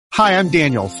Hi, I'm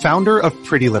Daniel, founder of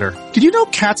Pretty Litter. Did you know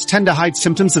cats tend to hide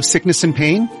symptoms of sickness and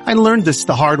pain? I learned this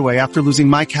the hard way after losing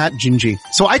my cat, Gingy.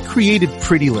 So I created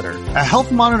Pretty Litter, a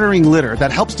health monitoring litter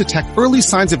that helps detect early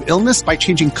signs of illness by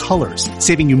changing colors,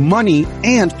 saving you money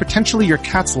and potentially your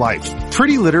cat's life.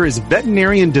 Pretty Litter is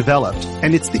veterinarian developed,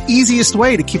 and it's the easiest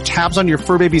way to keep tabs on your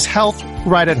fur baby's health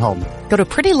right at home. Go to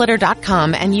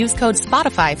prettylitter.com and use code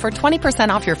SPOTIFY for 20%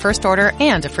 off your first order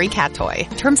and a free cat toy.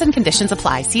 Terms and conditions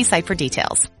apply. See site for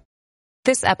details.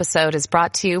 This episode is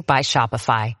brought to you by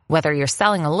Shopify. Whether you're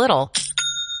selling a little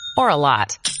or a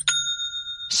lot,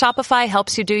 Shopify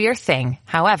helps you do your thing,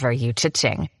 however you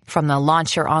cha-ching. From the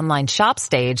launch your online shop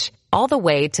stage, all the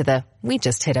way to the we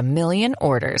just hit 1 million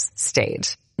orders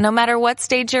stage. No matter what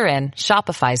stage you're in,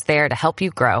 Shopify's there to help you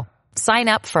grow. Sign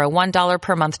up for a $1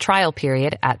 per month trial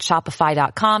period at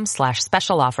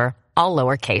shopify.com/special offer, all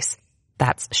lowercase.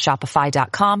 That's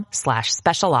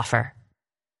shopify.com/special offer.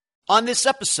 On this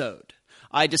episode,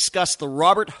 I discuss the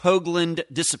Robert Hoagland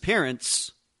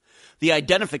disappearance, the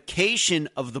identification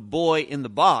of the boy in the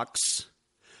box,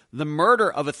 the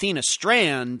murder of Athena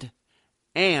Strand,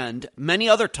 and many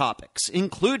other topics,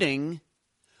 including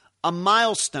a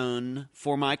milestone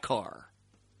for my car.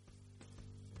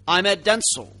 I'm Ed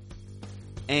Densel,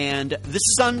 and this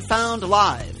is Unfound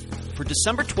Live for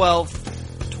December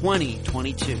 12th,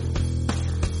 2022.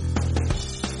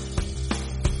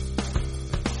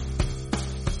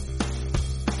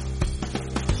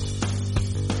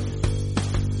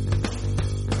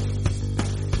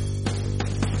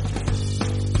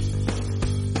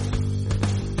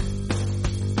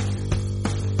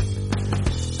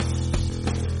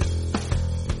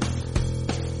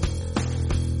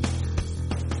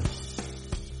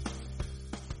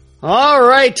 All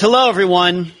right. Hello,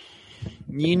 everyone.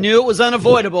 You knew it was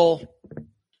unavoidable.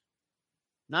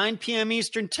 9 p.m.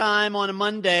 Eastern Time on a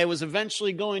Monday was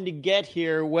eventually going to get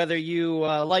here, whether you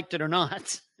liked it or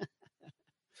not.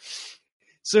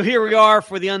 So here we are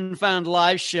for the Unfound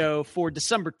Live show for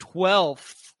December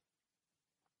 12th,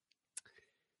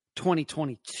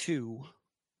 2022.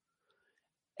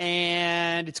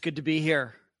 And it's good to be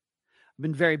here. I've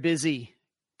been very busy.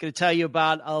 Going to tell you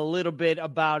about a little bit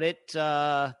about it.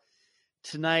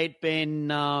 Tonight, been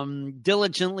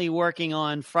diligently working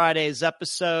on Friday's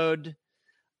episode.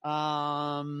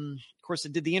 Of course, I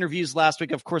did the interviews last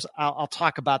week. Of course, I'll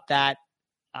talk about that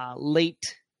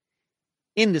late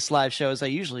in this live show, as I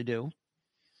usually do.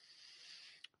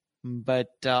 But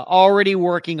already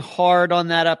working hard on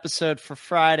that episode for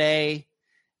Friday,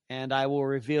 and I will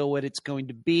reveal what it's going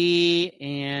to be.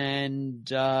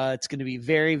 And it's going to be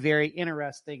very, very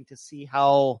interesting to see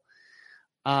how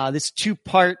this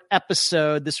two-part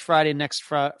episode, this Friday, next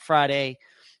Friday,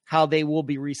 how they will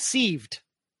be received.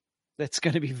 That's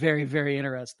going to be very, very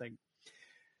interesting.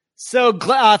 So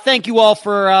thank you all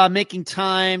for making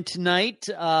time tonight.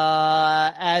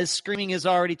 As Screaming has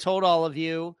already told all of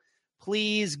you,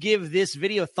 please give this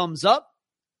video a thumbs up.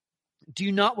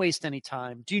 Do not waste any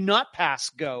time. Do not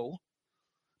pass go.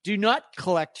 Do not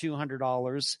collect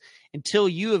 $200 until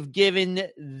you have given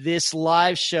this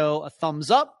live show a thumbs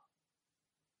up.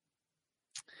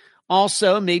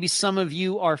 Also, maybe some of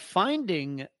you are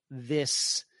finding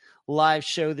this live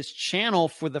show, this channel,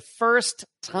 for the first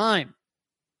time.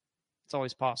 It's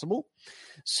always possible.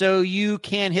 So you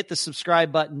can hit the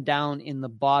subscribe button down in the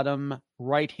bottom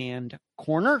right-hand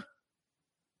corner.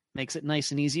 Makes it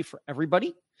nice and easy for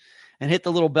everybody. And hit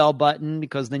the little bell button,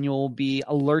 because then you'll be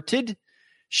alerted.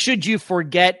 Should you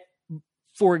forget,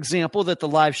 for example, that the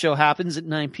live show happens at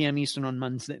 9 p.m. Eastern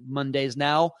on Mondays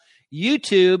now,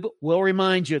 YouTube will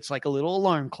remind you. It's like a little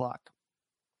alarm clock.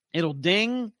 It'll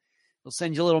ding. It'll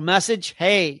send you a little message.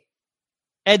 Hey,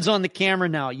 Ed's on the camera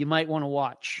now. You might want to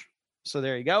watch. So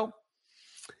there you go.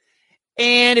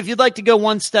 And if you'd like to go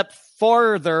one step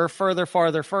further,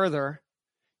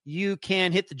 you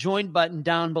can hit the join button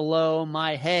down below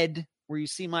my head, where you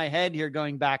see my head here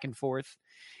going back and forth.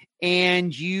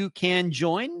 And you can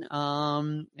join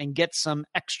and get some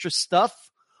extra stuff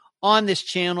on this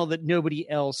channel that nobody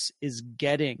else is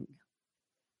getting.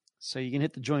 So you can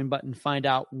hit the join button, find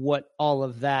out what all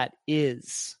of that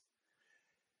is.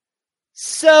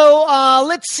 So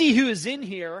let's see who is in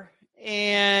here.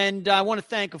 And I want to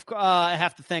thank, I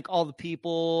have to thank all the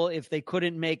people, if they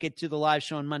couldn't make it to the live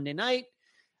show on Monday night,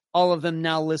 all of them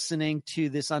now listening to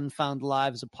this Unfound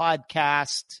Live as a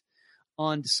podcast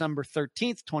on December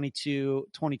 13th,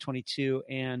 2022,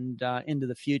 and into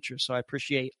the future. So I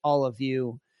appreciate all of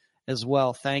you as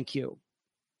well. Thank you.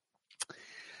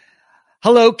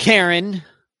 Hello, Karen.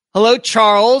 Hello,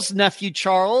 Charles, nephew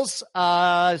Charles.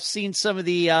 I've seen some of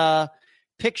the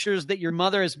pictures that your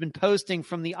mother has been posting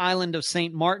from the island of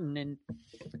St. Martin. And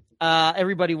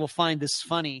everybody will find this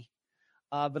funny.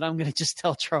 But I'm going to just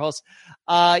tell Charles.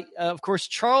 Of course,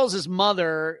 Charles's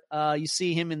mother, you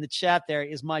see him in the chat there,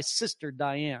 is my sister,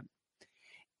 Diane.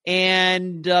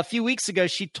 And a few weeks ago,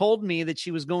 she told me that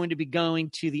she was going to be going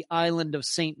to the island of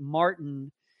St.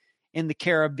 Martin in the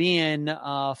Caribbean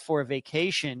for a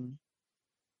vacation.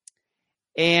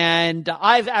 And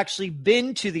I've actually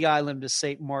been to the island of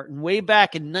St. Martin way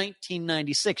back in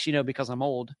 1996, because I'm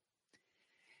old.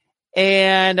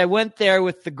 And I went there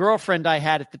with the girlfriend I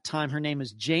had at the time. Her name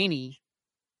is Janie.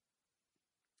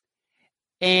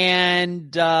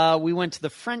 And we went to the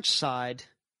French side.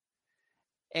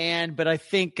 But I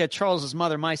think Charles's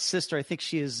mother, my sister, I think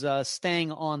she is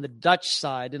staying on the Dutch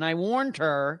side. And I warned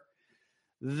her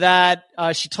that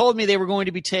she told me they were going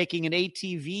to be taking an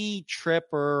ATV trip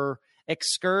or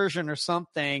excursion or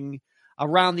something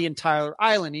around the entire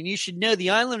island. And you should know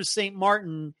the island of St.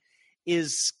 Martin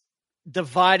is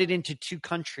divided into two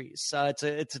countries. It's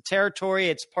a territory.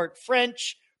 It's part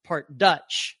French, part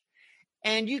Dutch.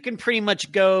 And you can pretty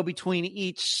much go between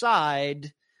each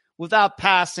side without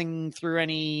passing through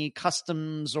any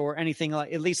customs or anything.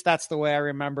 At least that's the way I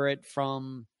remember it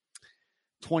from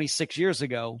 26 years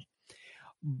ago.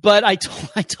 But I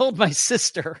told my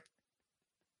sister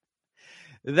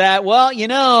that,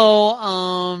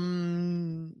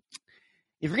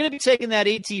 if you're going to be taking that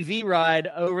ATV ride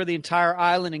over the entire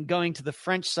island and going to the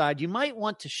French side, you might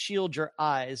want to shield your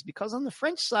eyes because on the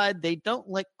French side, they don't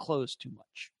like clothes too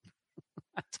much.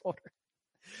 I told her.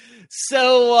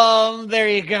 So there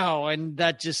you go. And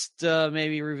that just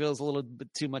maybe reveals a little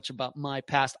bit too much about my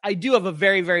past. I do have a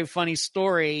very, very funny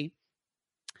story.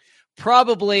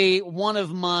 Probably one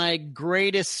of my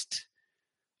greatest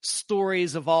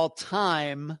stories of all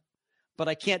time, but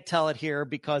I can't tell it here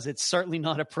because it's certainly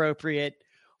not appropriate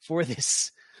for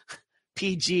this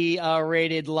PG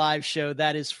rated live show.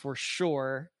 That is for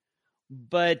sure.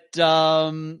 But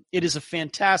it is a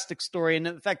fantastic story. And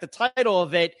in fact, the title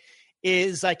of it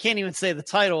is, I can't even say the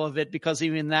title of it because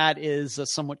even that is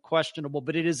somewhat questionable,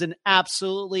 but it is an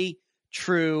absolutely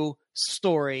true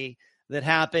story that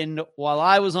happened while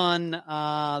I was on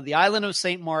the island of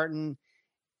St. Martin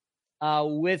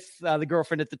with the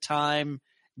girlfriend at the time,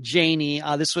 Janie.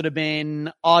 This would have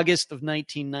been August of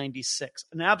 1996.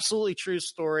 An absolutely true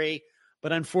story,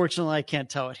 but unfortunately I can't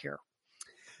tell it here.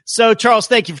 So, Charles,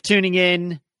 thank you for tuning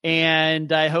in,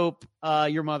 and I hope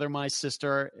your mother, my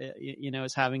sister,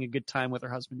 is having a good time with her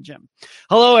husband, Jim.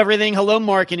 Hello, everything. Hello,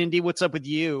 Mark and Indy. What's up with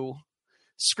you?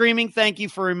 Screaming, thank you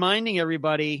for reminding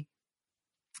everybody.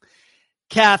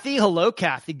 Kathy, hello,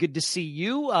 Kathy. Good to see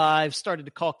you. I've started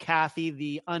to call Kathy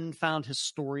the Unfound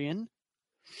historian.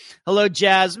 Hello,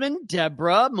 Jasmine,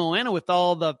 Deborah, Moana with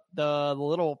all the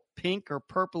little pink or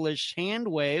purplish hand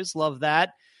waves. Love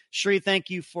that. Sheree, thank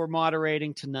you for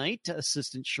moderating tonight.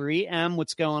 Assistant Sheree M,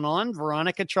 what's going on?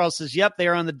 Veronica, Charles says, yep, they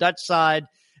are on the Dutch side.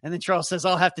 And then Charles says,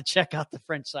 I'll have to check out the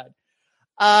French side.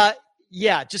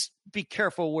 Yeah, just be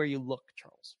careful where you look,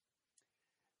 Charles.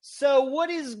 So what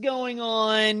is going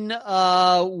on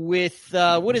with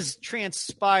what has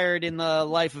transpired in the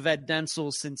life of Ed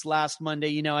Denzel since last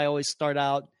Monday? I always start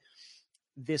out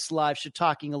this live show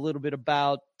talking a little bit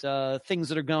about things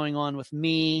that are going on with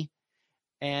me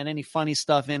and any funny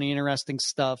stuff, any interesting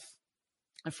stuff.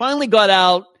 I finally got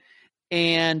out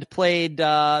and played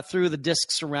through the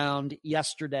discs around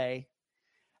yesterday.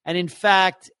 And in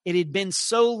fact, it had been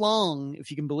so long,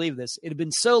 if you can believe this, it had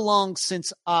been so long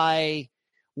since I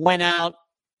went out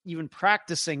even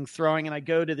practicing throwing, and I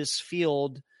go to this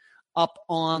field up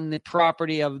on the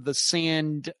property of the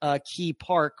Sand Key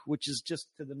Park, which is just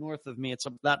to the north of me. It's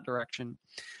up that direction,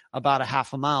 about a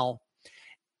half a mile.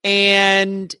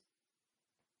 And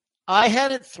I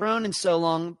hadn't thrown in so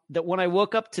long that when I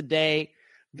woke up today,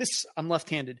 I'm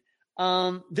left-handed.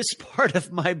 This part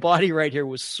of my body right here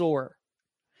was sore.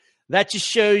 That just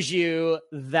shows you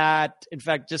that, in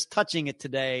fact, just touching it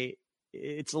today,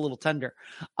 it's a little tender.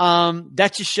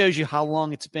 That just shows you how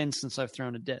long it's been since I've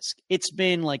thrown a disc. It's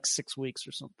been like 6 weeks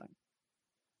or something.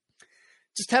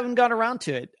 Just haven't got around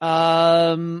to it.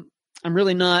 I'm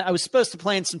really not. I was supposed to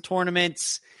play in some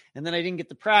tournaments, and then I didn't get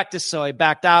to practice, so I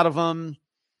backed out of them.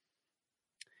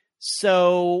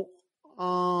 So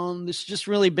there's just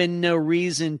really been no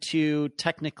reason to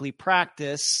technically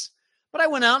practice. But I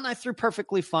went out and I threw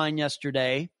perfectly fine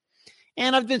yesterday.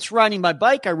 And I've been riding my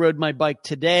bike. I rode my bike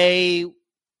today.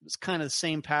 It's kind of the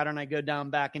same pattern. I go down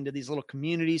back into these little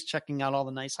communities, checking out all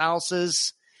the nice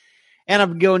houses. And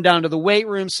I'm going down to the weight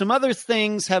room. Some other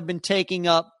things have been taking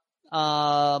up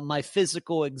my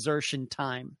physical exertion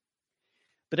time.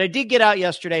 But I did get out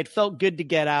yesterday. It felt good to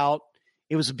get out.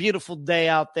 It was a beautiful day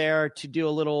out there to do a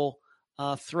little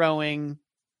throwing.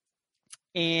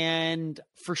 And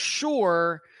for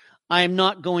sure, I'm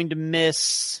not going to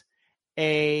miss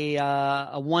a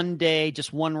 1 day,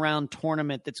 just 1 round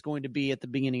tournament that's going to be at the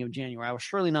beginning of January. I will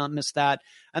surely not miss that.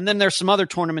 And then there's some other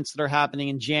tournaments that are happening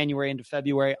in January into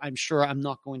February. I'm sure I'm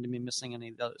not going to be missing any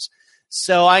of those.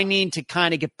 So I need to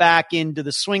kind of get back into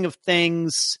the swing of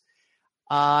things.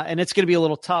 And it's going to be a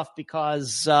little tough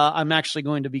because I'm actually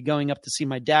going to be going up to see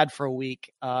my dad for a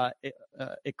week at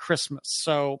Christmas.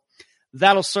 So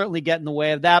that'll certainly get in the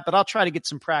way of that, but I'll try to get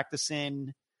some practice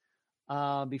in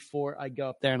before I go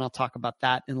up there, and I'll talk about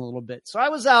that in a little bit. So I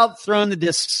was out throwing the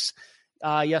discs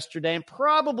yesterday, and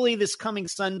probably this coming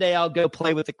Sunday I'll go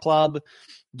play with the club,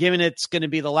 given it's going to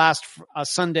be the last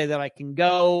Sunday that I can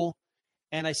go,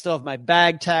 and I still have my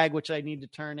bag tag, which I need to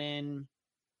turn in,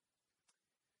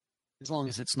 as long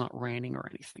as it's not raining or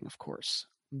anything, of course.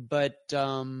 But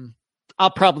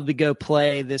I'll probably go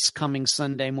play this coming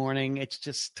Sunday morning. It's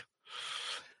just...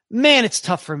 man, it's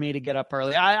tough for me to get up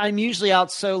early. I'm usually out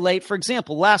so late. For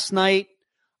example, last night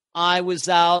I was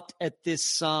out at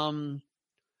this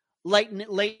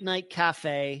late night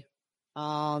cafe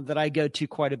that I go to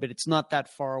quite a bit. It's not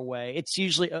that far away.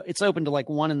 It's open to like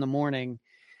 1 a.m.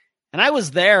 And I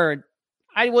was there.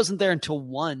 I wasn't there until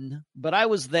 1, but I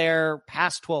was there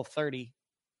past 12:30.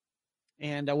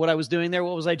 And what I was doing there,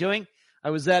 what was I doing?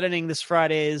 I was editing this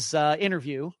Friday's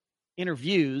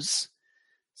interviews.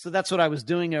 So that's what I was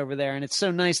doing over there, and it's so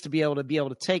nice to be able to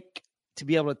take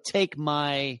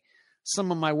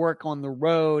some of my work on the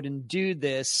road and do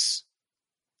this.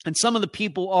 And some of the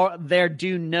people there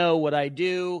do know what I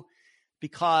do,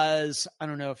 because I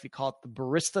don't know if you call it the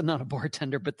barista, not a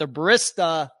bartender, but the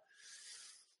barista.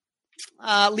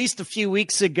 At least a few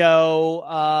weeks ago,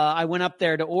 I went up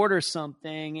there to order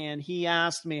something, and he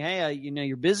asked me, "Hey,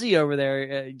 you're busy over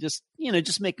there? Just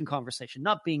making conversation,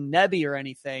 not being nebby or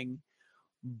anything."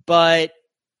 But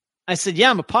I said,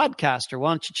 yeah, I'm a podcaster. Why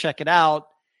don't you check it out?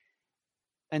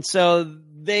 And so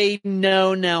they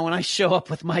know now when I show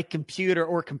up with my computer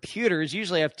or computers,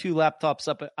 usually I have 2 laptops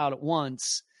out at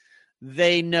once.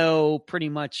 They know pretty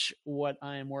much what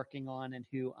I am working on and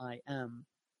who I am.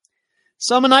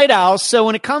 So I'm a night owl. So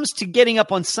when it comes to getting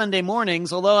up on Sunday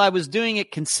mornings, although I was doing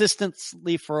it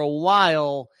consistently for a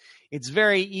while, it's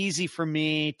very easy for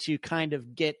me to kind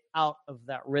of get out of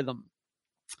that rhythm.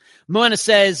 Moana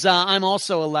says, I'm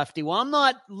also a lefty. Well, I'm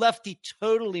not lefty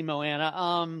totally,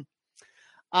 Moana.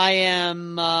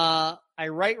 I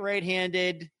write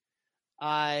right-handed.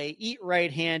 I eat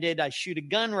right-handed. I shoot a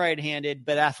gun right-handed,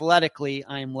 but athletically,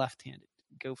 I am left-handed.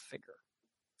 Go figure.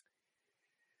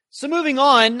 So moving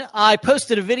on, I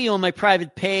posted a video on my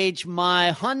private page.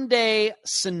 My Hyundai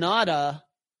Sonata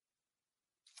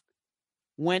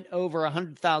went over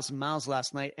 100,000 miles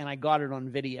last night, and I got it on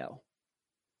video.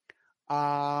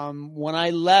 When I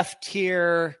left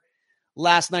here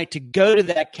last night to go to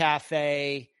that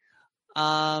cafe,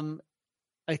 I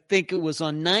think it was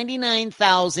on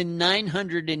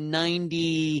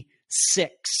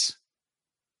 99,996.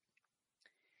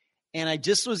 And I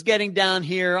just was getting down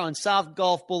here on South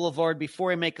Gulf Boulevard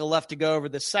before I make a left to go over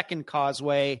the second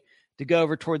causeway to go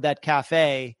over toward that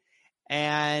cafe.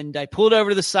 And I pulled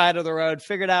over to the side of the road,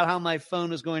 figured out how my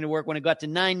phone was going to work. When I got to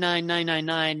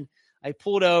 99999, I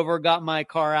pulled over, got my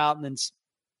car out, and then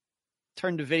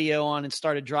turned the video on and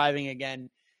started driving again.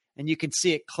 And you can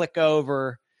see it click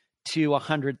over to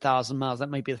 100,000 miles. That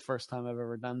might be the first time I've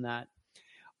ever done that.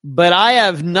 But I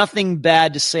have nothing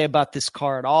bad to say about this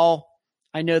car at all.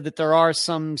 I know that there are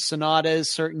some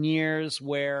Sonatas, certain years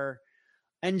where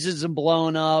engines are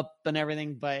blown up and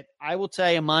everything. But I will tell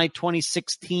you, my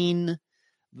 2016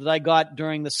 that I got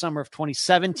during the summer of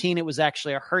 2017, it was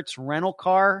actually a Hertz rental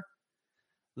car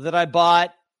that I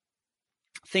bought.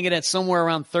 I think it had somewhere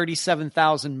around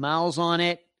 37,000 miles on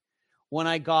it when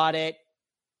I got it.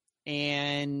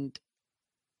 And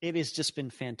it has just been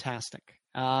fantastic.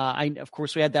 Of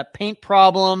course, we had that paint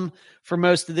problem for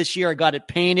most of this year. I got it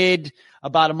painted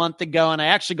about a month ago, and I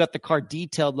actually got the car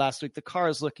detailed last week. The car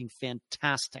is looking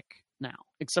fantastic now,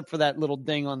 except for that little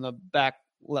ding on the back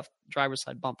left driver's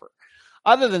side bumper.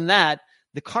 Other than that,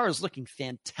 the car is looking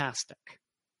fantastic.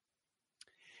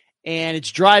 And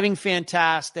it's driving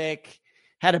fantastic.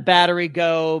 Had a battery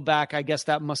go back. I guess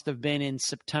that must have been in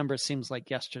September. Seems like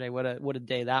yesterday. What a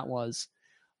day that was.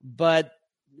 But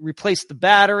replaced the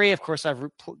battery. Of course, I've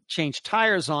changed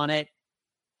tires on it.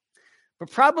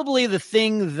 But probably the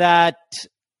thing that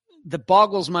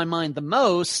boggles my mind the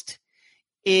most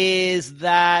is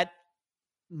that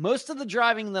most of the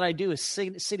driving that I do is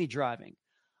city driving.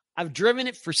 I've driven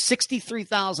it for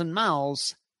 63,000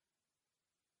 miles.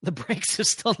 The brakes have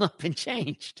still not been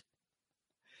changed.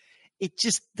 It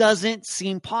just doesn't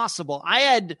seem possible. I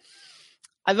had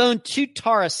I've owned two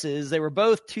Tauruses. They were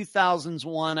both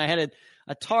 2001. I had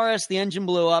a Taurus. The engine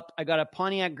blew up. I got a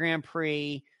Pontiac Grand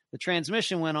Prix. The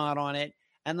transmission went out on it.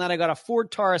 And then I got a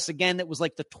Ford Taurus again that was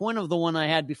like the twin of the one I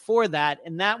had before that.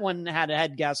 And that one had a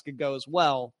head gasket go as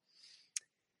well.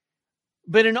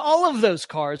 But in all of those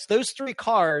cars, those three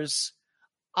cars,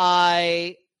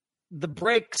 the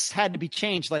brakes had to be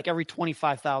changed like every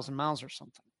 25,000 miles or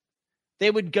something. They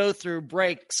would go through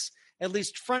brakes, at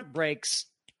least front brakes,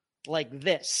 like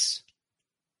this.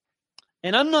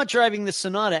 And I'm not driving the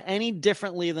Sonata any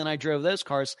differently than I drove those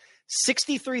cars.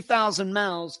 63,000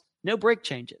 miles, no brake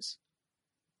changes.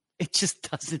 It just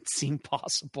doesn't seem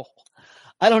possible.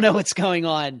 I don't know what's going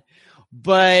on,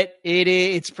 but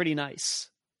it's pretty nice.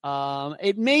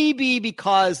 It may be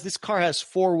because this car has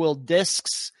four-wheel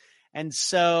discs, and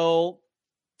so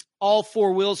all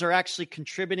four wheels are actually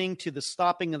contributing to the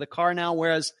stopping of the car now,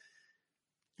 whereas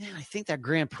man, I think that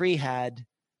Grand Prix had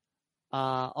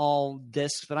all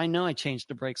discs, but I know I changed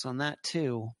the brakes on that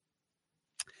too.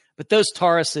 But those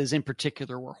Tauruses in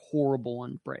particular were horrible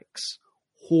on brakes.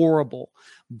 Horrible.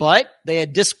 But they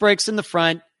had disc brakes in the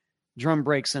front, drum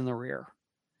brakes in the rear.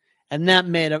 And that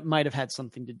might have had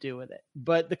something to do with it.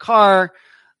 But the car,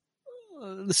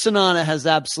 the Sonata, has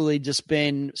absolutely just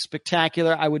been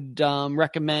spectacular. I would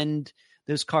recommend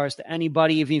those cars to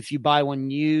anybody, even if you buy one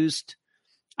used.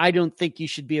 I don't think you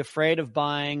should be afraid of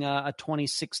buying a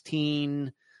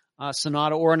 2016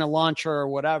 Sonata or an Elantra or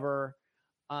whatever.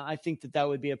 I think that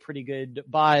would be a pretty good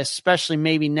buy, especially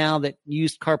maybe now that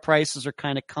used car prices are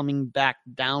kind of coming back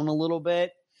down a little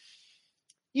bit.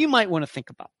 You might want to think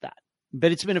about that.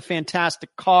 But it's been a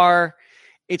fantastic car.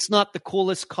 It's not the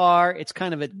coolest car. It's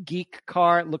kind of a geek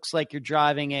car. It looks like you're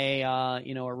driving a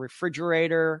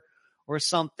refrigerator or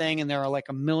something, and there are like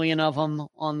a million of them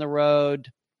on the road.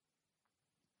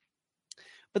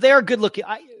 But they are good looking.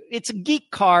 It's a geek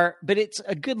car, but it's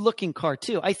a good looking car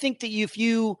too. I think that if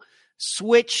you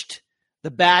switched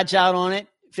the badge out on it,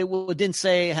 if it didn't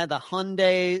say it had the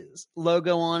Hyundai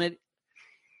logo on it,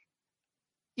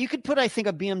 you could put, I think,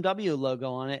 a BMW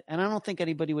logo on it, and I don't think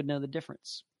anybody would know the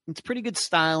difference. It's pretty good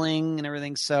styling and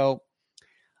everything, so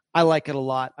I like it a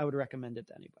lot. I would recommend it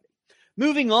to anybody.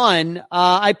 Moving on,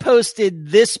 I posted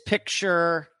this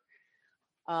picture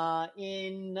on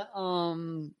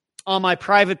my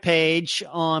private page,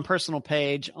 on personal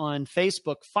page on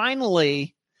Facebook.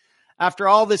 Finally, after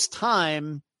all this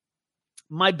time,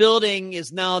 my building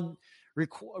is now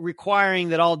requiring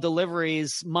that all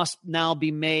deliveries must now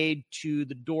be made to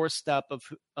the doorstep of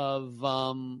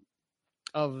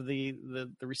the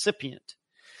recipient.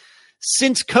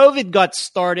 Since COVID got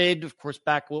started, of course,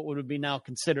 back what would be now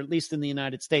considered, at least in the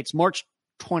United States, March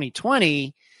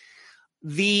 2020,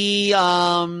 they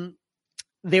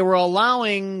were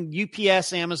allowing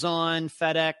UPS, Amazon,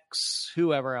 FedEx,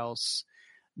 whoever else,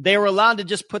 they were allowed to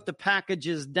just put the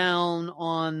packages down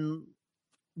on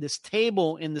this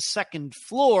table in the second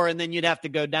floor, and then you'd have to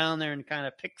go down there and kind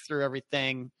of pick through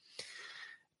everything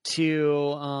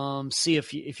to see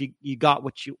if you got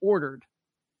what you ordered.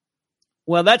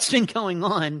 Well, that's been going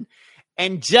on,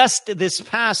 and just this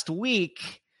past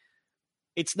week,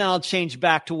 it's now changed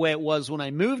back to the way it was when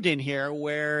I moved in here,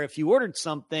 where if you ordered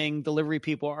something, delivery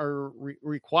people are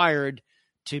required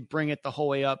to bring it the whole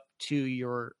way up to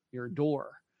your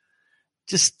door.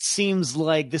 Just seems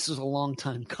like this is a long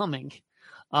time coming.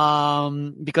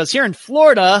 Because here in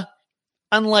Florida,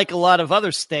 unlike a lot of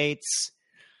other states,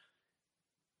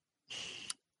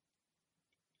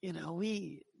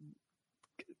 we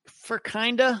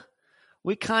kind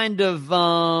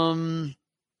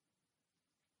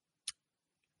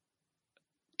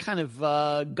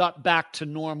of got back to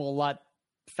normal a lot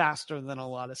faster than a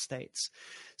lot of states.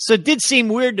 So it did seem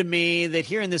weird to me that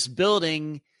here in this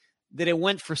building that it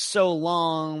went for so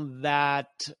long that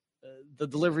the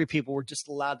delivery people were just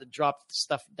allowed to drop the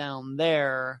stuff down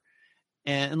there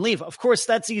and leave. Of course,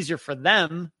 that's easier for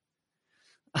them.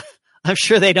 I'm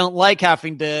sure they don't like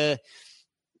having to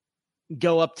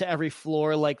go up to every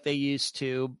floor like they used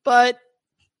to, but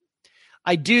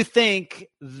I do think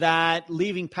that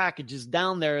leaving packages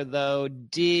down there, though,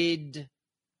 did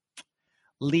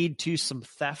lead to some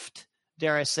theft,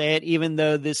 dare I say it, even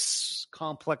though this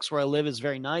complex where I live is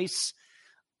very nice.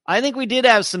 I think we did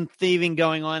have some thieving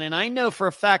going on, and I know for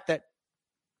a fact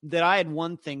that I had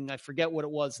one thing, I forget what it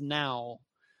was now,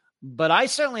 but I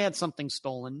certainly had something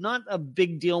stolen. Not a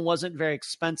big deal, wasn't very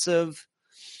expensive,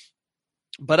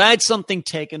 but I had something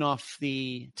taken off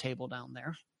the table down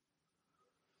there.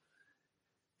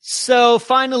 So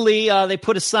finally, they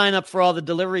put a sign up for all the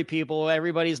delivery people.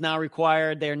 Everybody's now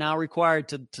required. They're now required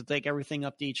to take everything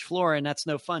up to each floor, and that's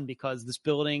no fun because this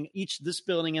building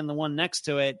and the one next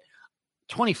to it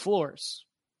 20 floors.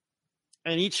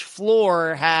 And each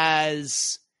floor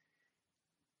has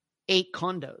 8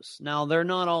 condos. Now, they're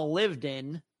not all lived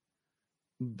in,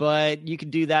 but you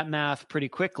could do that math pretty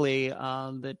quickly. It's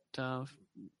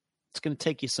going to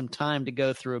take you some time to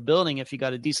go through a building if you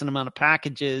got a decent amount of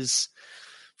packages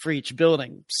for each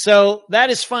building. So that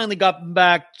has finally gotten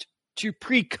back to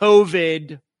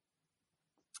pre-COVID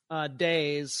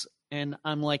days, and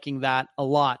I'm liking that a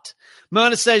lot.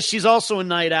 Mona says she's also a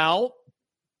night owl.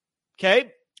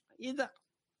 Okay.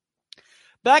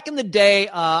 Back in the day,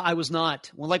 I was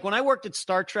not. Well, like when I worked at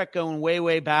Star Trek going way,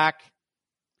 way back,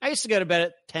 I used to go to bed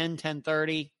at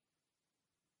 10:30.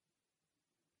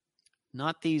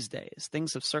 Not these days.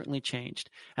 Things have certainly changed.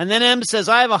 And then M says,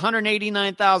 I have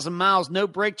 189,000 miles, no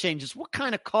brake changes. What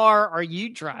kind of car are you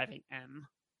driving, M?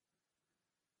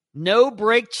 No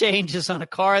brake changes on a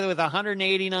car with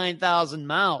 189,000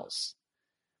 miles.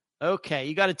 Okay,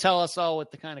 you got to tell us all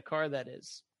what the kind of car that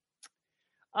is.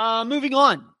 Moving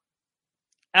on.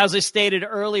 As I stated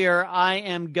earlier, I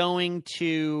am going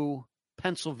to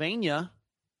Pennsylvania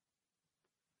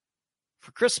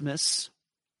for Christmas.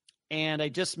 And I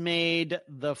just made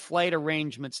the flight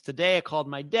arrangements today. I called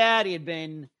my dad. He had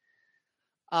been,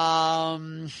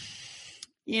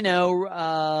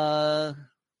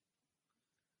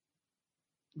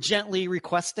 gently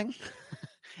requesting.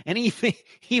 And he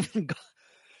even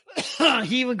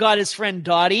got his friend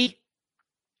Dottie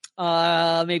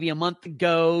maybe a month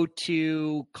ago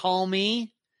to call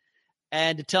me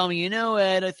and to tell me,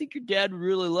 Ed, I think your dad would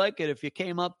really like it if you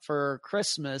came up for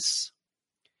Christmas.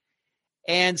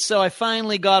 And so I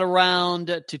finally got around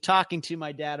to talking to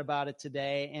my dad about it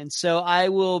today. And so I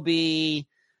will be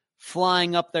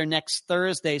flying up there next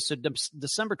Thursday, so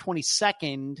December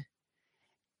 22nd,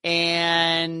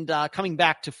 and coming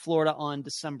back to Florida on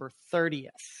December 30th.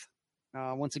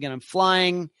 Once again, I'm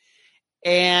flying,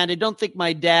 and I don't think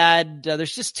my dad,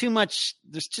 there's just too much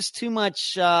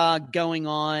going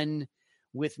on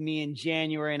with me in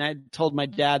January. And I told my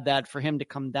dad that for him to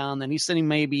come down, then he said he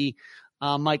maybe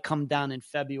might come down in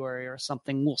February or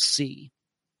something. We'll see.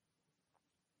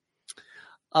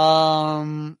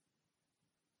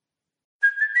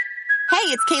 Hey,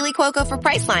 it's Kaylee Cuoco for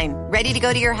Priceline. Ready to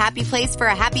go to your happy place for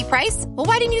a happy price? Well,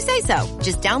 why didn't you say so?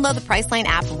 Just download the Priceline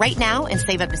app right now and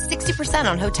save up to 60%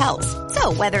 on hotels.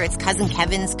 So whether it's Cousin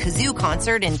Kevin's Kazoo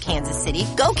Concert in Kansas City,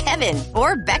 go Kevin,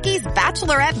 or Becky's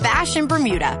Bachelorette Bash in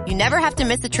Bermuda, you never have to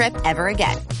miss a trip ever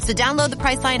again. So download the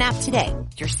Priceline app today.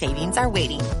 Your savings are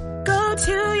waiting. Go to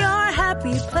your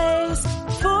happy place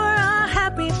for a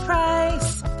happy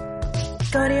price.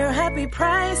 Go to your happy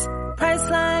price,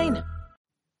 Priceline.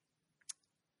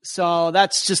 So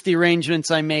that's just the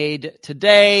arrangements I made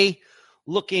today.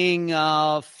 Looking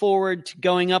forward to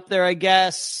going up there, I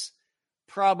guess.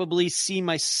 Probably see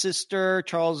my sister,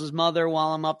 Charles's mother,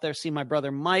 while I'm up there. See my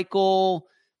brother Michael.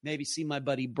 Maybe see my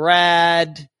buddy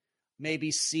Brad.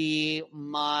 Maybe see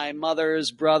my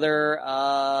mother's brother,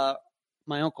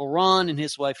 my Uncle Ron and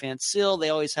his wife Aunt Sil. They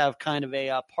always have kind of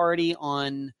a party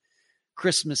on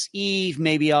Christmas Eve.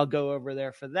 Maybe I'll go over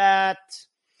there for that.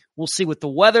 We'll see what the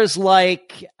weather's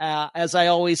like. As I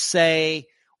always say,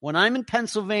 when I'm in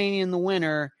Pennsylvania in the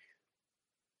winter,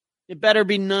 it better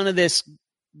be none of this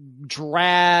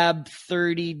drab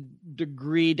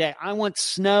 30-degree day. I want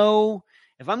snow.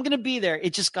 If I'm going to be there,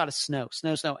 it just got to snow.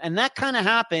 And that kind of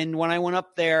happened when I went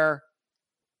up there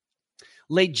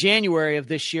late January of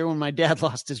this year when my dad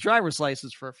lost his driver's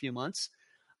license for a few months.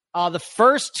 The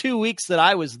first 2 weeks that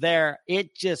I was there,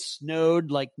 it just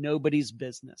snowed like nobody's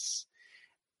business.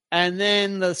 And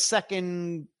then the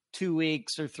second 2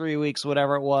 weeks or 3 weeks,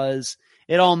 whatever it was,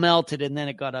 it all melted and then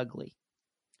it got ugly.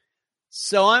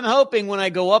 So I'm hoping when I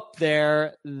go up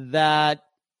there that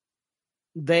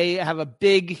they have a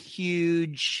big,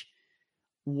 huge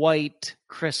white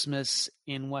Christmas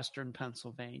in Western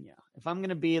Pennsylvania. If I'm going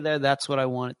to be there, that's what I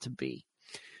want it to be.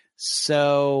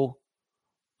 So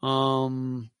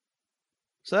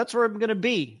that's where I'm going to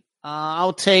be.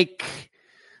 I'll take,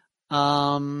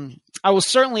 I will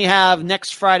certainly have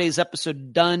next Friday's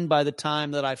episode done by the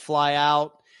time that I fly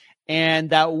out. And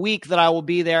that week that I will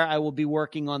be there, I will be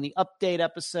working on the update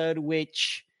episode,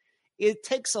 which it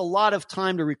takes a lot of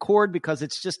time to record because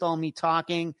it's just all me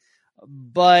talking,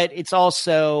 but it's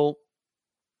also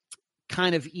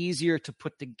kind of easier to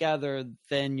put together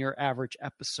than your average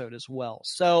episode as well.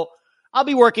 So I'll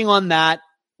be working on that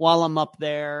while I'm up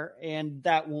there, and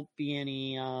that won't be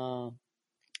any,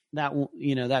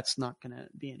 that's not going to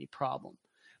be any problem.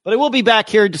 But I will be back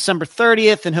here December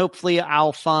 30th, and hopefully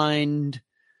I'll find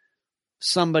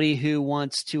somebody who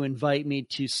wants to invite me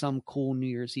to some cool New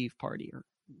Year's Eve party or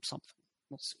something.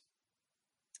 We'll see.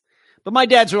 But my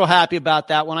dad's real happy about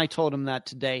that. When I told him that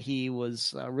today, he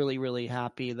was really, really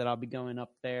happy that I'll be going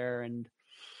up there. And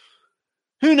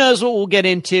who knows what we'll get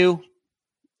into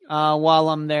while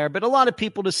I'm there. But a lot of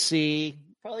people to see.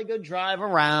 Probably go drive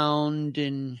around,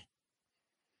 and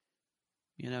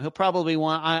he'll probably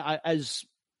want. As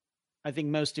I think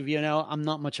most of you know, I'm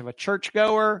not much of a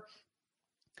churchgoer,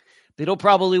 but he'll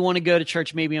probably want to go to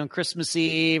church maybe on Christmas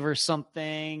Eve or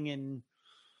something, and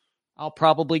I'll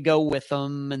probably go with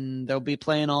him, and they'll be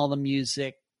playing all the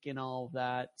music and all of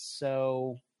that.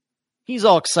 So he's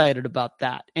all excited about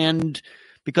that, and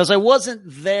because I wasn't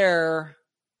there.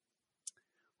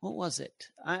 What was it?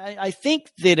 I think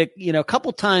that, a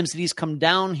couple times that he's come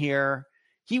down here,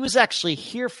 he was actually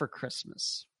here for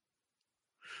Christmas.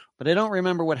 But I don't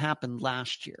remember what happened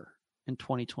last year in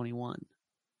 2021.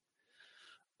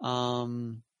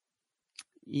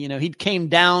 He came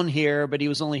down here, but he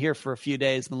was only here for a few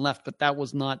days and left. But that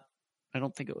was not, I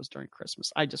don't think it was during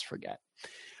Christmas. I just forget.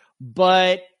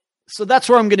 But so that's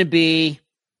where I'm going to be.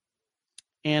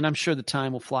 And I'm sure the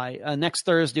time will fly. Next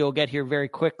Thursday, we'll get here very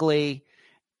quickly.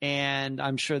 And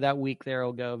I'm sure that week there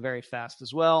will go very fast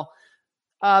as well.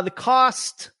 The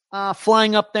cost,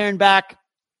 flying up there and back,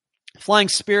 flying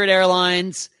Spirit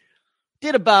Airlines,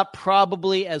 did about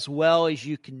probably as well as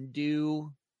you can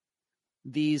do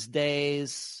these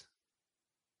days.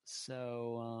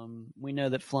 So we know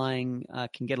that flying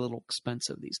can get a little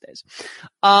expensive these days.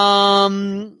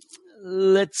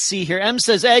 Let's see here. M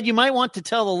says, Ed, you might want to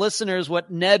tell the listeners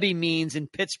what Nebby means in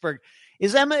Pittsburgh.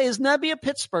 Is Nebby a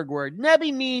Pittsburgh word?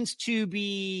 Nebby means to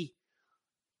be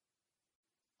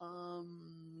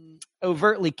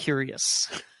overtly curious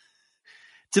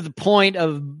to the point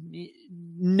of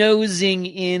nosing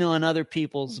in on other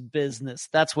people's business.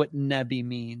 That's what Nebby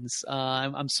means.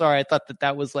 I'm sorry. I thought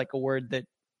that was like a word that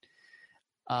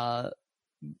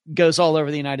goes all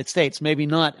over the United States. Maybe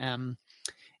not, M.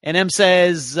 And M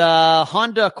says,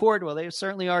 Honda Accord. Well, they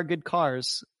certainly are good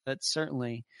cars. That's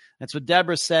what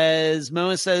Deborah says.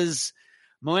 Moana says,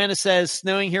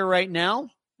 snowing here right now.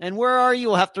 And where are you?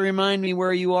 You'll have to remind me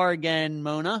where you are again,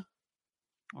 Mona.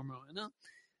 Or Moana.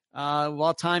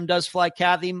 While time does fly,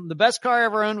 Kathy. The best car I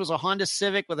ever owned was a Honda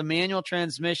Civic with a manual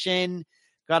transmission.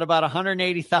 Got about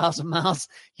 180,000 miles.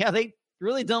 Yeah, they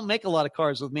really don't make a lot of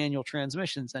cars with manual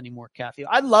transmissions anymore, Kathy.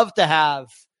 I'd love to have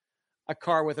a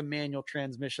car with a manual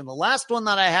transmission. The last one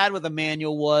that I had with a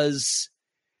manual was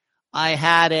I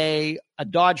had a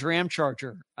Dodge Ram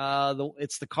Charger.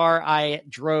 It's the car I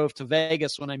drove to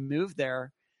Vegas when I moved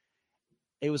there.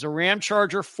 It was a Ram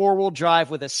Charger 4-wheel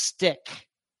drive with a stick.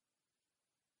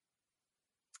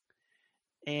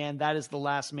 And that is the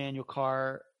last manual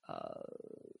car.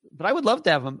 But I would love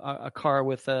to have a car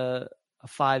with a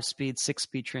 5-speed,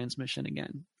 6-speed transmission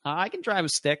again. I can drive a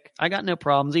stick. I got no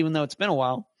problems, even though it's been a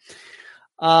while.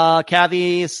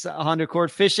 Kathy, Honda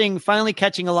Accord, fishing, finally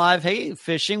catching alive. Hey,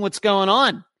 fishing, what's going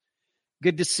on?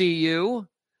 Good to see you.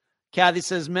 Kathy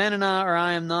says, men and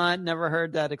I am not. Never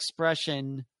heard that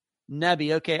expression.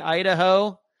 Nebby. Okay,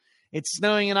 Idaho. It's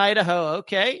snowing in Idaho.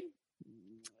 Okay.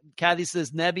 Kathy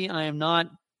says, Nebby, I am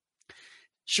not.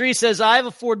 Shree says, I have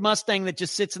a Ford Mustang that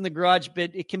just sits in the garage,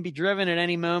 but it can be driven at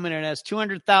any moment. And it has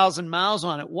 200,000 miles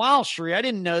on it. Wow, Shree, I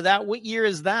didn't know that. What year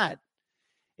is that?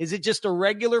 Is it just a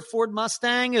regular Ford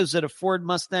Mustang? Is it a Ford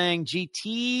Mustang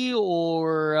GT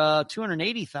or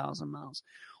 280,000 miles?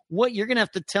 What, you're going to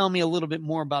have to tell me a little bit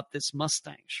more about this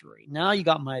Mustang, Sheree. Now you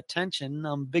got my attention.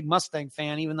 I'm a big Mustang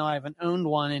fan, even though I haven't owned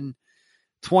one in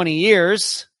 20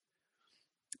 years.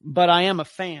 But I am a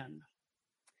fan.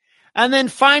 And then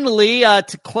finally,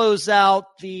 to close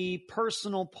out the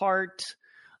personal part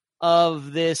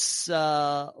of this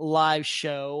live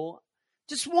show,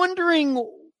 just wondering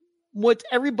what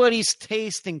everybody's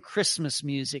taste in Christmas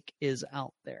music is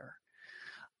out there.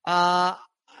 I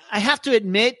have to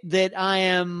admit that I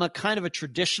am a kind of a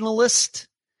traditionalist.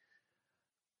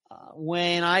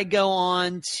 When I go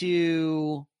on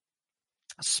to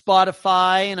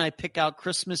Spotify and I pick out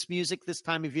Christmas music this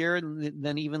time of year, and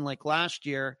then even like last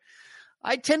year,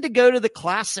 I tend to go to the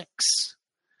classics.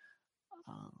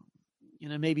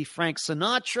 Maybe Frank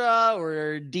Sinatra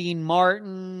or Dean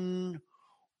Martin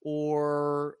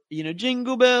or,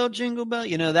 Jingle Bell, Jingle Bell,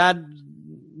 that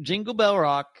Jingle Bell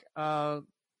Rock.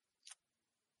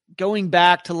 Going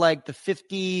back to like the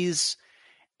 50s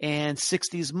and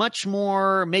 60s, much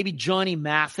more, maybe Johnny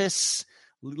Mathis.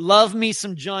 Love me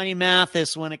some Johnny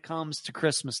Mathis when it comes to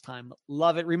Christmas time.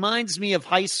 Love it. Reminds me of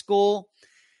high school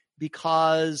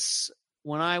because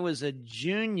when I was a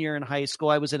junior in high school,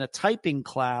 I was in a typing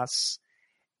class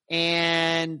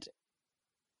and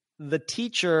the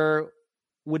teacher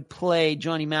would play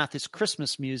Johnny Mathis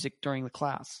Christmas music during the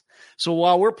class. So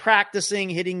while we're practicing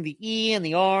hitting the E and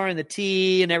the R and the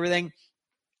T and everything,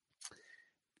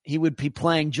 he would be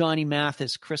playing Johnny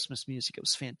Mathis Christmas music. It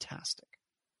was fantastic.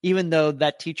 Even though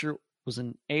that teacher was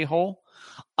an a-hole.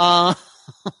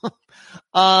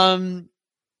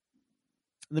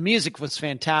 The music was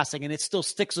fantastic, and it still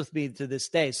sticks with me to this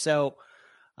day. So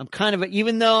I'm kind of,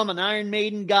 even though I'm an Iron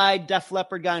Maiden guy, Def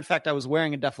Leppard guy. In fact, I was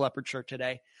wearing a Def Leppard shirt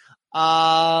today.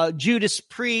 Judas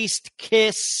Priest,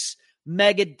 Kiss,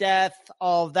 Megadeth,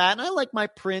 all of that. And I like my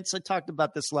Prince. I talked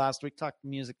about this last week, talked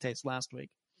music taste last week.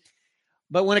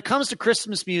 But when it comes to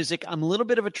Christmas music, I'm a little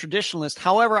bit of a traditionalist.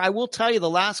 However, I will tell you the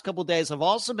last couple of days, I've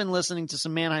also been listening to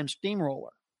some Mannheim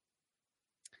Steamroller,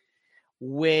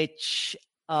 which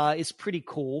is pretty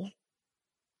cool.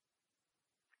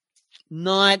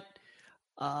 Not,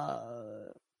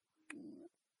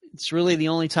 it's really the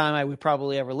only time I would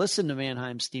probably ever listen to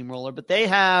Mannheim Steamroller, but they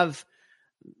have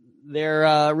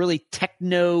their really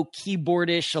techno,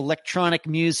 keyboardish, electronic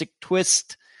music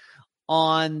twist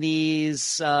on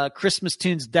these Christmas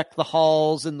tunes, Deck the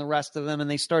Halls and the rest of them. And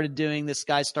this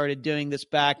guy started doing this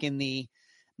back in the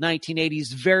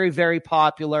 1980s. Very, very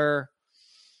popular.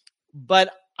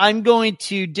 But I'm going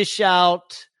to dish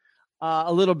out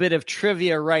a little bit of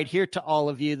trivia right here to all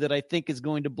of you that I think is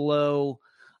going to blow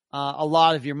a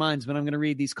lot of your minds. But I'm going to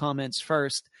read these comments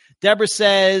first. Deborah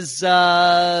says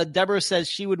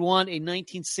she would want a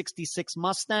 1966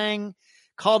 Mustang.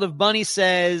 Called of Bunny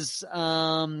says big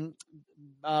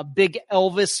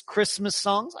Elvis Christmas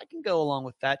songs. I can go along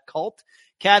with that. Cult.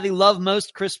 Kathy, love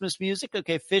most Christmas music.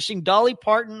 Okay, Fishing. Dolly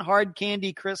Parton, Hard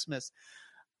Candy Christmas.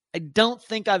 I don't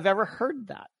think I've ever heard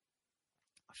that.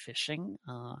 Fishing.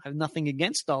 I have nothing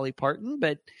against Dolly Parton,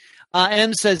 but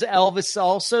M says Elvis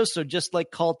also, so just like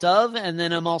Cult of. And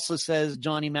then M also says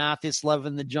Johnny Mathis,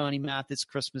 loving the Johnny Mathis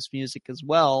Christmas music as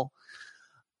well.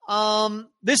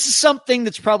 This is something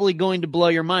that's probably going to blow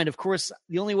your mind. Of course,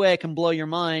 the only way I can blow your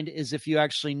mind is if you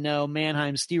actually know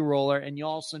Mannheim Steamroller and you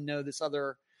also know this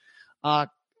other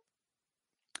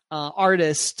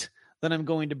artist that I'm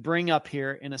going to bring up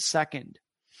here in a second.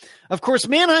 Of course,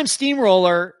 Mannheim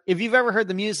Steamroller, if you've ever heard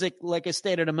the music, like I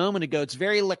stated a moment ago, it's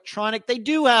very electronic. They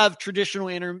do have traditional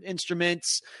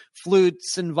instruments,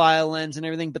 flutes and violins and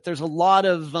everything, but there's a lot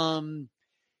of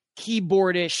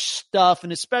keyboardish stuff,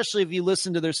 and especially if you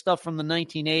listen to their stuff from the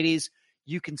 1980s,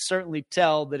 you can certainly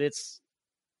tell that it's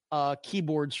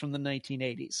keyboards from the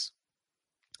 1980s.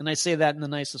 And I say that in the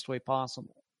nicest way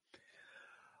possible.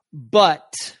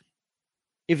 But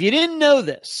if you didn't know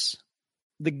this,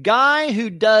 the guy who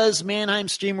does Mannheim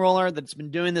Steamroller, that's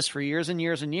been doing this for years and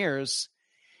years and years,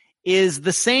 is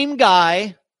the same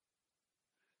guy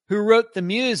who wrote the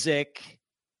music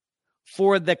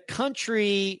for the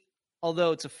country,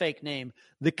 although it's a fake name,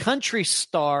 the country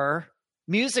star,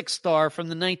 music star from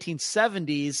the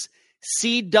 1970s,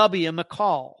 C.W.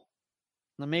 McCall.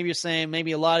 Now, maybe you're saying,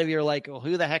 maybe a lot of you are like, well,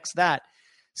 who the heck's that?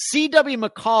 C.W.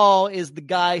 McCall is the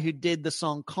guy who did the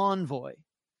song Convoy.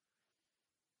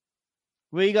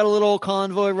 We got a little old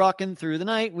convoy rocking through the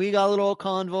night. We got a little old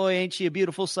convoy. Ain't she a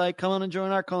beautiful sight? Come on and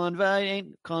join our convoy.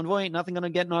 Ain't nothing going to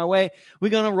get in our way. We're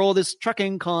going to roll this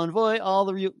trucking convoy all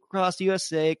across the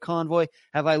USA. Convoy.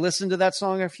 Have I listened to that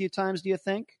song a few times, do you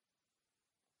think?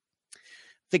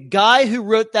 The guy who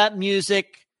wrote that music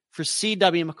for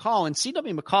C.W. McCall, and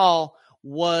C.W. McCall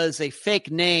was a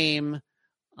fake name.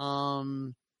 He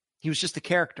was just a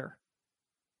character.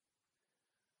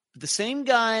 The same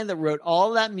guy that wrote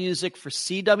all that music for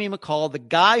C.W. McCall, the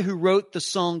guy who wrote the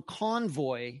song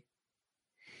Convoy,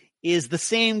 is the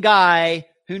same guy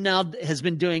who now has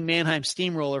been doing Mannheim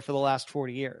Steamroller for the last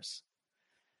 40 years.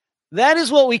 That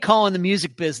is what we call in the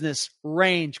music business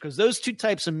range, because those two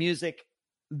types of music,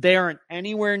 they aren't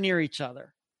anywhere near each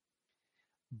other.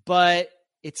 But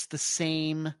it's the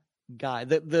same guy.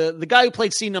 The guy who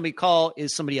played C.W. McCall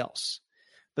is somebody else.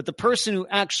 But the person who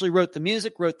actually wrote the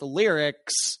music, wrote the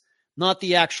lyrics, not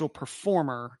the actual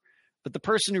performer, but the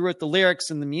person who wrote the lyrics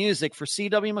and the music for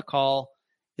C.W. McCall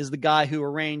is the guy who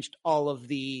arranged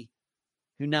who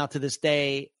now to this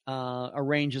day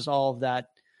arranges all of that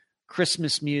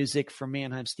Christmas music for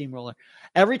Mannheim Steamroller.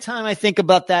 Every time I think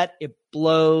about that, it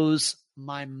blows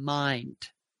my mind.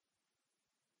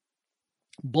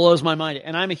 Blows my mind.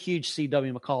 And I'm a huge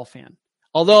C.W. McCall fan.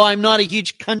 Although I'm not a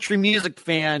huge country music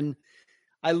fan,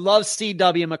 I love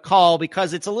C.W. McCall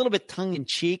because it's a little bit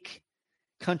tongue-in-cheek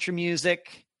country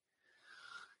music,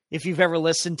 if you've ever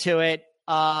listened to it.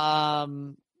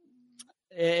 And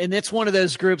it's one of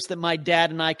those groups that my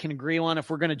dad and I can agree on. If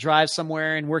we're going to drive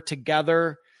somewhere and we're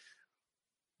together,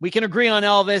 we can agree on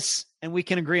Elvis and we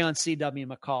can agree on C.W.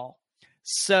 McCall.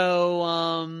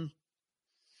 So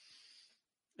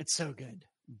it's so good.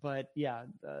 But yeah,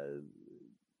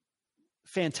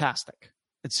 fantastic.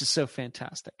 It's just so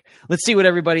fantastic. Let's see what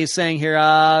everybody is saying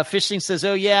here. Fishing says,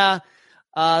 oh, yeah,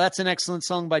 that's an excellent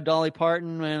song by Dolly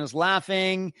Parton. Man, I was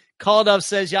laughing. Caldove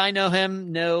says, yeah, I know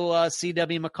him. No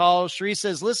C.W. McCall. Cherie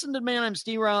says, listen to Man, I'm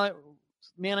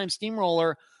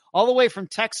Steamroller all the way from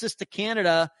Texas to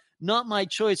Canada. Not my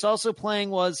choice. Also playing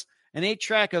was an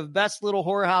 8-track of Best Little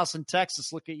Whorehouse in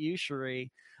Texas. Look at you,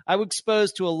 Cherie. I was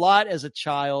exposed to a lot as a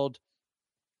child.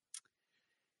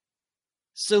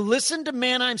 So listen to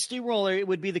Man, I'm Steamroller. It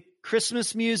would be the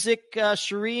Christmas music,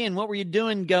 Cherie. And what were you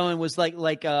doing going? Was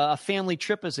like a family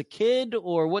trip as a kid,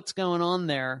 or what's going on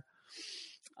there?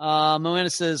 Moana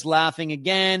says laughing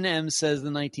again. M says the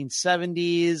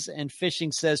 1970s. And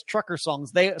Fishing says trucker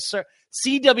songs.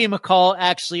 C.W. McCall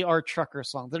actually are trucker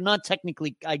songs. They're not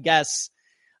technically, I guess.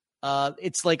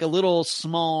 It's like a little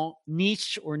small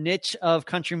niche of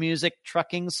country music,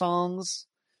 trucking songs.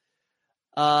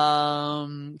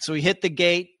 So he hit the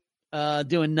gate,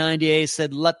 doing 90A,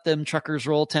 said, let them truckers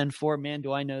roll 10-4. Man,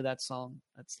 do I know that song.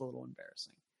 That's a little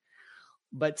embarrassing.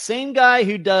 But same guy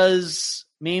who does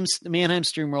Mannheim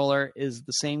Steamroller is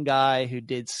the same guy who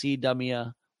did C.W.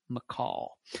 McCall.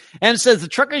 And says the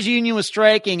truckers union was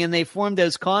striking and they formed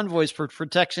those convoys for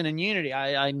protection and unity.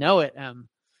 I know it, M.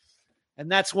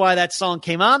 And that's why that song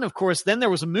came out. And of course, then there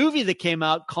was a movie that came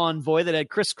out, Convoy, that had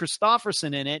Chris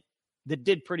Christopherson in it that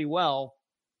did pretty well.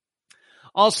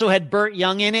 Also had Burt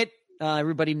Young in it.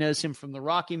 Everybody knows him from the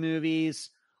Rocky movies.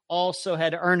 Also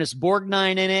had Ernest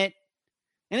Borgnine in it.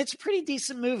 And it's a pretty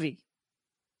decent movie.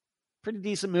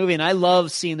 And I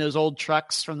love seeing those old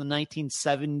trucks from the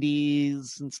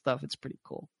 1970s and stuff. It's pretty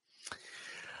cool.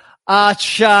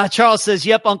 Charles says,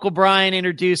 yep, Uncle Brian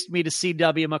introduced me to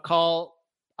C.W. McCall.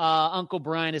 Uncle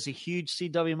Brian is a huge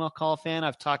C.W. McCall fan.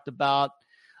 I've talked about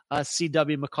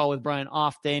C.W. McCall with Brian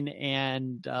often.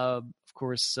 And, of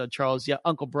course, Charles, yeah,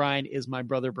 Uncle Brian is my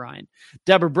brother Brian.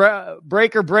 Deborah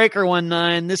Breaker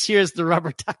 19. This year's the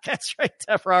Rubber Duck. That's right,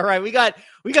 Deborah. All right, we got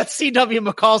C.W.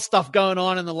 McCall stuff going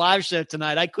on in the live show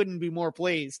tonight. I couldn't be more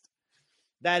pleased.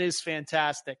 That is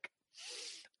fantastic.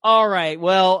 All right,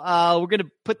 well, we're going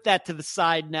to put that to the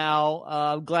side now.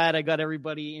 I'm glad I got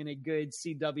everybody in a good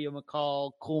C.W.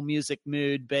 McCall cool music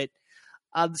mood. But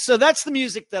so that's the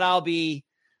music that I'll be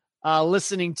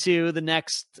listening to the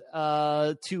next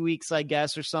 2 weeks, I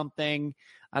guess, or something.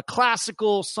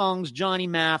 Classical songs, Johnny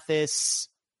Mathis,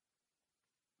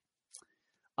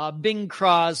 Bing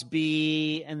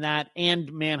Crosby,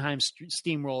 and Mannheim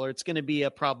Steamroller. It's going to be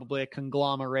probably a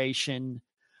conglomeration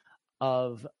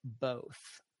of both.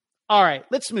 All right,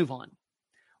 let's move on.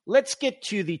 Let's get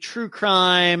to the true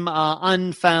crime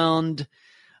Unfound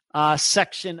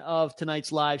section of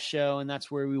tonight's live show, and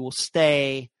that's where we will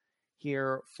stay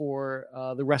here for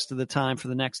the rest of the time for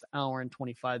the next hour and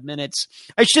 25 minutes.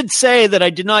 I should say that I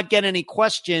did not get any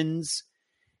questions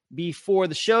before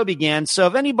the show began. So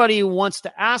if anybody wants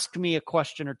to ask me a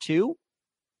question or two,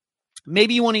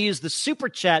 maybe you want to use the super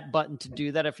chat button to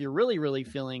do that if you're really, really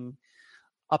feeling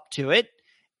up to it.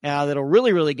 That'll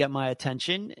really, really get my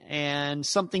attention. And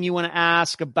something you want to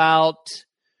ask about,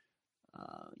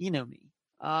 you know me.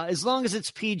 As long as it's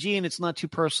PG and it's not too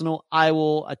personal, I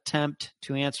will attempt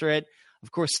to answer it.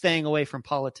 Of course, staying away from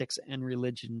politics and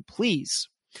religion, please.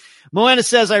 Moana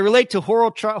says, I relate to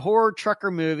horror trucker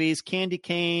movies. Candy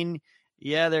Cane.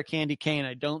 Yeah, they're Candy Cane.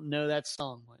 I don't know that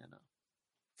song, Moana.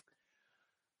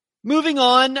 Moving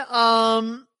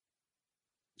on.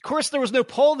 Of course, there was no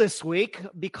poll this week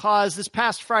because this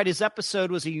past Friday's episode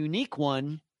was a unique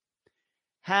one.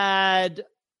 Had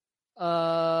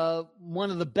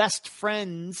one of the best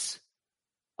friends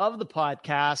of the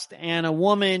podcast and a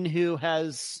woman who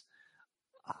has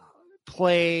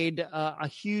played a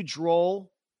huge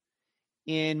role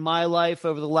in my life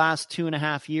over the last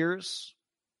 2.5 years.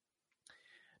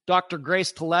 Dr.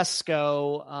 Grace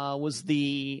Telesco was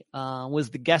the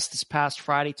guest this past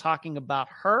Friday, talking about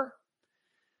her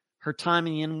time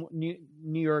in the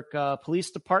New York Police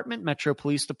Department, Metro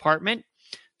Police Department,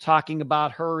 talking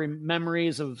about her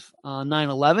memories of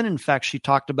 9/11. In fact, she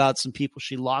talked about some people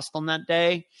she lost on that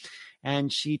day,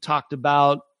 and she talked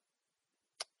about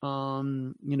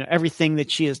everything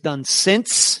that she has done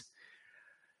since.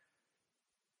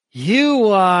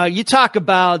 You talk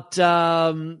about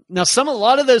now a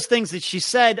lot of those things that she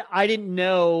said, I didn't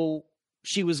know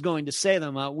she was going to say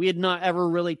them. We had not ever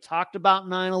really talked about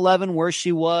 9/11, where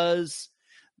she was.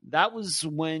 That was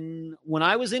when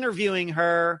I was interviewing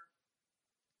her.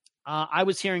 I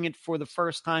was hearing it for the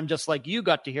first time, just like you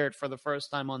got to hear it for the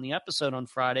first time on the episode on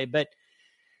Friday. But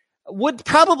What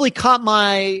probably caught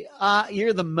my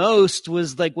ear the most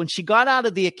was like when she got out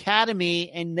of the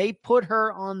academy and they put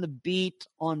her on the beat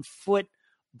on foot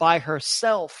by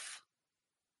herself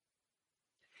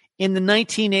in the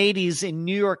 1980s in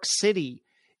New York City.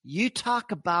 You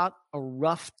talk about a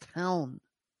rough town.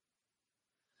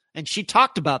 And she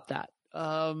talked about that.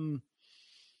 I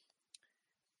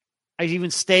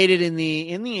even stated in the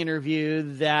interview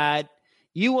that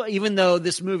even though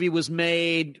this movie was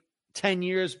made 10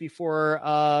 years before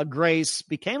Grace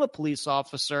became a police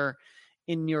officer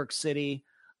in New York City,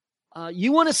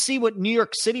 you want to see what New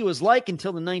York City was like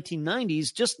until the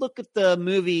 1990s. Just look at the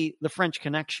movie The French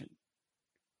Connection.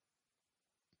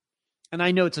 And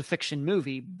I know it's a fiction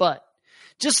movie, but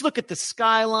just look at the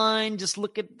skyline, just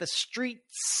look at the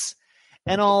streets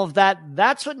and all of that.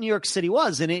 That's what New York City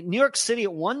was. And New York City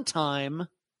at one time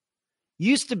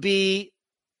used to be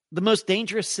the most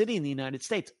dangerous city in the United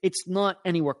States. It's not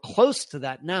anywhere close to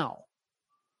that now.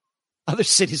 Other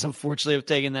cities, unfortunately, have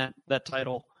taken that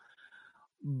title.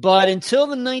 But until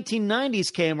the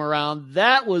 1990s came around,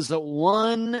 that was a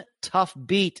one tough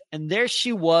beat. And there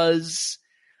she was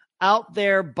out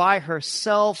there by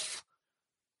herself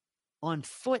on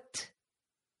foot.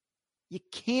 You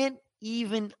can't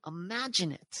even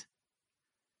imagine it.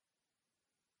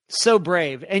 So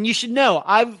brave. And you should know,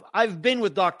 I've been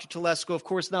with Dr. Telesco, of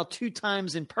course, now 2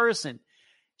 times in person.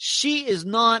 She is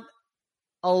not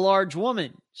a large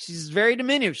woman. She's very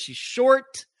diminutive. She's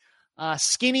short,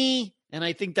 skinny, and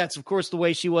I think that's, of course, the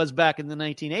way she was back in the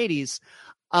 1980s.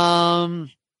 I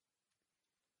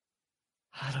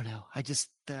don't know. I just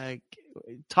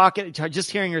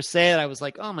just hearing her say it, I was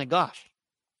like, oh my gosh.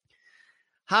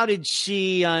 How did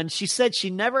she, and she said she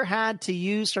never had to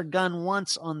use her gun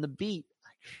once on the beat.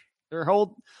 Her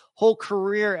whole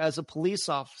career as a police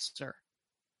officer.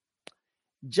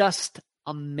 Just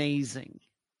amazing.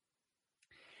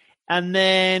 And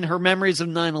then her memories of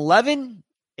 9/11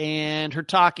 and her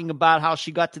talking about how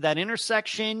she got to that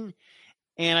intersection.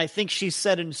 And I think she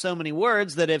said in so many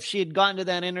words that if she had gotten to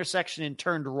that intersection and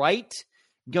turned right,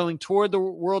 going toward the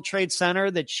World Trade Center,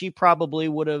 that she probably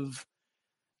would have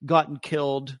gotten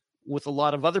killed with a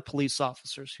lot of other police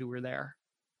officers who were there,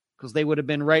 because they would have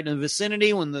been right in the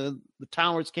vicinity when the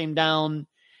towers came down.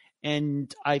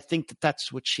 And I think that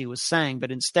that's what she was saying.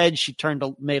 But instead, she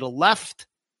made a left,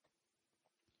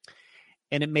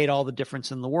 and it made all the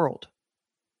difference in the world.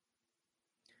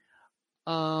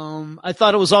 I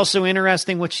thought it was also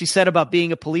interesting what she said about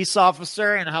being a police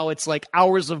officer and how it's like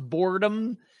hours of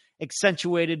boredom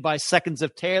accentuated by seconds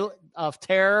of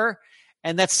terror.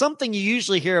 And that's something you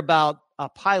usually hear about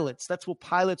pilots. That's what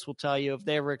pilots will tell you if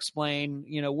they ever explain,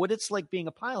 what it's like being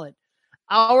a pilot.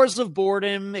 Hours of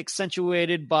boredom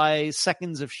accentuated by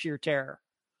seconds of sheer terror.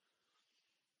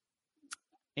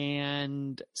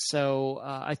 And so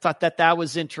I thought that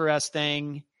was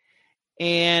interesting.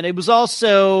 And it was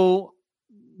also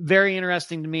very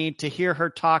interesting to me to hear her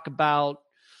talk about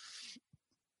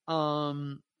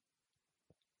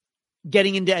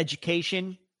getting into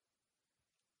education,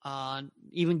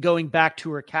 even going back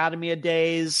to her academia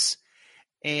days,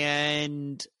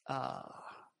 and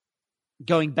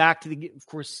going back to of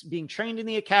course, being trained in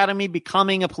the academy,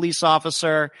 becoming a police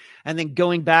officer, and then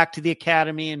going back to the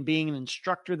academy and being an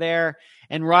instructor there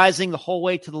and rising the whole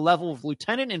way to the level of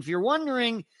lieutenant. And if you're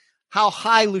wondering how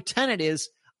high lieutenant is,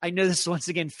 I know this is once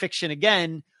again fiction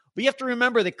again, but you have to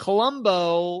remember that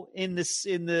Columbo in the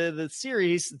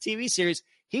series, the TV series,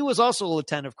 he was also a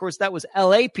lieutenant. Of course, that was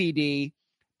LAPD,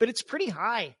 but it's pretty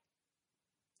high.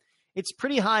 It's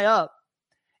pretty high up.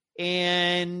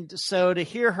 And so to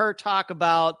hear her talk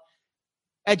about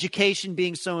education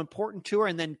being so important to her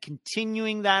and then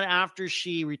continuing that after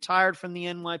she retired from the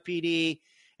NYPD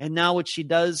and now what she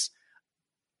does,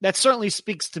 that certainly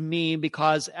speaks to me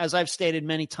because, as I've stated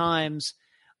many times,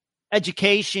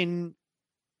 education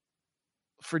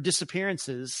for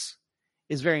disappearances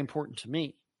is very important to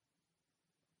me.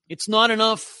 It's not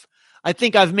enough. I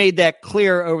think I've made that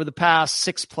clear over the past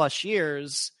 6+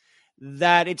 years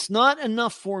that it's not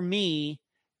enough for me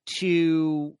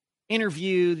to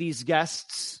interview these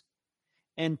guests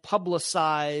and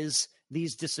publicize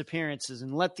these disappearances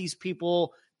and let these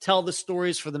people tell the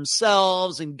stories for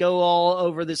themselves and go all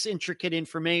over this intricate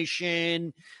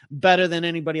information better than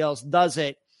anybody else does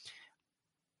it.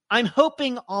 I'm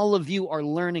hoping all of you are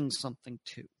learning something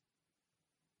too.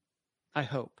 I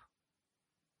hope.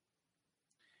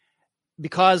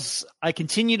 Because I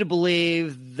continue to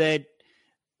believe that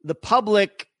the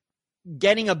public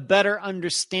getting a better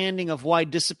understanding of why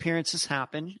disappearances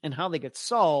happen and how they get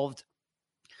solved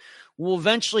will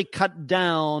eventually cut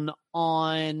down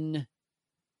on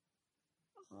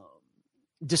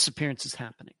disappearances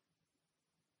happening.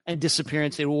 and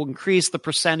disappearance, it will increase the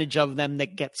percentage of them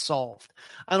that get solved.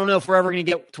 I don't know if we're ever going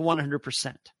to get to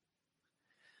 100%.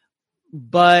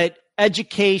 But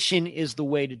education is the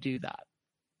way to do that.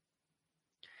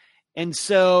 And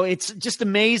so it's just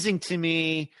amazing to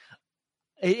me.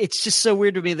 It's just so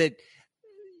weird to me that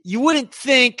you wouldn't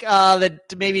think that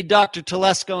maybe Dr.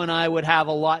 Telesco and I would have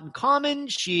a lot in common.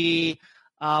 She,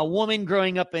 a woman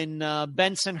growing up in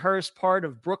Bensonhurst part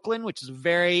of Brooklyn, which is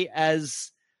very,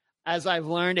 as I've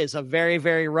learned, is a very,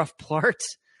 very rough part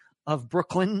of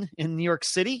Brooklyn in New York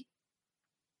City.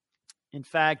 In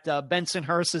fact,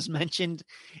 Bensonhurst is mentioned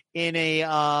in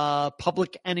a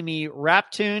Public Enemy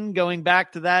rap tune going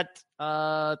back to that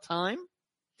time.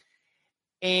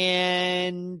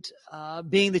 And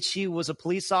being that she was a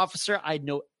police officer, I had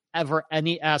no ever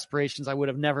any aspirations. I would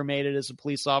have never made it as a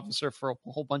police officer for a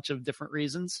whole bunch of different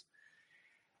reasons.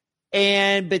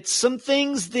 But some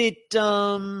things that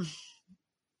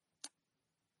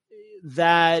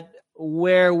that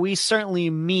where we certainly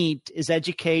meet is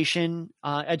education.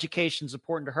 Education is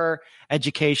important to her.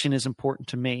 Education is important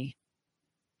to me.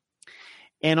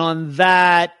 And on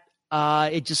that,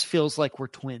 it just feels like we're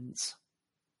twins.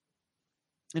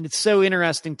 And it's so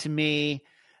interesting to me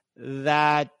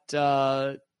that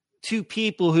two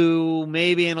people who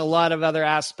maybe in a lot of other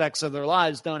aspects of their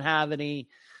lives don't have a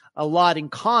lot in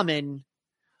common.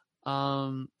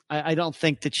 I don't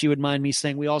think that she would mind me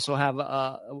saying we also have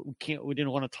we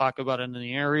didn't want to talk about it in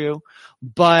the interview,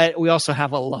 but we also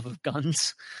have a love of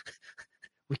guns.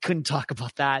 We couldn't talk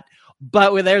about that,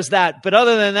 but there's that. But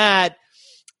other than that,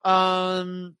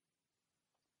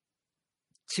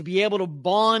 to be able to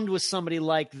bond with somebody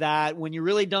like that when you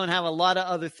really don't have a lot of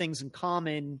other things in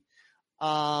common.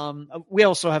 We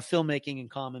also have filmmaking in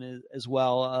common as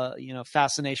well.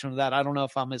 Fascination with that. I don't know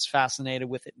if I'm as fascinated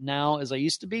with it now as I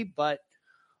used to be, but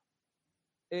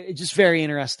it's just very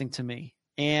interesting to me.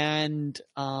 And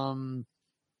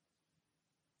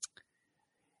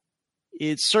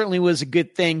it certainly was a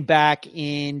good thing back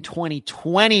in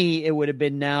 2020. It would have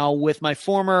been now with my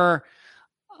former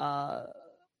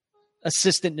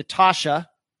assistant, Natasha,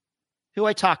 who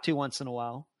I talk to once in a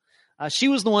while. She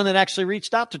was the one that actually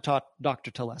reached out to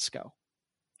Dr. Telesco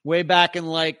way back in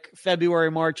like February,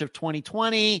 March of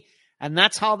 2020. And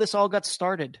that's how this all got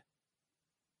started.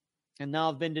 And now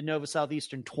I've been to Nova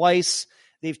Southeastern twice.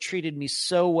 They've treated me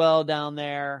so well down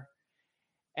there.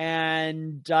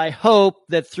 And I hope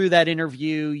that through that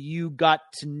interview, you got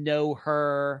to know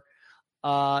her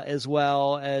as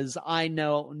well as I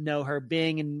know her,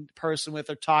 being in person with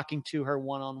her, talking to her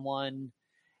one-on-one.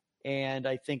 And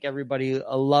I think everybody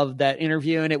loved that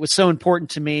interview. And it was so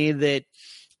important to me that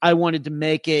I wanted to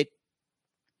make it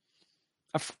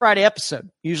a Friday episode.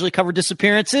 Usually cover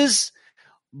disappearances,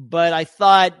 but I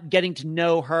thought getting to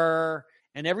know her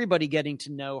and everybody getting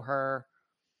to know her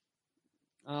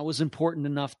was important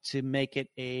enough to make it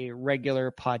a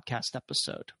regular podcast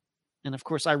episode. And of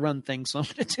course I run things, so I'm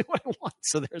going to do what I want.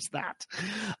 So there's that.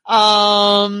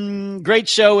 Great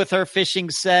show with her.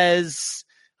 Fishing says,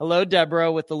 hello,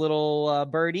 Deborah, with the little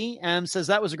birdie. M says,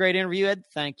 that was a great interview, Ed.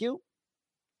 Thank you.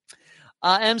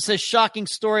 M says, shocking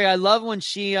story. I love when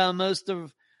she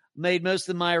made most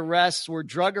of my arrests were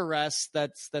drug arrests.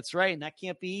 That's right. And that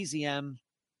can't be easy, M.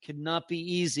 Could not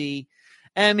be easy.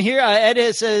 Here,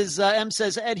 Ed says, M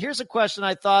says, Ed, here's a question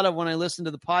I thought of when I listened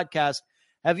to the podcast.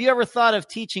 Have you ever thought of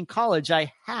teaching college?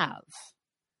 I have.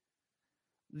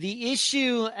 The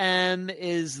issue, M,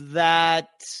 is that,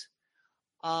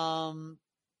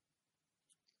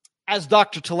 as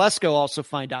Dr. Telesco also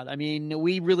find out, I mean,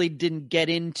 we really didn't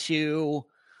want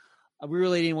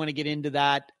to get into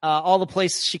that. All the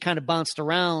places she kind of bounced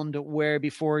around where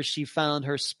before she found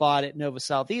her spot at Nova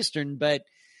Southeastern. But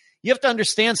you have to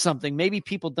understand something. Maybe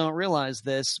people don't realize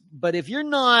this, but if you're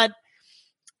not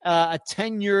a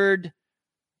tenured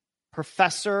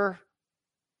professor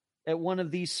at one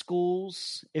of these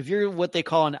schools, if you're what they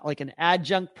call an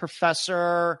adjunct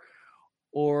professor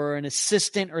or an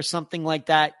assistant or something like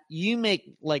that, you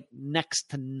make like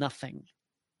next to nothing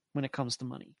when it comes to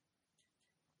money.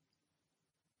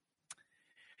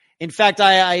 In fact,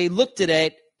 I looked at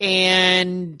it,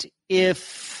 and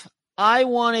if I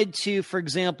wanted to, for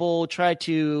example, try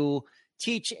to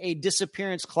teach a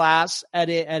disappearance class at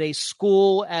a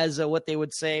school as what they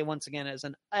would say, once again, as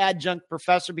an adjunct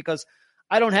professor, because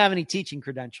I don't have any teaching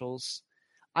credentials.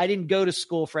 I didn't go to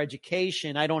school for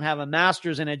education. I don't have a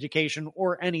master's in education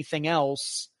or anything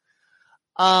else.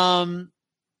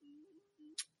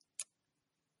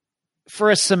 For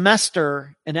a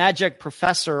semester, an adjunct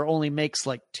professor only makes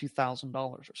like $2,000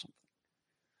 or something.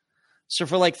 So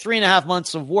for like 3.5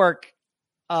 months of work,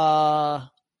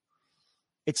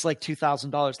 it's like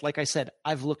 $2,000. Like I said,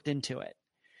 I've looked into it.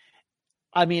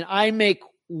 I mean, I make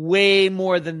way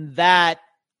more than that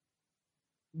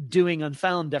doing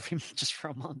Unfound every just for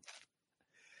a month.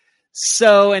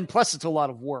 So, and plus it's a lot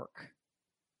of work.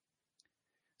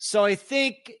 So I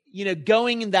think,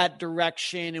 going in that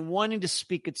direction and wanting to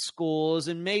speak at schools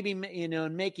and maybe,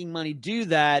 and making money do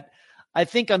that, I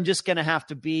think I'm just going to have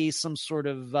to be some sort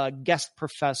of guest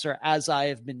professor as I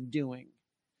have been doing.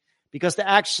 Because to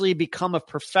actually become a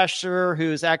professor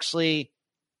who's actually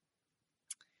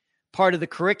part of the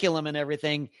curriculum and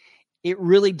everything, it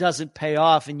really doesn't pay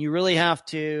off. And you really have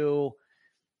to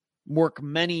work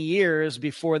many years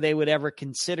before they would ever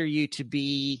consider you to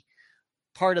be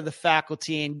part of the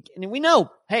faculty. And we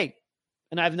know, hey,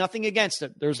 and I have nothing against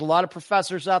it. There's a lot of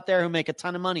professors out there who make a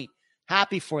ton of money.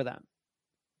 Happy for them.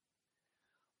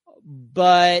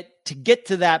 But to get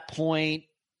to that point,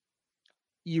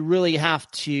 you really have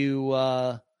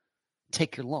to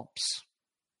take your lumps.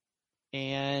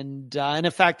 And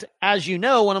in fact, as you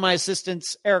know, one of my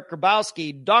assistants, Eric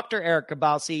Grabowski, Dr. Eric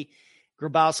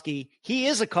Grabowski, he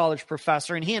is a college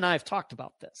professor, and he and I have talked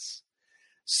about this.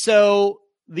 So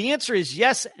the answer is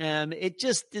yes, M. It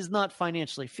just is not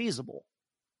financially feasible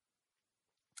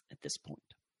at this point.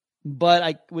 But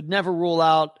I would never rule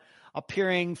out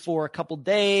appearing for a couple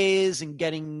days and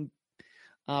getting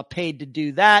paid to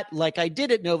do that, like I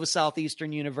did at Nova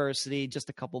Southeastern University just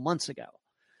a couple months ago.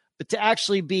 But to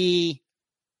actually be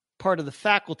part of the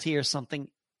faculty or something,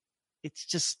 it's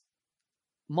just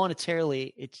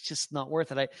monetarily, it's just not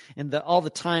worth it. All the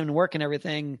time and work and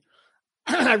everything,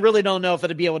 I really don't know if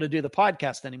I'd be able to do the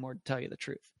podcast anymore, to tell you the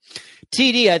truth.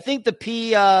 TD, I think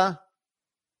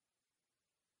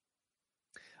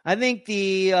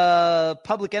the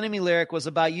Public Enemy lyric was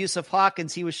about Yusuf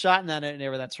Hawkins. He was shot in that.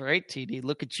 That's right, TD.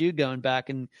 Look at you going back.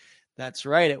 And that's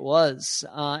right, it was.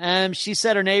 And she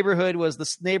said her neighborhood was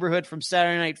the neighborhood from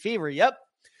Saturday Night Fever. Yep.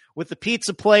 With the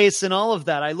pizza place and all of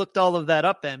that. I looked all of that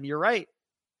up, Em. You're right.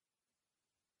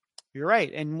 You're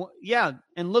right. And yeah,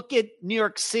 and look at New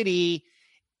York City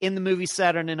in the movie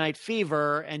Saturday Night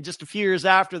Fever. And just a few years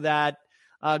after that,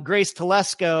 Grace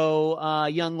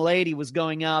Telesco, young lady, was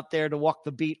going out there to walk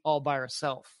the beat all by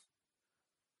herself.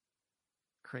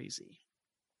 Crazy.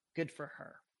 Good for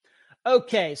her.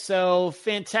 Okay, so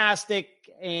fantastic.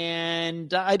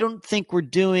 And I don't think we're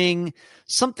doing,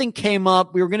 something came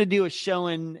up. We were going to do a show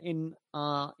in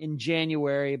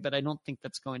January, but I don't think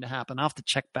that's going to happen. I'll have to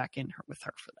check back in with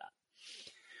her for that.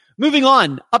 Moving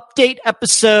on, update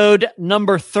episode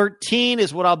number 13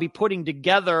 is what I'll be putting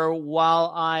together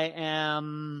while I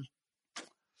am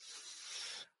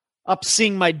up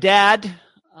seeing my dad.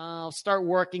 I'll start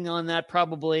working on that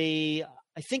probably.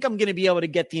 I think I'm going to be able to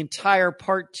get the entire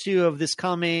part 2 of this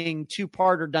coming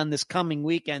two-parter done this coming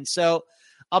weekend. So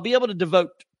I'll be able to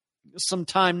devote some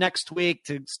time next week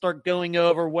to start going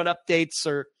over what updates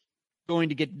are going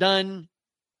to get done,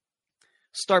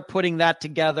 start putting that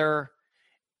together,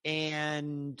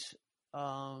 and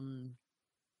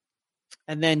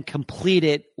then complete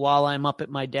it while I'm up at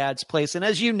my dad's place. And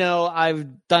as you know,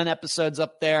 I've done episodes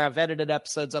up there. I've edited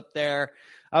episodes up there.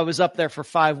 I was up there for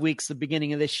 5 weeks the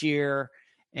beginning of this year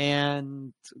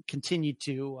and continue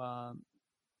to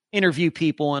interview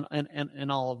people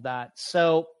and all of that.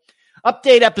 So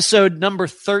update episode number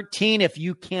 13, if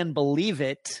you can believe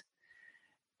it.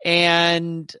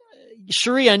 And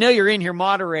Cherie, I know you're in here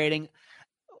moderating.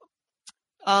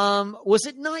 Was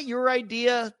it not your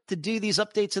idea to do these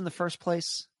updates in the first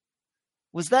place?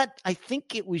 Was that, I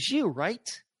think it was you,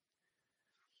 right?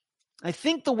 I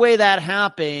think the way that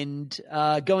happened,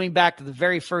 going back to the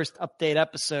very first update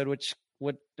episode,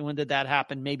 when did that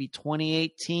happen? Maybe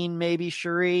 2018, maybe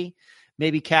Cherie,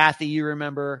 maybe Kathy, you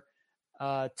remember,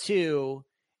 too,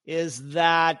 is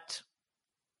that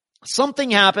something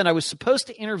happened. I was supposed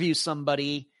to interview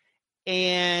somebody,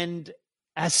 and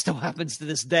as still happens to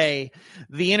this day,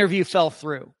 the interview fell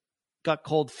through. Got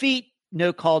cold feet,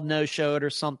 no called, no showed or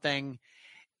something.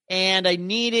 And I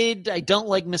don't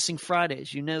like missing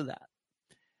Fridays. You know that.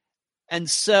 And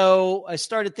so I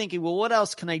started thinking, well, what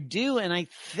else can I do? And I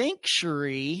think,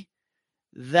 Cherie,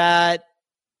 that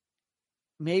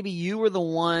maybe you were the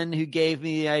one who gave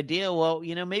me the idea. Well,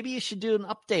 maybe you should do an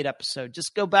update episode.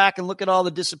 Just go back and look at all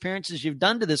the disappearances you've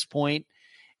done to this point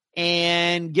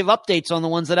and give updates on the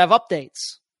ones that have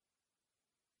updates.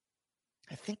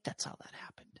 I think that's how that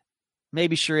happened.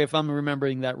 Maybe, Cherie, if I'm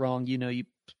remembering that wrong, you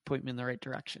point me in the right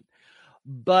direction.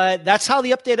 But that's how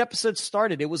the update episode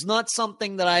started. It was not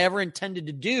something that I ever intended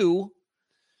to do,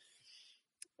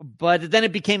 but then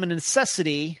it became a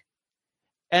necessity.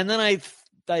 And then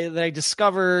I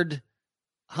discovered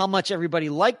how much everybody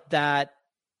liked that.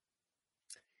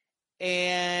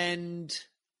 And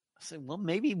I said, well,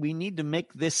 maybe we need to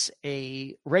make this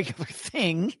a regular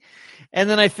thing. And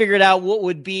then I figured out what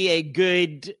would be a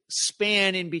good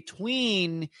span in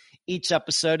between each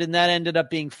episode. And that ended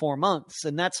up being 4 months.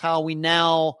 And that's how we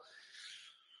now,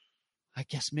 I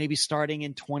guess maybe starting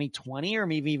in 2020 or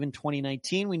maybe even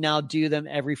 2019, we now do them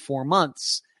every 4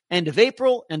 months. End of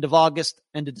April, end of August,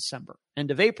 end of December.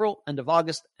 End of April, end of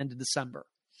August, end of December.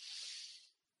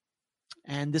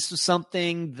 And this was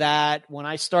something that when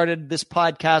I started this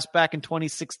podcast back in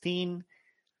 2016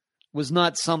 was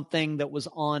not something that was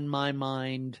on my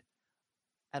mind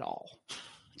at all.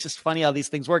 It's just funny how these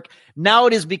things work. Now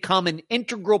it has become an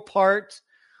integral part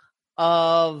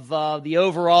of the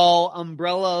overall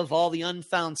umbrella of all the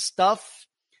Unfound stuff.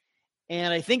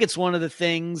 And I think it's one of the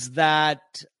things that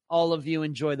all of you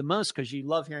enjoy the most because you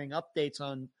love hearing updates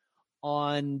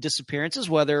on disappearances,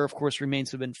 whether, of course,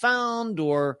 remains have been found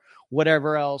or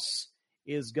whatever else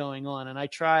is going on. And I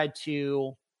try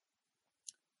to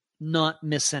not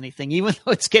miss anything, even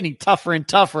though it's getting tougher and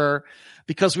tougher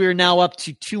because we are now up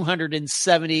to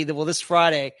 270. Well, this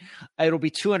Friday, it'll be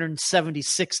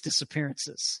 276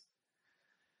 disappearances.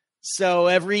 So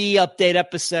every update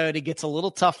episode, it gets a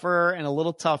little tougher and a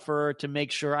little tougher to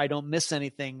make sure I don't miss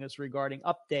anything as regarding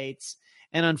updates.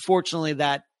 And unfortunately,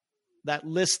 that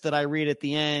list that I read at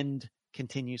the end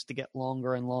continues to get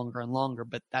longer and longer and longer,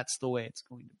 but that's the way it's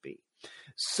going to be.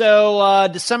 So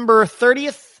December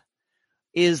 30th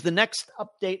is the next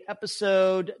update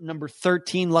episode, number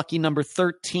 13, lucky number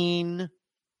 13.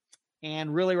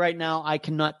 And really right now, I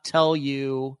cannot tell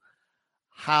you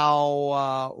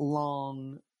how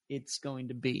long it's going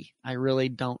to be. I really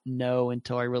don't know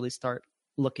until I really start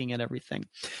looking at everything.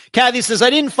 Kathy says, I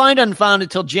didn't find Unfound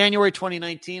until January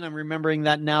 2019. I'm remembering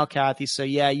that now, Kathy. So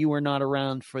yeah, you were not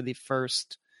around for the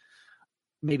first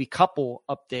maybe couple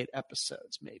update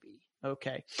episodes, maybe.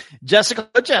 Okay. Jessica,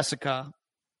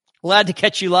 glad to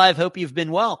catch you live. Hope you've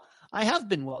been well. I have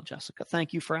been well, Jessica.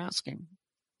 Thank you for asking.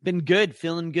 Been good,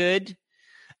 feeling good.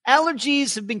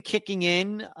 Allergies have been kicking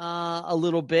in a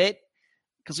little bit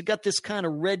because we got this kind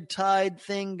of red tide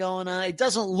thing going on. It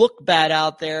doesn't look bad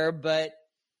out there, but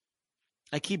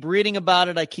I keep reading about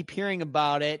it. I keep hearing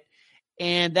about it.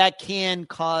 And that can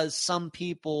cause some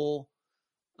people,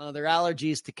 their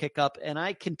allergies to kick up. And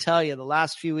I can tell you the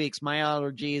last few weeks, my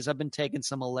allergies, I've been taking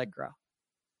some Allegra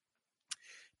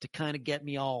to kind of get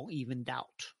me all evened out.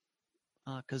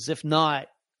 Because if not,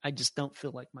 I just don't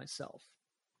feel like myself.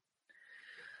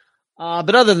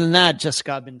 But other than that,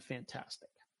 Jessica, I've been fantastic.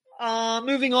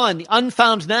 Moving on, the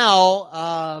Unfound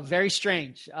now, very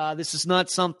strange. This is not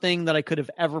something that I could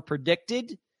have ever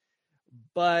predicted,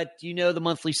 but you know the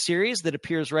monthly series that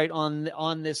appears right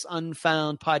on this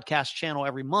Unfound podcast channel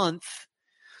every month.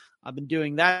 I've been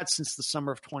doing that since the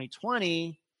summer of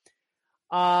 2020.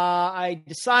 I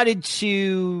decided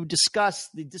to discuss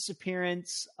the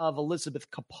disappearance of Elizabeth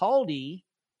Capaldi,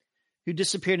 who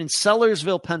disappeared in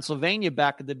Sellersville, Pennsylvania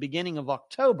back at the beginning of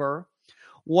October.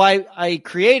 Why I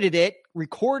created it,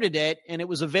 recorded it, and it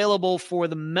was available for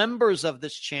the members of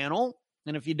this channel.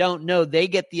 And if you don't know, they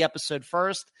get the episode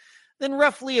first. Then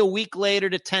roughly a week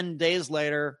later to 10 days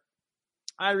later,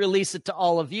 I release it to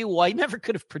all of you. Well, I never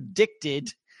could have predicted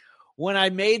when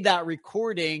I made that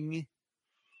recording,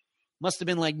 must have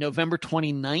been like November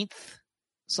 29th,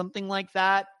 something like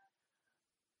that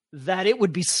it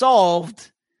would be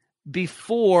solved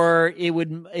before it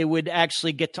would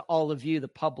actually get to all of you, the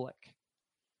public.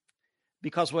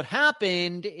 Because what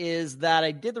happened is that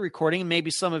I did the recording, and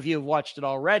maybe some of you have watched it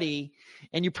already,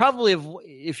 and you probably have,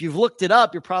 if you've looked it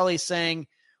up, you're probably saying,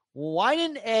 well, why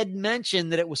didn't Ed mention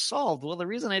that it was solved? Well, the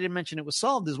reason I didn't mention it was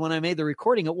solved is when I made the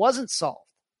recording, it wasn't solved.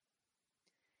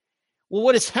 Well,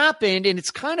 what has happened, and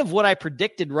it's kind of what I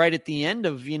predicted right at the end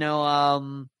of,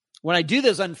 when I do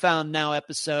those Unfound Now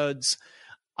episodes,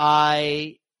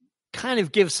 I kind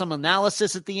of give some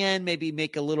analysis at the end, maybe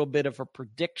make a little bit of a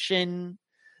prediction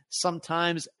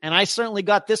sometimes, and I certainly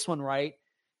got this one right.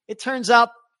 It turns out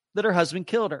that her husband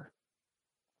killed her.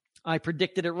 I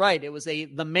predicted it right. It was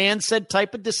the man said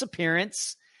type of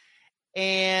disappearance,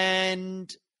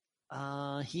 and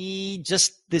he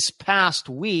just this past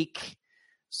week.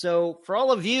 So for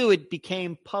all of you, it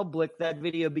became public. That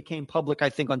video became public, I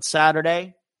think, on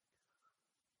Saturday.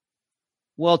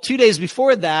 Well, 2 days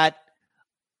before that,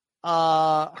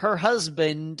 her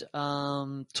husband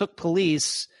took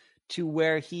police to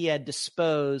where he had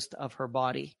disposed of her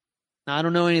body. Now, I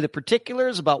don't know any of the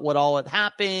particulars about what all had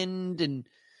happened, and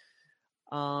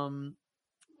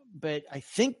but I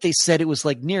think they said it was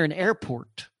like near an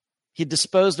airport. He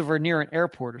disposed of her near an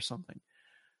airport or something.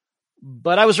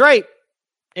 But I was right.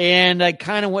 And I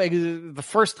kind of, the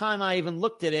first time I even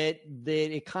looked at it,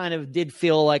 that it kind of did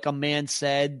feel like a man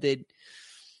said that,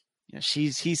 you know,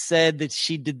 he said that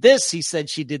she did this, he said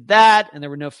she did that, and there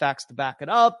were no facts to back it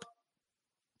up.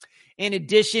 In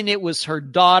addition, it was her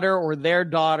daughter or their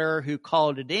daughter who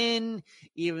called it in,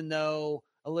 even though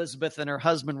Elizabeth and her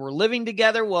husband were living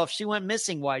together. Well, if she went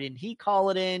missing, why didn't he call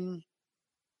it in?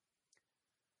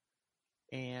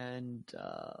 And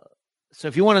so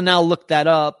if you want to now look that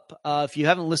up, if you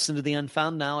haven't listened to the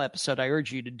Unfound Now episode, I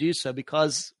urge you to do so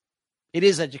because it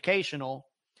is educational.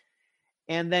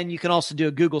 And then you can also do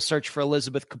a Google search for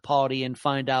Elizabeth Capaldi and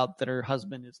find out that her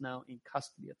husband is now in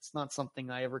custody. It's not something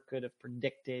I ever could have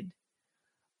predicted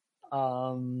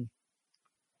when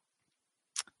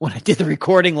I did the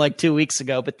recording like 2 weeks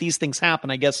ago, but these things happen.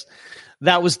 I guess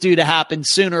that was due to happen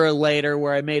sooner or later,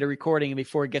 where I made a recording and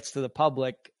before it gets to the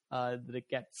public, that it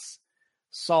gets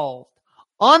solved.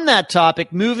 On that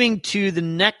topic, moving to the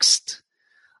next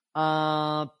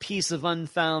piece of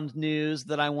Unfound news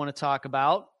that I want to talk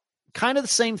about, kind of the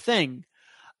same thing.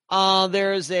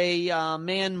 There's a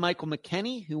man, Michael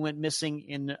McKenney, who went missing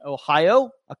in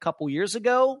Ohio a couple years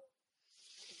ago.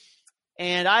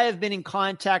 And I have been in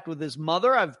contact with his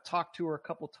mother. I've talked to her a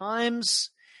couple times.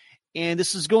 And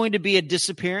this is going to be a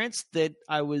disappearance that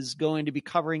I was going to be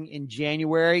covering in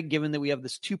January, given that we have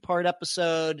this 2-part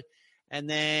episode. And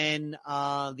then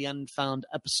the Unfound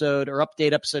episode or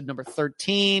update episode number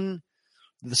 13.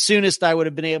 The soonest I would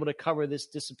have been able to cover this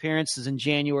disappearance is in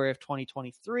January of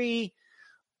 2023.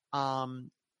 I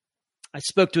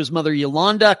spoke to his mother,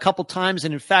 Yolanda, a couple times.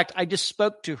 And in fact, I just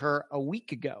spoke to her a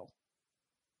week ago.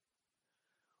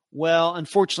 Well,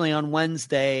 unfortunately, on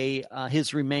Wednesday,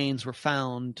 his remains were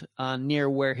found near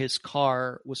where his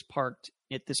car was parked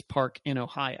at this park in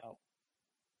Ohio.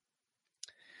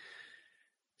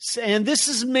 And this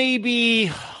is maybe,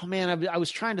 I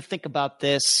was trying to think about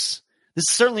this. This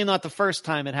is certainly not the first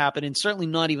time it happened, and certainly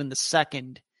not even the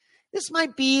second. This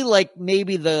might be like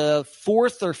maybe the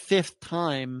 4th or 5th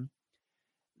time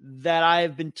that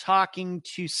I've been talking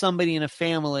to somebody in a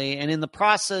family, and in the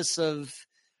process of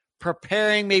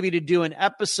preparing maybe to do an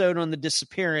episode on the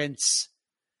disappearance,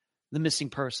 the missing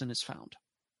person is found.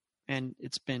 And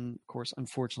it's been, of course,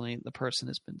 unfortunately, the person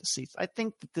has been deceased. I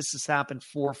think that this has happened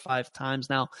 4 or 5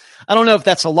 times now. I don't know if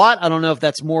that's a lot. I don't know if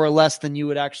that's more or less than you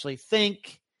would actually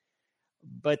think.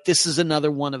 But this is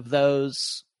another one of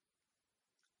those.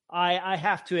 I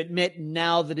have to admit,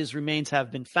 now that his remains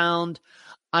have been found,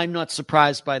 I'm not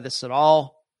surprised by this at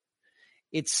all.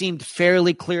 It seemed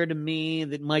fairly clear to me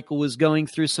that Michael was going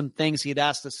through some things. He had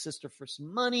asked his sister for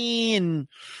some money, and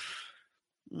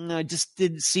it just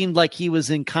seemed like he was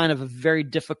in kind of a very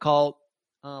difficult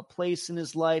place in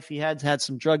his life. He had had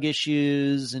some drug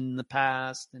issues in the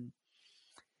past, and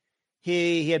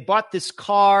he had bought this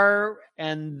car,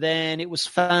 and then it was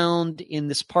found in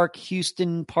this park,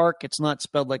 Houston Park. It's not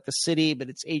spelled like the city, but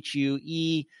it's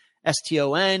Hueston.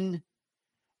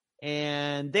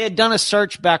 And they had done a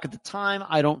search back at the time.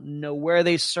 I don't know where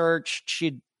they searched.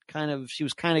 She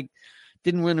was kind of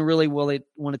didn't really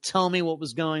want to tell me what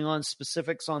was going on,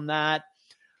 specifics on that.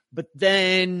 But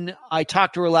then I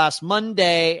talked to her last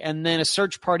Monday, and then a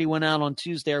search party went out on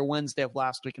Tuesday or Wednesday of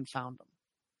last week and found them.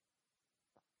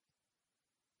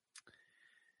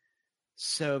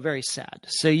 So very sad.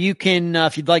 So you can,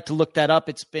 if you'd like to look that up,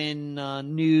 it's been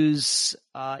news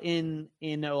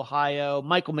in Ohio.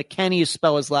 Michael McKenney, you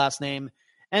spell his last name,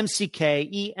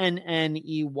 Mckenney.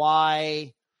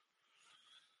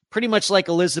 Pretty much like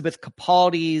Elizabeth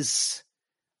Capaldi's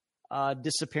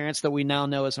disappearance that we now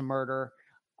know as a murder,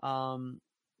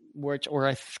 where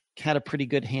I had a pretty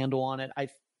good handle on it. I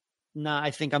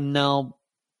think I'm now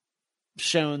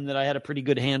shown that I had a pretty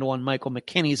good handle on Michael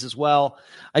McKenney's as well.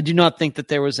 I do not think that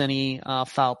there was any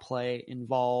foul play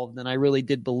involved, and I really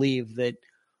did believe that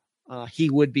he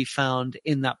would be found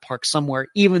in that park somewhere,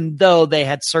 even though they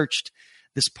had searched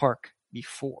this park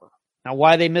before. Now,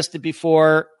 why they missed it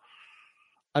before,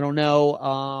 I don't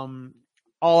know.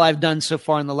 All I've done so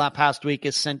far in the past week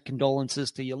is sent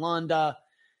condolences to Yolanda,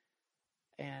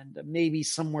 and maybe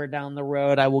somewhere down the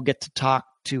road I will get to talk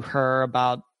to her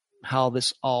about how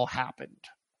this all happened.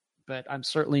 But I'm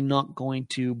certainly not going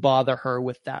to bother her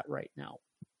with that right now.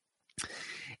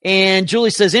 And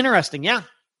Julie says, interesting. Yeah,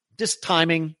 just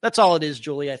timing. That's all it is,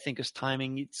 Julie, I think, is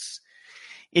timing.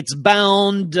 It's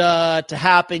bound to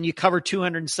happen. You cover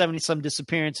 270 some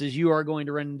disappearances. You are going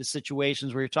to run into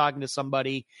situations where you're talking to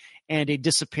somebody and a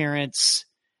disappearance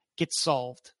gets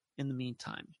solved in the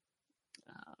meantime.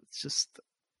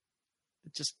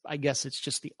 I guess it's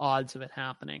just the odds of it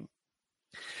happening.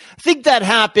 I think that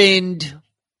happened.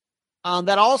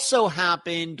 That also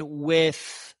happened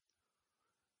with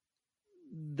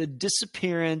the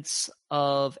disappearance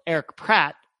of Eric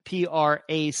Pratt, Pracht,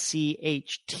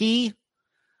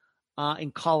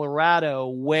 in Colorado,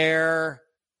 where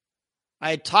I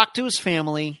had talked to his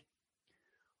family.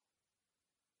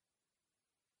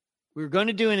 We were going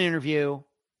to do an interview,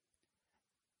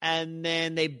 and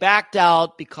then they backed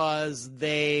out because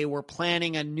they were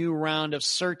planning a new round of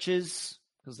searches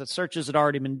because the searches had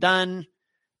already been done.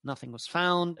 Nothing was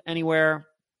found anywhere.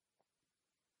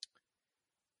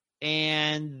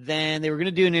 And then they were going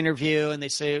to do an interview, and they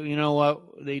say, you know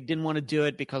what, they didn't want to do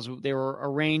it because they were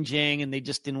arranging, and they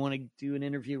just didn't want to do an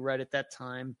interview right at that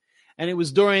time. And it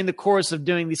was during the course of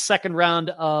doing the second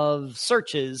round of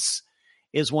searches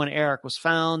is when Eric was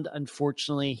found.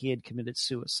 Unfortunately, he had committed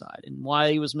suicide. And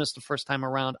why he was missed the first time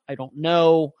around, I don't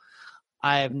know.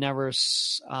 I have never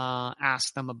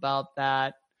asked them about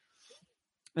that.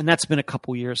 And that's been a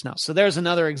couple years now. So there's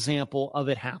another example of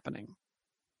it happening,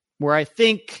 where I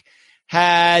think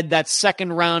had that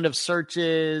second round of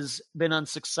searches been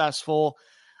unsuccessful,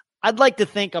 I'd like to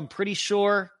think I'm pretty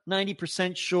sure,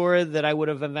 90% sure, that I would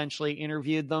have eventually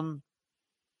interviewed them.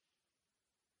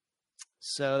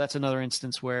 So that's another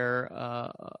instance where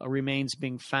a remains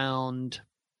being found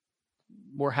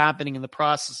were happening in the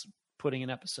process of putting an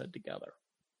episode together.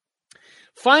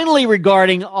 Finally,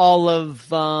 regarding all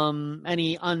of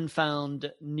any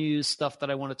Unfound news stuff that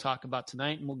I want to talk about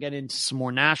tonight, and we'll get into some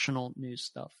more national news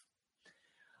stuff.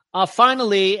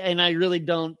 Finally, and I really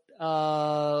don't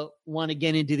want to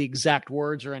get into the exact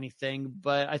words or anything,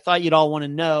 but I thought you'd all want to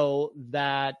know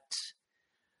that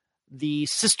the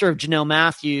sister of Janelle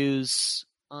Matthews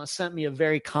sent me a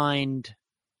very kind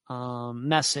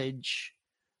message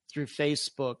through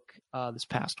Facebook this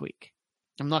past week.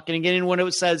 I'm not going to get into what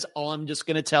it says. All I'm just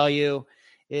going to tell you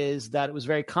is that it was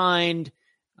very kind,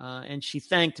 and she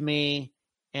thanked me,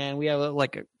 and we have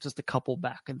just a couple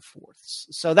back and forths.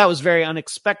 So that was very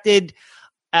unexpected.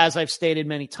 As I've stated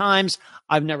many times,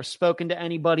 I've never spoken to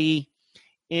anybody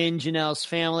in Janelle's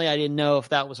family. I didn't know if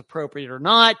that was appropriate or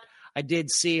not. I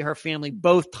did see her family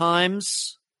both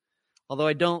times,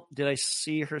 although did I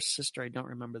see her sister? I don't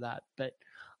remember that, but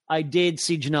I did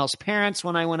see Janelle's parents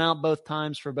when I went out both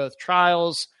times for both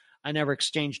trials. I never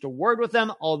exchanged a word with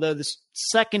them, although this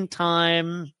second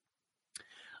time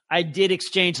I did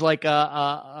exchange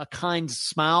a kind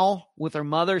smile with her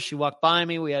mother. She walked by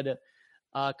me. We had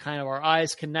kind of our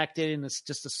eyes connected, and it's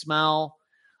just a smile.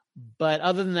 But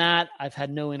other than that, I've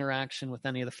had no interaction with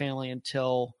any of the family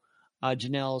until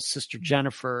Janelle's sister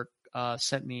Jennifer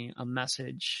sent me a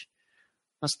message.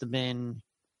 Must have been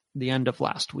the end of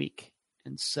last week.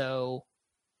 And so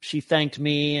she thanked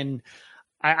me, and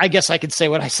I guess I could say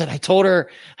what I said. I told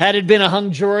her, had it been a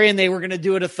hung jury and they were going to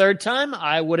do it a third time,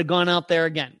 I would have gone out there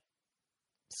again.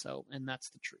 So, and that's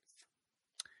the truth.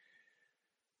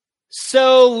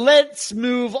 So let's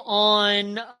move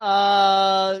on.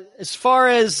 As far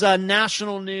as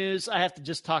national news, I have to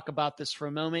just talk about this for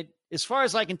a moment. As far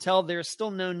as I can tell, there's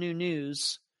still no new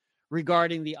news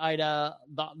regarding the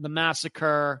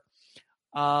massacre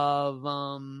of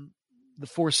the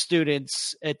 4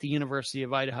 students at the University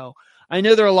of Idaho. I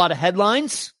know there are a lot of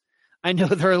headlines. I know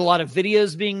there are a lot of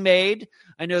videos being made.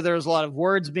 I know there's a lot of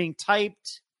words being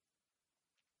typed.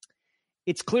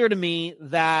 It's clear to me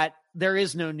that there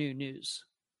is no new news.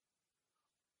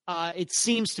 It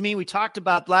seems to me, we talked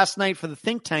about last night for the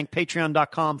think tank,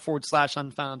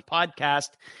 patreon.com/Unfound podcast.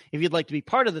 If you'd like to be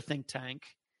part of the think tank.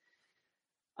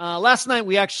 Last night,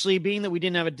 we actually, being that we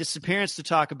didn't have a disappearance to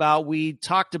talk about, we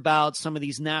talked about some of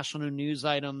these national news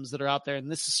items that are out there,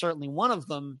 and this is certainly one of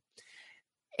them.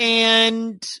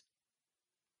 And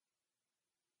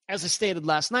as I stated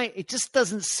last night, it just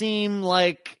doesn't seem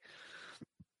like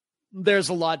there's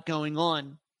a lot going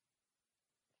on.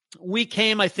 We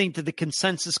came, I think, to the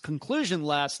consensus conclusion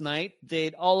last night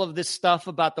that all of this stuff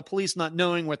about the police not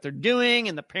knowing what they're doing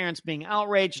and the parents being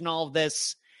outraged and all of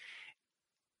this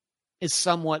is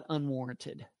somewhat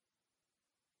unwarranted.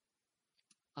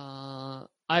 I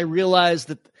realize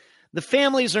that the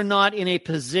families are not in a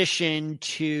position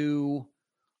to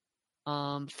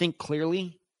think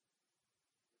clearly.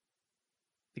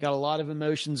 They got a lot of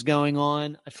emotions going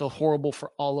on. I feel horrible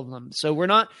for all of them. So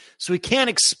we can't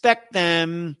expect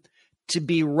them to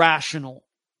be rational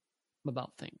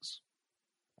about things.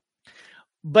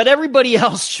 But everybody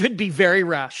else should be very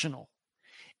rational.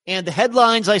 And the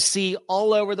headlines I see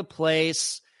all over the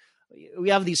place, we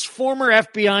have these former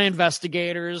FBI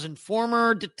investigators and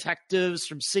former detectives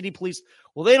from city police.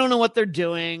 Well, they don't know what they're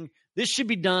doing. This should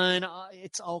be done.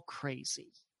 It's all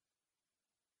crazy.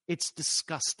 It's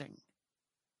disgusting.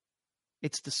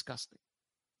 It's disgusting.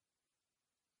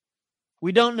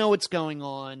 We don't know what's going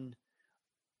on.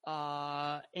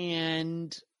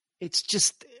 And it's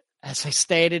just, as I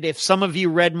stated, if some of you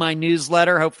read my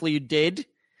newsletter, hopefully you did,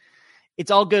 it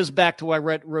all goes back to what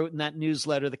I wrote in that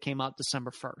newsletter that came out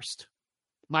December 1st.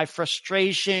 My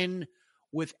frustration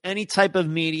with any type of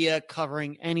media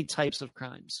covering any types of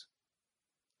crimes.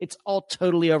 It's all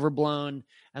totally overblown.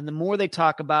 And the more they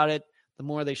talk about it, the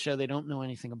more they show they don't know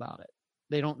anything about it.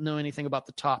 They don't know anything about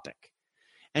the topic.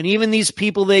 And even these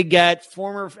people they get,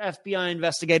 former FBI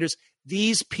investigators,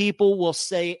 these people will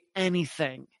say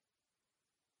anything.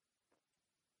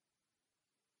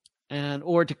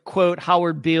 Or to quote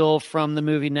Howard Beale from the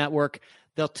Movie Network,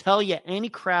 they'll tell you any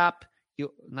crap.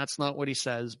 That's not what he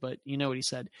says, but you know what he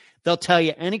said. They'll tell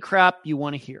you any crap you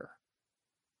want to hear.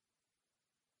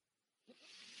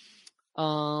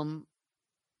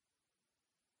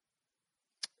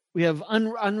 We have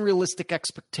unrealistic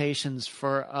expectations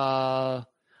regarding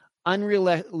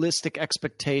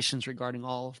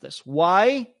all of this.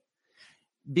 Why?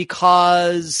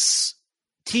 Because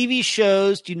TV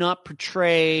shows do not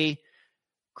portray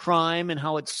crime and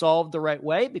how it's solved the right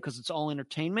way, because it's all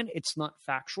entertainment. It's not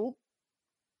factual.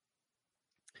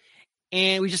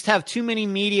 And we just have too many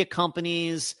media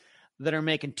companies that are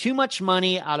making too much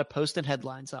money out of posting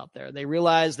headlines out there. They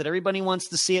realize that everybody wants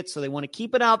to see it, so they want to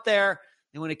keep it out there.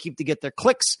 They want to get their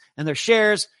clicks and their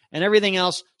shares and everything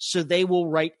else, so they will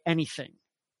write anything.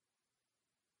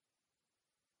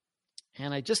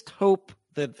 And I just hope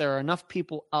that there are enough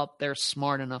people out there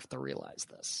smart enough to realize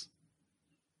this.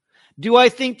 Do I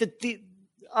think that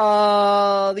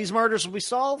these murders will be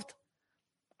solved?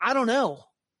 I don't know.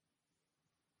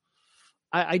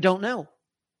 I don't know.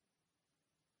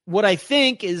 What I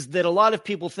think is that a lot of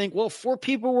people think, well, 4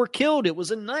 people were killed. It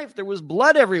was a knife. There was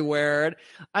blood everywhere.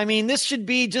 I mean, this should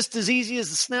be just as easy as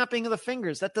the snapping of the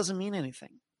fingers. That doesn't mean anything.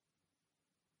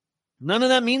 None of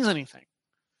that means anything.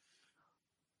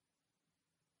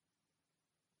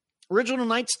 Original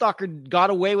Night Stalker got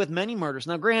away with many murders.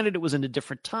 Now, granted, it was in a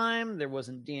different time. There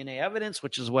wasn't DNA evidence,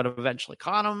 which is what eventually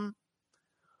caught him.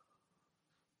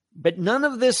 But none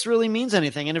of this really means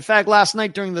anything. And in fact, last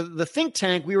night during the think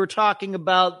tank, we were talking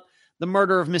about the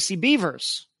murder of Missy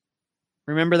Beavers.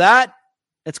 Remember that?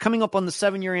 It's coming up on the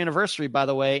 7-year anniversary, by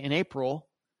the way, in April.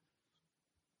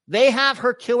 They have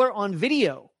her killer on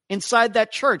video inside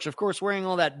that church, of course, wearing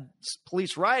all that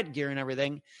police riot gear and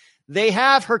everything. They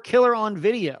have her killer on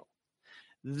video.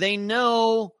 They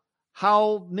know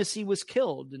how Missy was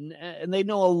killed, and they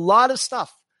know a lot of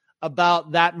stuff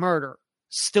about that murder,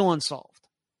 still unsolved.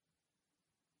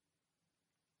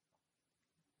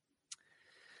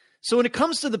 So when it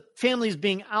comes to the families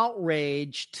being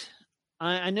outraged,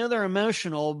 I know they're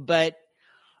emotional, but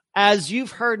as you've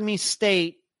heard me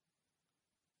state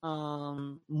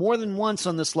more than once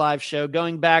on this live show,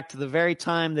 going back to the very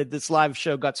time that this live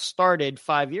show got started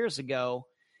 5 years ago,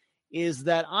 is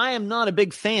that I am not a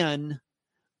big fan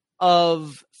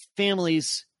of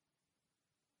families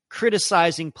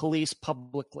criticizing police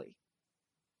publicly.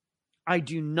 I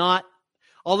do not,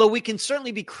 although we can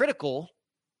certainly be critical,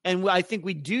 and I think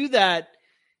we do that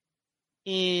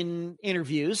in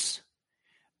interviews,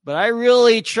 but I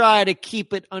really try to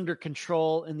keep it under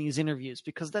control in these interviews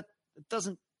because that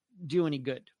doesn't do any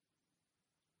good.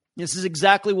 This is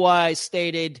exactly why I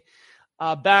stated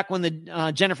back when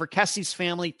the Jennifer Kessie's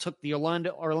family took the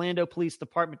Orlando Police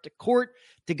Department to court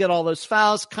to get all those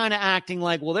files, kind of acting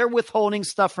like, well, they're withholding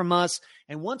stuff from us,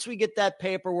 and once we get that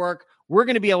paperwork, we're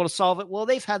going to be able to solve it. Well,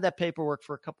 they've had that paperwork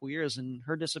for a couple years, and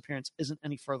her disappearance isn't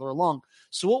any further along.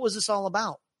 So what was this all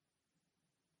about?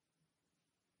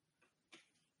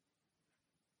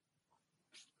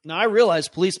 Now, I realize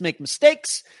police make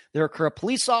mistakes. There are corrupt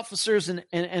police officers and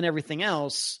everything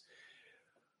else.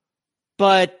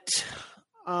 But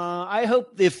I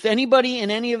hope if anybody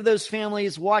in any of those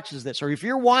families watches this, or if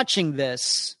you're watching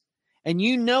this and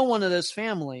you know one of those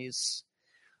families,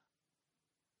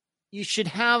 you should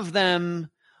have them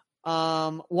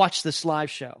watch this live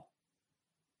show.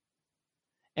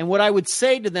 And what I would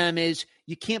say to them is,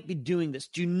 you can't be doing this.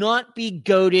 Do not be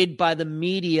goaded by the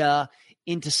media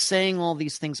into saying all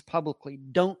these things publicly.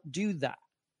 Don't do that.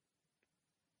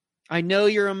 I know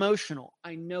you're emotional.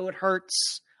 I know it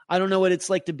hurts. I don't know what it's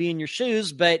like to be in your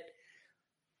shoes, but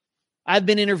I've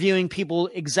been interviewing people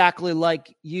exactly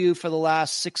like you for the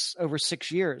last over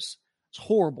 6 years. It's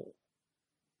horrible.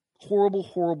 Horrible,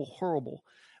 horrible, horrible.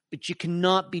 But you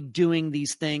cannot be doing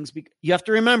these things. You have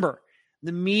to remember,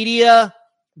 the media,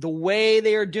 the way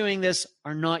they are doing this,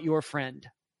 are not your friend.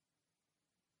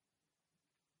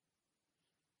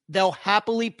 They'll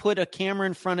happily put a camera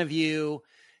in front of you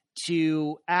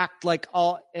to act like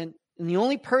and the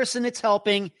only person it's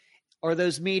helping are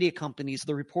those media companies,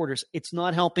 the reporters. It's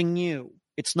not helping you.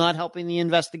 It's not helping the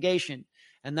investigation.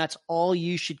 And that's all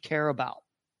you should care about.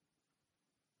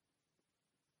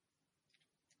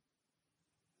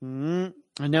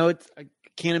 I know I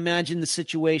can't imagine the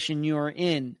situation you're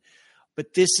in,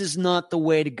 but this is not the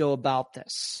way to go about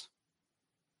this.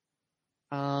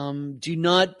 Do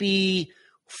not be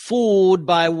fooled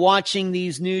by watching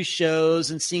these news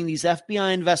shows and seeing these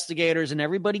FBI investigators and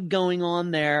everybody going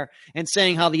on there and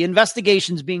saying how the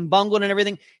investigation's being bungled and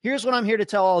everything. Here's what I'm here to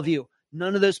tell all of you.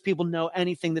 None of those people know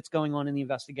anything that's going on in the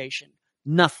investigation.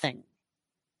 Nothing.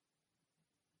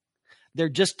 They're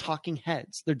just talking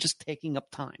heads. They're just taking up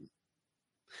time.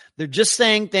 They're just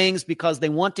saying things because they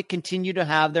want to continue to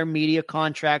have their media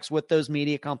contracts with those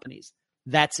media companies.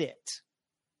 That's it.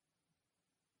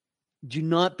 Do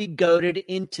not be goaded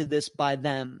into this by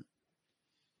them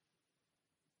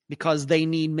because they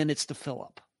need minutes to fill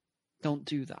up. Don't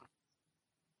do that.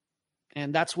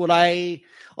 And that's what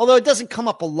although it doesn't come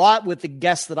up a lot with the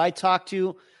guests that I talk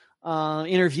to,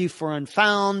 interview for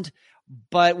Unfound,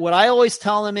 but what I always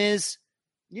tell them is,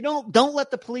 don't let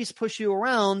the police push you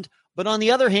around, but on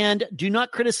the other hand, do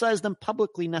not criticize them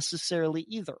publicly necessarily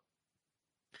either.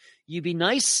 You be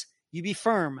nice, you be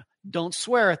firm. Don't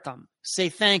swear at them. Say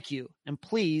thank you. And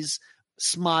please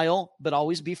smile, but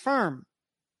always be firm.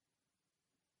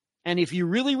 And if you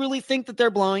really, really think that they're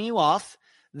blowing you off,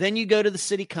 then you go to the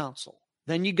city council.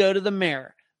 Then you go to the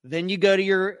mayor. Then you go to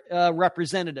your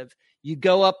representative. You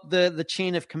go up the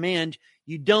chain of command.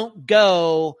 You don't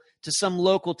go to some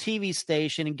local TV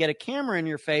station and get a camera in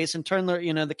your face and turn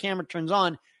the camera turns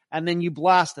on and then you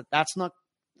blast it. That's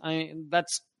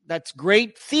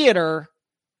great theater.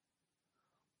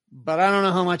 But I don't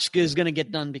know how much is going to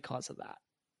get done because of that.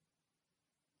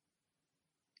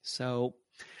 So,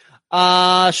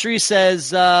 Sheree says,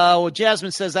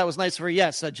 Jasmine says that was nice of her.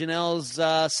 Yes.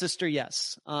 Janelle's sister.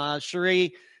 Yes.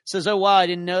 Sheree says, oh, wow, I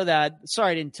didn't know that.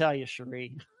 Sorry, I didn't tell you,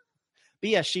 Sheree. But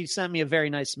yeah, she sent me a very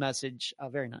nice message.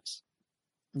 Very nice.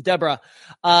 Deborah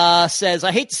says,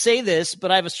 I hate to say this, but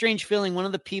I have a strange feeling one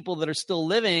of the people that are still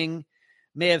living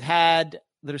you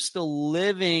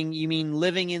mean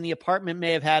living in the apartment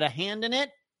may have had a hand in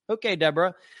it? Okay,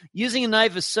 Deborah. Using a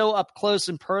knife is so up close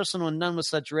and personal and done with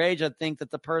such rage, I think that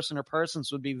the person or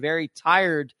persons would be very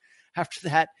tired after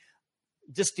that.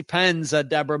 Just depends,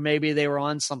 Deborah. Maybe they were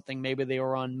on something. Maybe they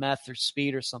were on meth or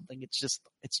speed or something. It's just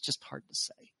hard to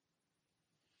say.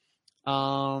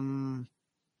 I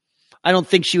don't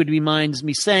think she would mind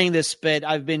me saying this, but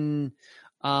I've been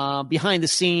behind the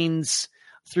scenes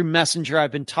through Messenger.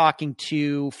 I've been talking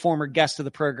to former guest of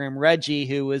the program, Reggie,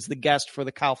 who was the guest for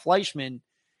the Kyle Fleischman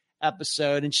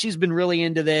episode. And she's been really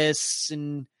into this.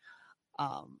 And,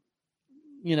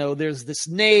 there's this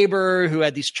neighbor who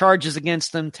had these charges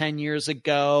against them 10 years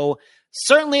ago.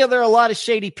 Certainly, there are a lot of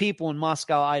shady people in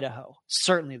Moscow, Idaho.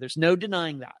 Certainly. There's no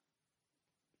denying that.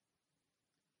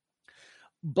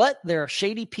 But there are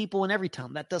shady people in every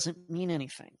town. That doesn't mean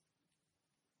anything.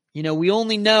 We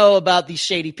only know about these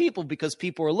shady people because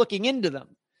people are looking into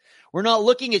them. We're not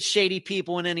looking at shady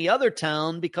people in any other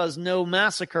town because no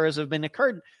massacres have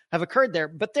occurred there.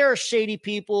 But there are shady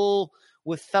people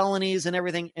with felonies and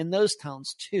everything in those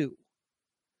towns too.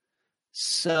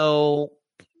 So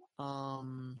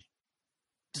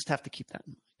just have to keep that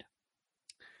in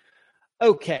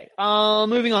mind. Okay,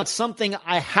 moving on. Something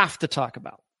I have to talk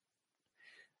about.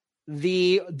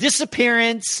 The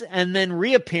disappearance and then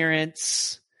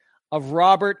reappearance of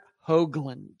Robert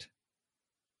Hoagland.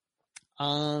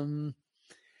 I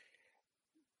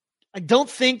don't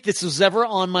think this was ever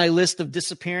on my list of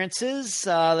disappearances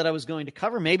that I was going to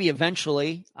cover. Maybe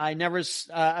eventually. I never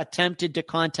attempted to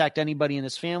contact anybody in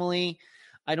his family.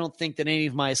 I don't think that any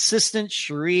of my assistants,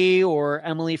 Cherie or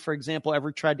Emily, for example,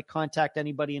 ever tried to contact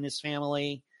anybody in his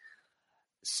family.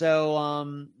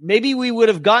 So maybe we would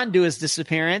have gotten to his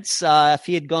disappearance if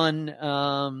he had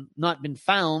not been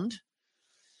found.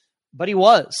 But he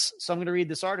was. So I'm going to read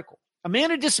this article. A man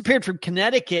who disappeared from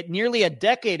Connecticut nearly a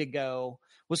decade ago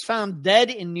was found dead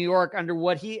in New York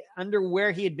where he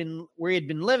had been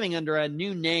living under a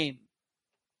new name.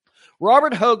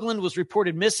 Robert Hoagland was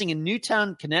reported missing in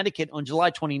Newtown, Connecticut on July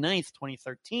 29th,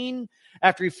 2013,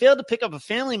 after he failed to pick up a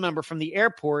family member from the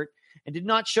airport and did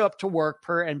not show up to work,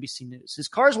 per NBC News. His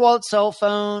car's wallet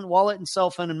and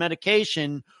cell phone and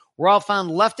medication were all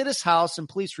found left at his house, and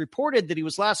police reported that he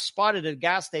was last spotted at a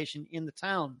gas station in the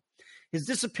town. His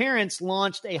disappearance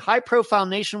launched a high-profile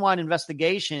nationwide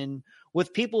investigation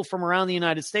with people from around the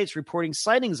United States reporting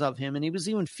sightings of him, and he was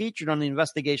even featured on the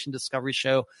investigation Discovery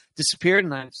show Disappeared,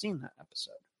 and I've seen that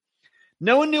episode.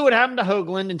 No one knew what happened to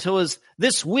Hoagland until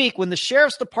this week when the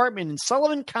sheriff's department in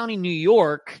Sullivan County, New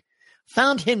York,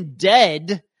 found him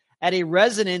dead at a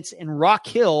residence in Rock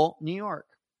Hill, New York.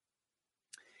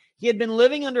 He had been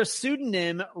living under a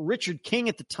pseudonym, Richard King,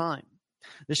 at the time.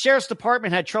 The sheriff's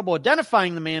department had trouble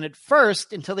identifying the man at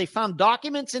first until they found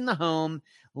documents in the home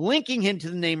linking him to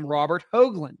the name Robert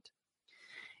Hoagland.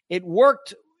 It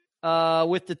worked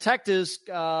with detectives.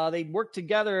 They worked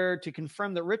together to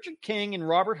confirm that Richard King and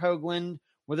Robert Hoagland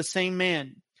were the same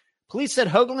man. Police said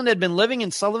Hoagland had been living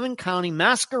in Sullivan County,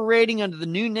 masquerading under the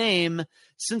new name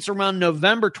since around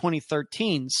November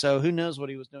 2013. So who knows what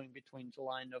he was doing between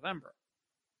July and November.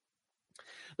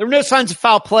 There were no signs of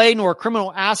foul play nor a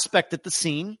criminal aspect at the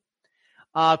scene,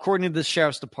 according to the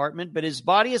sheriff's department, but his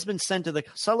body has been sent to the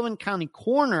Sullivan County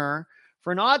coroner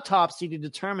for an autopsy to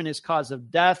determine his cause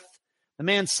of death. The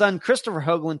man's son, Christopher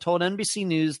Hoagland, told NBC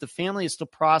News the family is still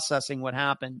processing what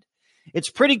happened.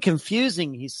 It's pretty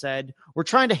confusing, he said. We're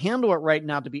trying to handle it right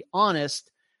now, to be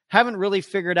honest. Haven't really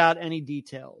figured out any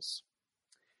details.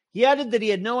 He added that he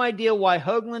had no idea why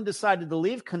Hoagland decided to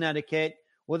leave Connecticut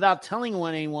without telling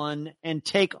anyone and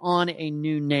take on a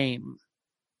new name.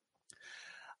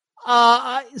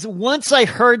 Once I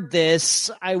heard this,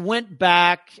 I went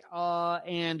back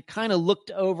and kind of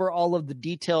looked over all of the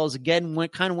details again,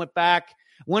 went back,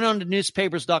 went on to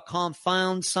newspapers.com,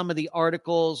 found some of the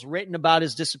articles written about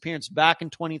his disappearance back in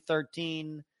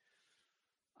 2013.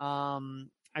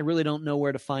 I really don't know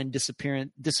where to find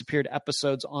disappeared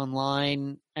episodes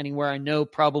online anywhere. I know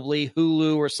probably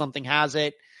Hulu or something has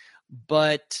it,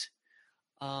 but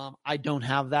I don't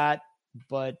have that.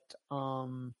 But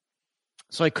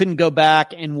so I couldn't go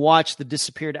back and watch the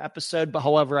disappeared episode, but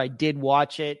however, I did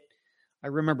watch it. I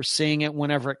remember seeing it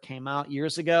whenever it came out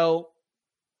years ago.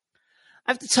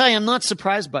 I have to tell you, I'm not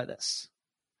surprised by this.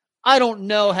 I don't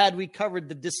know, had we covered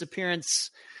the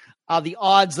disappearance, the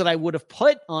odds that I would have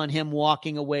put on him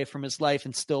walking away from his life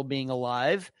and still being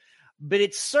alive, but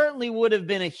it certainly would have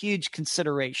been a huge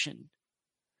consideration.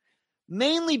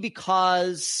 Mainly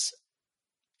because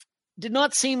it did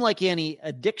not seem like any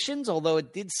addictions, although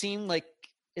it did seem like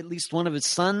at least one of his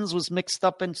sons was mixed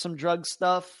up in some drug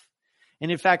stuff. And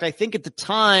in fact, I think at the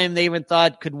time they even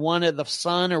thought, could one of the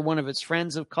son or one of his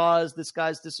friends have caused this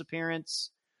guy's disappearance?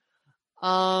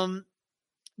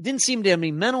 Didn't seem to have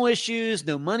any mental issues,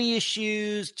 no money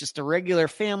issues, just a regular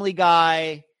family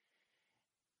guy.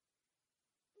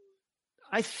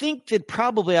 I think that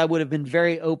probably I would have been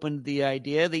very open to the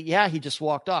idea that, yeah, he just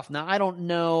walked off. Now, I don't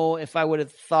know if I would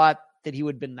have thought that he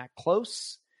would have been that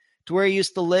close to where he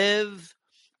used to live.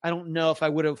 I don't know if I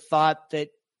would have thought that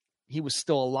he was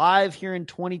still alive here in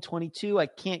 2022. I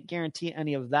can't guarantee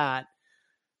any of that.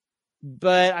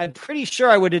 But I'm pretty sure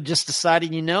I would have just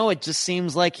decided, it just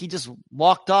seems like he just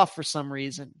walked off for some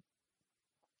reason.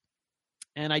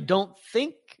 And I don't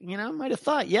think, I might have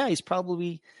thought, yeah, he's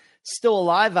probably still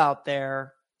alive out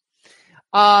there.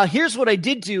 Here's what I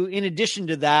did do in addition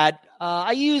to that.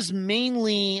 I use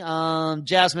mainly,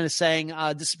 Jasmine is saying,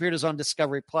 Disappeared is on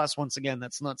Discovery Plus. Once again,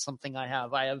 that's not something I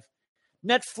have. I have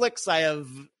Netflix, I have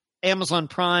Amazon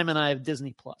Prime, and I have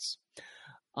Disney Plus.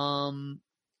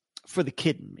 For the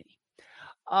kid in me.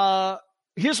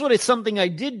 Here's what it's something I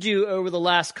did do over the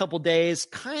last couple days,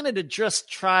 kind of to just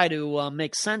try to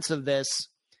make sense of this.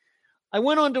 I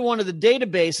went onto one of the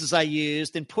databases I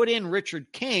used and put in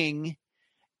Richard King,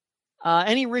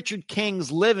 any Richard Kings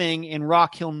living in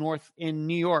Rock Hill North in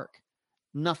New York.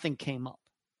 Nothing came up.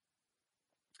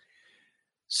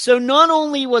 So not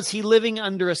only was he living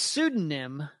under a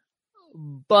pseudonym,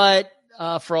 but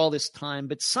for all this time,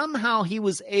 but somehow he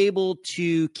was able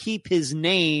to keep his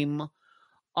name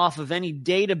off of any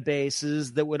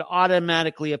databases that would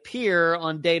automatically appear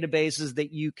on databases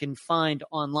that you can find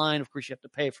online. Of course, you have to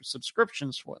pay for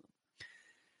subscriptions for them.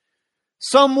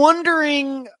 So I'm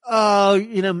wondering, I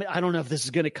don't know if this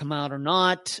is going to come out or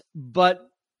not, but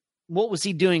what was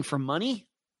he doing for money?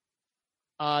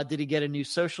 Did he get a new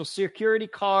Social Security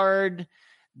card?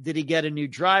 Did he get a new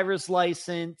driver's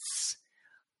license?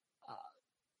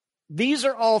 These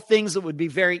are all things that would be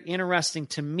very interesting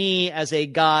to me as a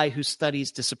guy who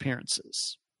studies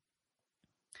disappearances.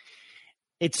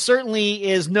 It certainly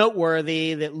is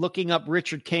noteworthy that looking up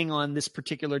Richard King on this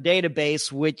particular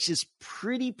database, which is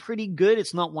pretty good.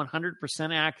 It's not 100%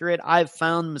 accurate. I've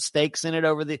found mistakes in it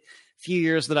over the few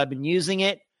years that I've been using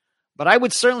it, but I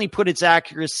would certainly put its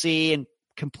accuracy and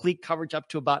complete coverage up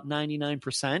to about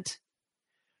 99%.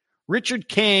 Richard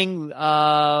King,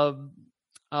 Robert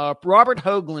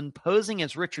Hoagland posing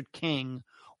as Richard King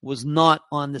was not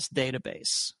on this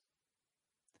database.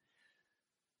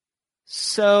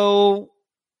 So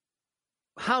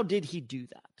how did he do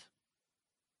that?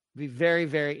 It'd be very,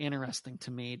 very interesting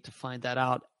to me to find that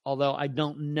out, although I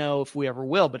don't know if we ever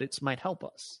will, but it might help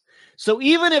us. So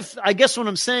even if, I guess what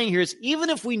I'm saying here is, even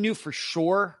if we knew for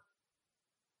sure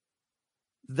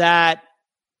that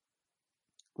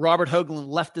Robert Hoagland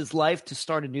left his life to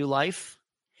start a new life.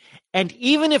 And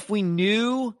even if we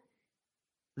knew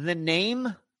the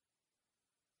name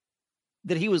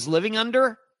that he was living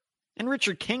under, and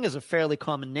Richard King is a fairly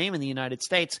common name in the United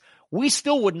States, we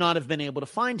still would not have been able to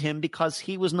find him because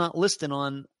he was not listed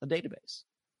on a database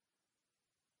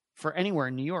for anywhere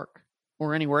in New York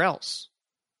or anywhere else.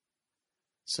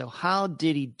 So how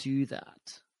did he do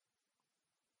that?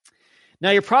 Now,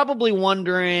 you're probably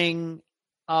wondering,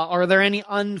 are there any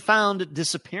unfound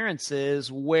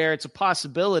disappearances where it's a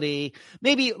possibility,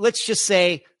 maybe let's just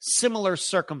say similar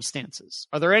circumstances?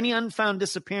 Are there any unfound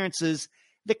disappearances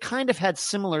that have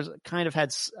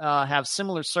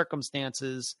similar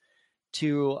circumstances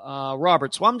to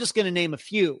Robert's? Well, I'm just going to name a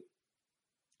few.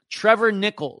 Trevor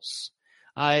Nichols.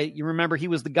 You remember he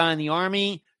was the guy in the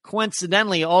Army,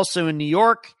 coincidentally also in New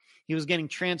York. He was getting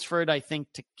transferred, I think,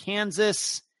 to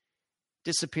Kansas.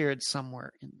 Disappeared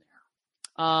somewhere in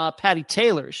there. Patty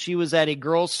Taylor, she was at a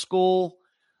girls' school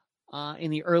in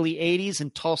the early 80s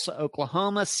in Tulsa,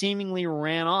 Oklahoma, seemingly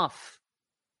ran off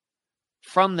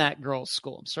from that girls'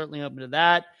 school. I'm certainly open to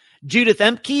that. Judith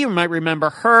Emke, you might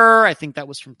remember her. I think that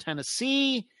was from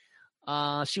Tennessee.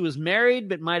 She was married,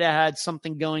 but might have had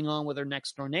something going on with her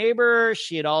next door neighbor.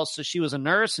 She was a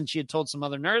nurse, and she had told some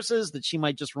other nurses that she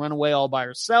might just run away all by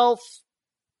herself.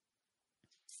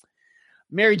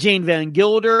 Mary Jane Van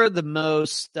Gilder,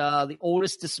 the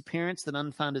oldest disappearance that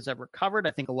Unfound has ever covered.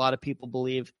 I think a lot of people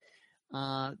believe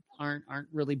aren't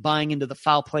really buying into the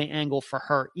foul play angle for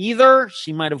her either.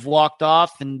 She might have walked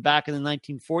off, and back in the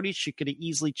 1940s, she could have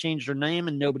easily changed her name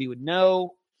and nobody would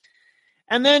know.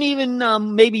 And then even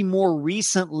maybe more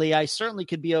recently, I certainly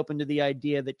could be open to the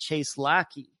idea that Chase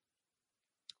Lackey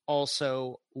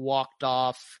also walked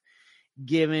off,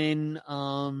 given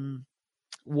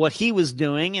what he was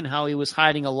doing and how he was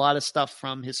hiding a lot of stuff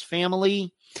from his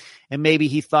family. And maybe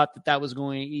he thought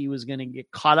he was going to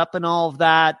get caught up in all of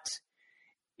that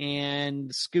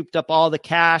and scooped up all the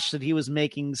cash that he was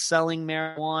making selling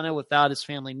marijuana without his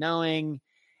family knowing,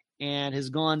 and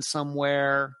has gone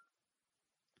somewhere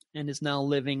and is now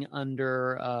living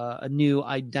under a new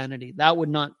identity. That would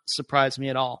not surprise me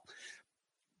at all.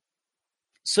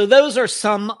 So those are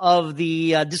some of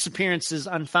the disappearances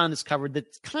Unfound has covered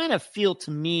that kind of feel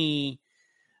to me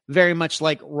very much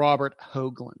like Robert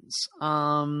Hoagland's.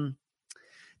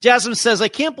 Jasmine says, I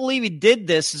can't believe he did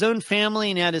this. His own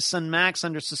family and had his son Max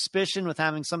under suspicion with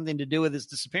having something to do with his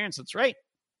disappearance. That's right.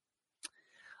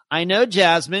 I know,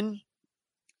 Jasmine.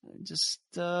 It just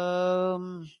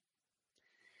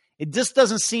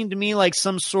doesn't seem to me like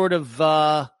some sort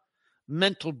of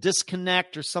mental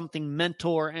disconnect or something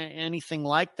mental or anything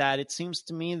like that. It seems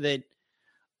to me that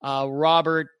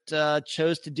Robert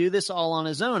chose to do this all on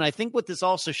his own. I think what this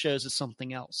also shows is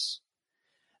something else.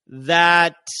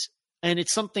 And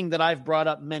it's something that I've brought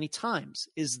up many times,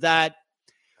 is that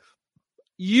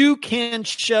you can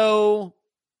show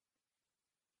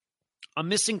a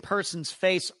missing person's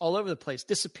face all over the place.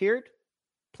 Disappeared,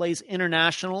 plays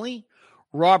internationally.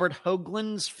 Robert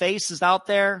Hoagland's face is out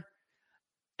there.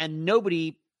 And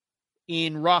nobody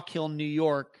in Rock Hill, New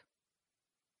York,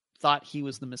 thought he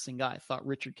was the missing guy, thought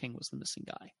Richard King was the missing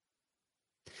guy.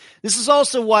 This is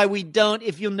also why we don't,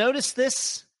 if you'll notice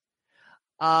this,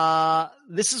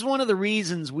 this is one of the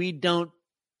reasons we don't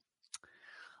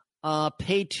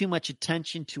pay too much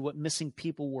attention to what missing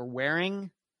people were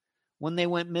wearing when they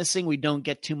went missing. We don't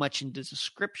get too much into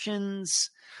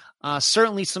descriptions.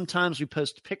 Certainly sometimes we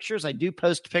post pictures. I do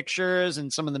post pictures,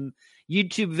 and some of the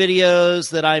YouTube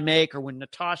videos that I make, or when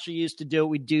Natasha used to do it,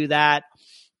 we do that.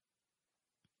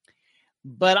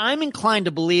 But I'm inclined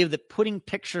to believe that putting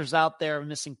pictures out there of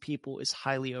missing people is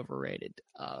highly overrated.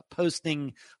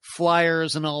 Posting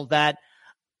flyers and all that,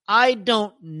 I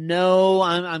don't know.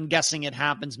 I'm guessing it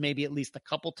happens maybe at least a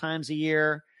couple times a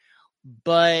year,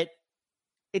 but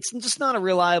it's just not a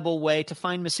reliable way to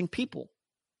find missing people.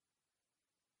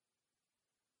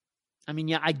 I mean,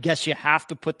 yeah, I guess you have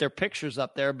to put their pictures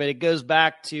up there, but it goes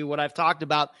back to what I've talked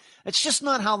about. It's just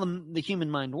not how the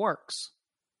human mind works.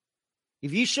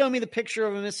 If you show me the picture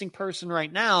of a missing person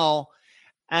right now,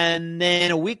 and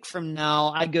then a week from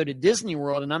now, I go to Disney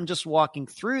World and I'm just walking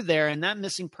through there and that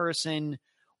missing person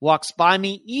walks by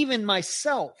me, even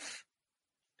myself,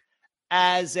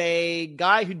 as a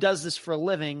guy who does this for a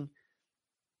living,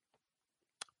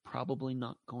 probably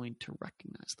not going to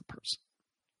recognize the person.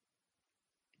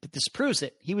 But this proves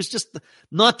it. He was just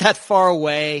not that far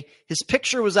away. His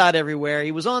picture was out everywhere.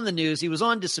 He was on the news. He was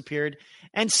on Disappeared.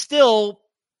 And still,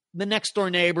 the next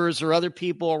door neighbors or other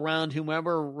people around,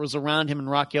 whomever was around him in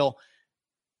Rock Hill,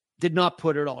 did not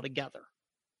put it all together.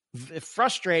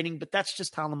 frustrating, but that's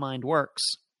just how the mind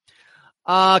works.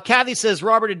 Kathy says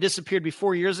Robert had disappeared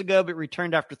 4 years ago, but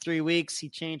returned after 3 weeks. He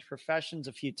changed professions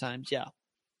a few times. Yeah.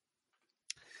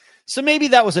 So maybe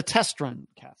that was a test run,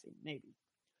 Kathy. Maybe.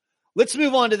 Let's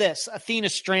move on to this. Athena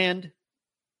Strand.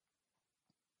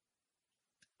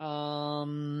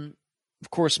 Of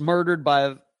course, murdered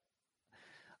by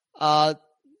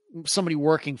somebody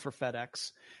working for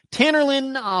FedEx.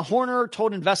 Tannerlin Horner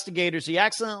told investigators he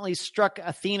accidentally struck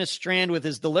Athena Strand with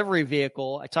his delivery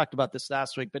vehicle. I talked about this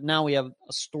last week, but now we have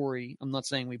a story. I'm not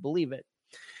saying we believe it.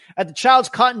 At the child's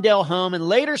Cottondale home, and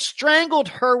later strangled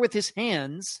her with his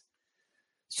hands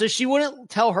so she wouldn't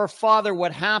tell her father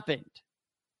what happened,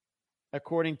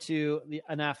 according to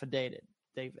an affidavit.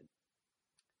 David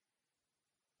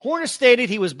Horner stated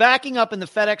he was backing up in the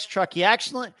FedEx truck. He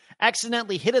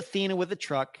accidentally hit Athena with the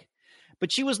truck,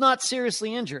 but she was not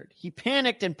seriously injured. He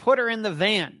panicked and put her in the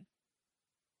van.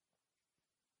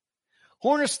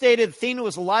 Horner stated Athena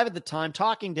was alive at the time,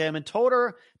 talking to him, and told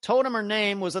him her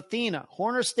name was Athena.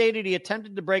 Horner stated he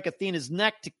attempted to break Athena's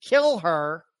neck to kill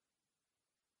her.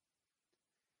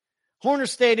 Horner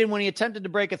stated when he attempted to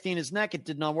break Athena's neck, it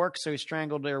did not work, so he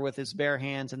strangled her with his bare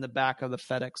hands in the back of the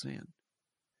FedEx van.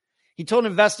 He told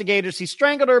investigators he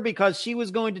strangled her because she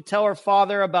was going to tell her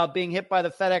father about being hit by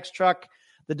the FedEx truck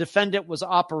the defendant was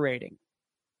operating.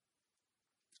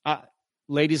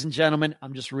 Ladies and gentlemen,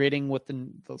 I'm just reading what the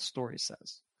story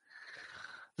says.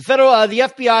 The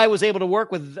FBI was able to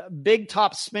work with Big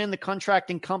Top Spin, the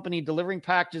contracting company delivering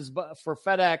packages for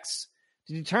FedEx,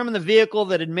 to determine the vehicle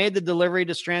that had made the delivery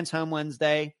to Strand's home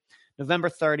Wednesday, November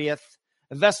 30th.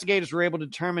 Investigators were able to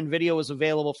determine video was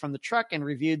available from the truck and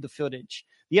reviewed the footage.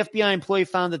 The FBI employee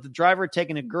found that the driver had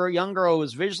taken a young girl who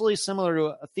was visually similar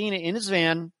to Athena in his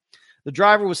van. The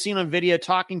driver was seen on video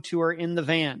talking to her in the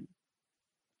van.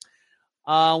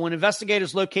 When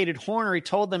investigators located Horner, he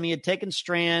told them he had taken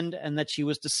Strand and that she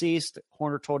was deceased.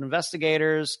 Horner told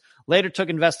investigators, later took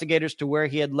investigators to where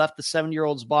he had left the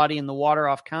 7-year-old's body in the water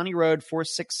off County Road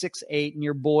 4668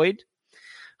 near Boyd.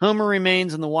 Homer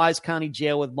remains in the Wise County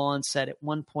Jail with bond set at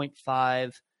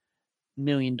 $1.5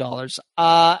 million.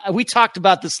 We talked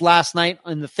about this last night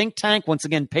in the think tank. Once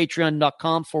again,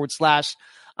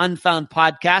 patreon.com/Unfound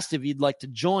podcast if you'd like to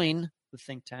join the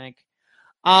think tank.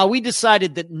 We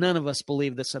decided that none of us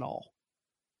believe this at all.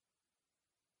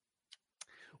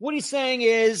 What he's saying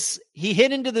is he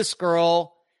hit into this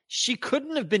girl. She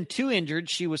couldn't have been too injured.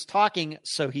 She was talking,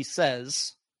 so he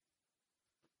says.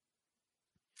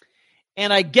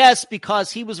 And I guess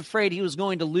because he was afraid he was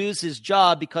going to lose his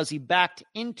job because he backed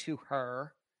into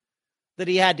her, that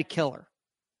he had to kill her.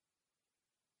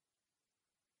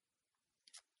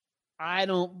 I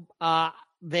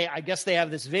guess they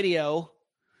have this video.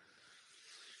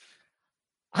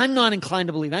 I'm not inclined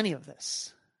to believe any of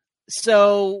this.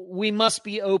 So we must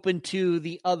be open to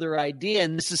the other idea.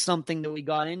 And this is something that we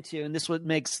got into. And this is what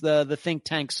makes the think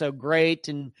tank so great,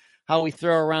 and how we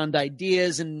throw around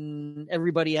ideas and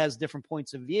everybody has different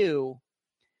points of view.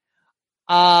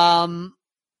 More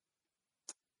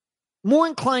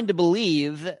inclined to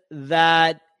believe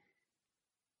that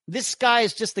this guy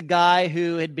is just a guy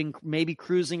who had been maybe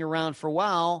cruising around for a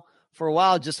while,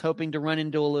 just hoping to run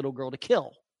into a little girl to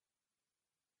kill.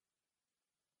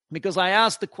 Because I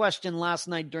asked the question last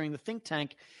night during the think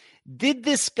tank, did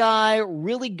this guy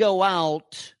really go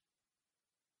out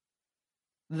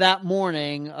that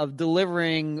morning of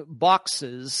delivering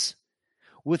boxes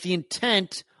with the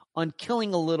intent on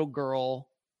killing a little girl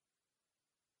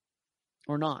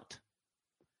or not?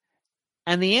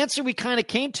 And the answer we kind of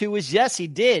came to is yes, he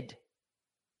did.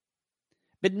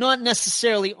 But not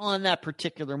necessarily on that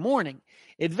particular morning.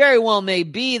 It very well may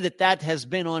be that has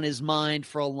been on his mind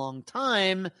for a long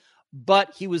time,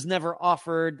 but he was never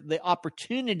offered the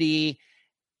opportunity,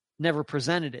 never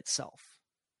presented itself.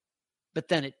 But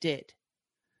then it did.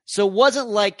 So it wasn't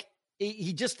like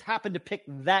he just happened to pick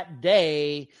that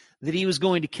day that he was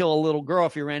going to kill a little girl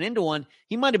if he ran into one.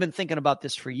 He might have been thinking about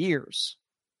this for years.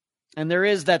 And there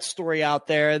is that story out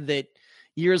there that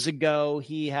years ago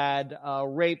he had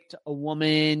raped a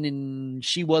woman and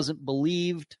she wasn't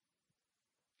believed.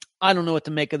 I don't know what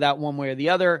to make of that one way or the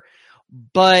other,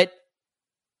 but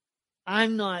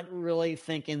I'm not really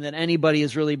thinking that anybody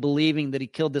is really believing that he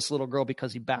killed this little girl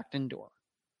because he backed into her.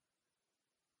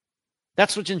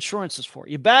 That's what insurance is for.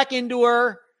 You back into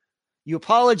her, you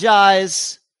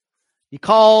apologize, you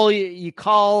call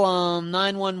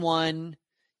 911,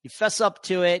 you fess up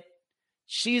to it,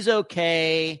 she's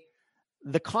okay.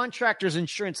 The contractor's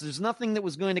insurance, there's nothing that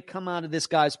was going to come out of this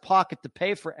guy's pocket to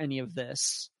pay for any of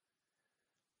this.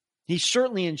 He's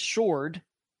certainly insured.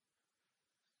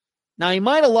 Now, he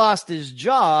might have lost his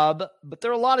job, but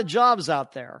there are a lot of jobs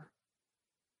out there.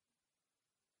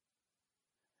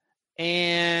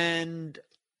 And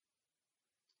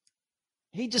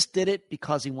he just did it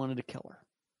because he wanted to kill her.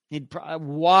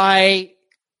 Why?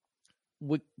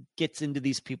 What gets into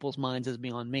these people's minds is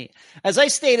beyond me. As I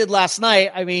stated last night,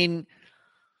 I mean,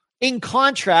 in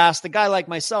contrast, a guy like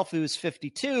myself who's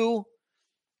 52,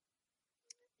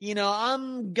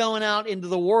 I'm going out into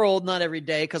the world, not every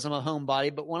day because I'm a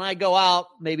homebody, but when I go out,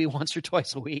 maybe once or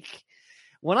twice a week,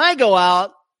 when I go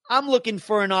out, I'm looking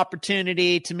for an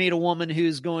opportunity to meet a woman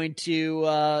who's going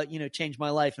to, change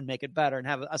my life and make it better and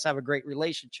have a great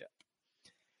relationship.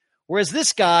 Whereas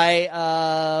this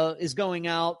guy is going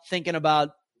out thinking about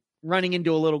running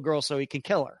into a little girl so he can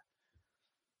kill her.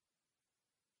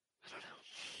 I don't know.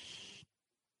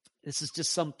 This is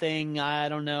just something, I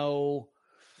don't know.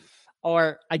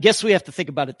 Or I guess we have to think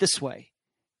about it this way.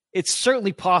 It's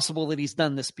certainly possible that he's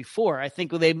done this before. I think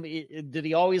did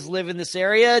he always live in this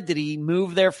area? Did he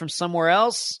move there from somewhere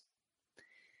else?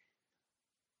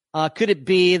 Could it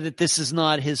be that this is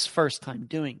not his first time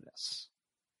doing this?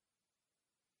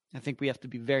 I think we have to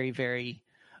be very, very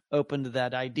open to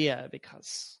that idea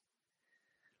because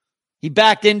he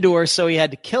backed into her, so he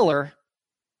had to kill her.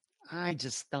 I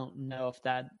just don't know if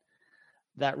that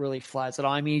really flies at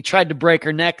all. I mean, he tried to break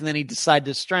her neck and then he decided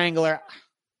to strangle her.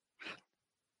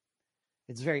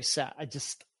 It's very sad.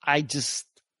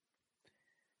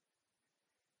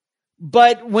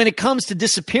 But when it comes to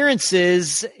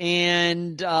disappearances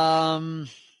and,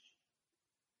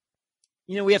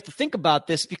 we have to think about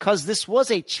this because this was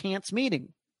a chance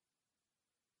meeting.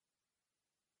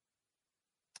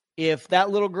 If that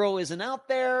little girl isn't out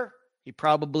there, he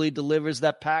probably delivers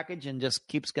that package and just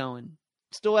keeps going.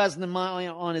 Still has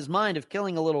on his mind of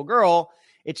killing a little girl.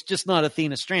 It's just not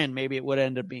Athena Strand. Maybe it would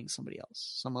end up being somebody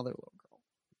else, some other little girl.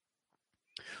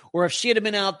 Or if she had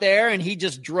been out there and he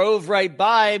just drove right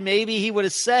by, maybe he would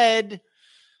have said,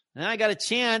 I got a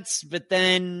chance, but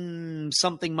then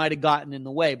something might have gotten in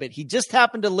the way. But he just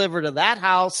happened to deliver to that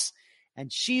house,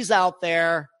 and she's out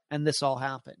there, and this all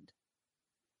happened.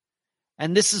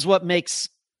 And this is what makes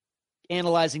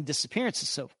analyzing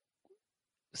disappearances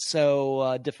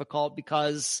so difficult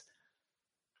because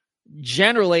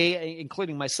generally,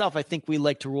 including myself, I think we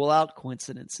like to rule out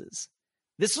coincidences.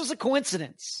 This was a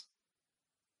coincidence.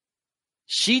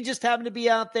 She just happened to be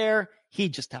out there. He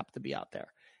just happened to be out there.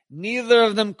 Neither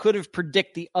of them could have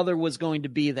predicted the other was going to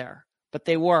be there, but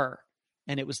they were,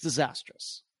 and it was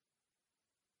disastrous.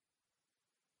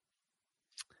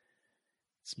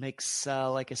 This makes,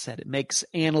 like I said, it makes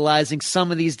analyzing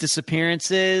some of these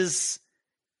disappearances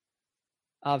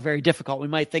very difficult. We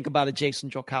might think about a Jason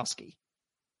Jolkowski.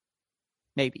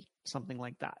 Maybe, something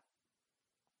like that.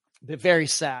 But very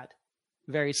sad.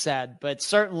 Very sad. But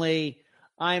certainly,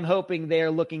 I'm hoping they're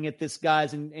looking at this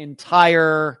guy's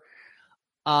entire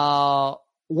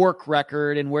work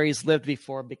record and where he's lived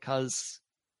before, because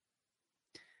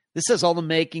this has all the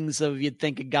makings of, you'd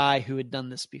think, a guy who had done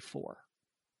this before.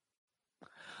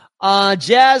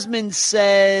 Jasmine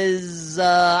says,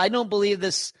 I don't believe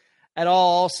this at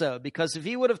all also, because if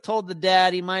he would have told the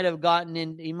dad, he might not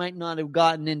have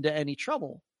gotten into any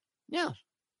trouble. Yeah.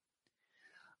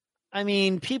 I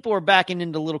mean, people are backing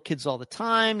into little kids all the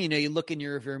time. You look in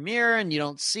your rearview mirror and you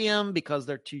don't see them because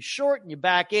they're too short, and you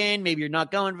back in. Maybe you're not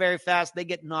going very fast. They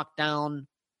get knocked down.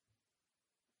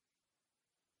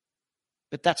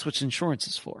 But that's what insurance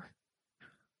is for.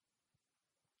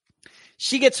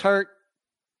 She gets hurt.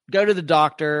 Go to the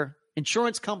doctor.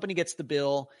 Insurance company gets the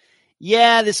bill.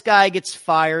 Yeah, this guy gets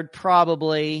fired,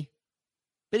 probably.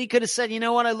 But he could have said, you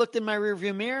know what? I looked in my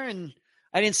rearview mirror and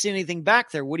I didn't see anything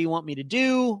back there. What do you want me to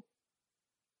do?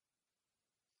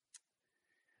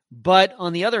 But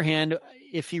on the other hand,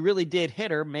 if he really did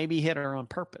hit her, maybe he hit her on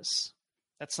purpose.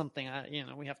 That's something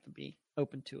we have to be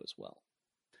open to as well.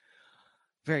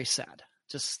 Very sad.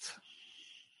 Just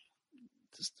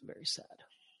very sad.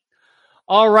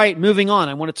 All right, moving on.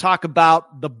 I want to talk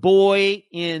about The Boy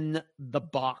in the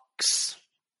Box.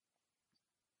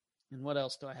 And what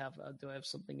else do I have? Do I have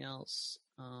something else?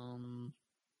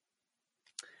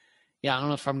 Yeah, I don't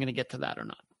know if I'm going to get to that or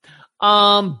not.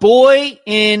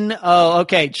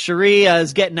 Cherie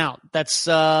is getting out.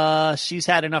 That's she's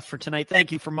had enough for tonight.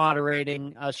 Thank you for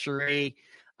moderating, Cherie.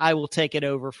 I will take it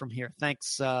over from here.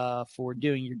 Thanks for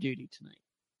doing your duty tonight.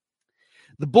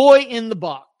 The Boy in the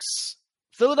Box.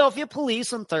 Philadelphia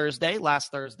police on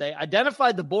last Thursday,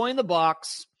 identified the boy in the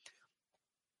box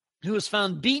who was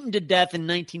found beaten to death in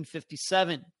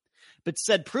 1957, but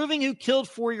said proving who killed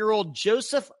 4-year-old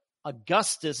Joseph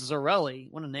Augustus Zarelli,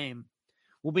 what a name,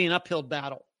 will be an uphill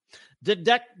battle.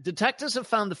 Detectives have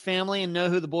found the family and know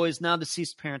who the boy's now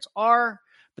deceased parents are,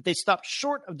 but they stopped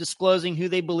short of disclosing who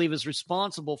they believe is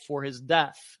responsible for his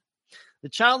death. The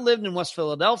child lived in West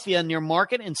Philadelphia near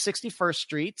Market and 61st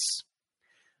Streets.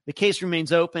 The case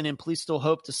remains open, and police still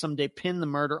hope to someday pin the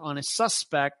murder on a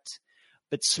suspect.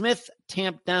 But Smith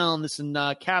tamped down,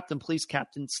 police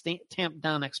captain tamped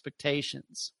down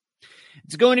expectations.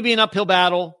 It's going to be an uphill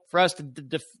battle for us to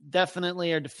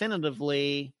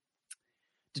definitively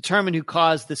determine who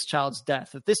caused this child's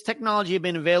death. If this technology had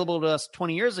been available to us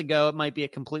 20 years ago, it might be a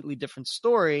completely different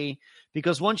story,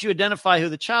 because once you identify who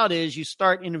the child is, you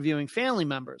start interviewing family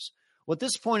members. Well, at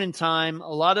this point in time,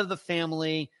 a lot of the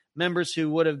family members who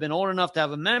would have been old enough to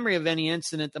have a memory of any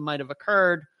incident that might have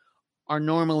occurred are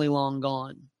normally long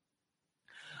gone.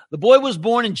 The boy was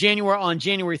born on January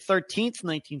 13th,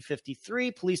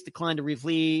 1953. Police declined to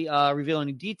reveal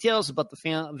any details about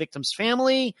the victim's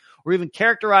family or even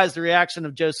characterize the reaction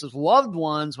of Joseph's loved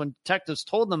ones when detectives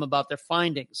told them about their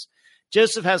findings.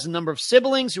 Joseph has a number of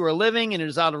siblings who are living, and it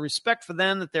is out of respect for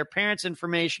them that their parents'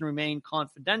 information remain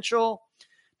confidential.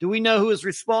 Do we know who is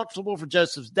responsible for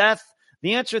Joseph's death?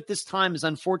 The answer at this time is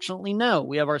unfortunately no.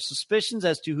 We have our suspicions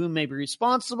as to who may be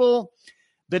responsible,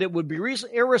 but it would be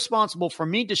irresponsible for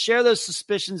me to share those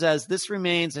suspicions, as this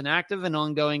remains an active and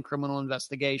ongoing criminal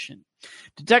investigation.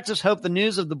 Detectives hope the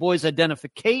news of the boy's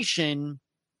identification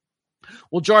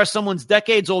will jar someone's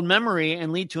decades-old memory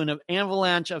and lead to an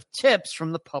avalanche of tips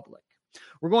from the public.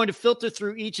 We're going to filter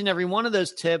through each and every one of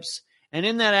those tips, and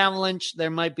in that avalanche,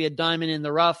 there might be a diamond in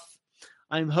the rough.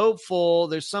 I'm hopeful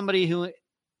there's somebody who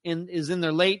is in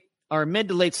their mid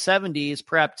to late 70s,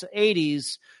 perhaps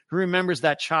 80s, who remembers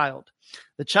that child.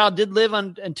 The child did live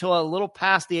until a little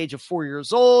past the age of 4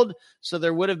 years old, so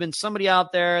there would have been somebody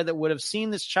out there that would have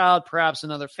seen this child, perhaps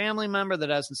another family member that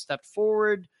hasn't stepped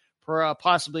forward,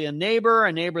 possibly a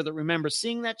neighbor that remembers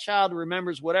seeing that child,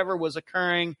 remembers whatever was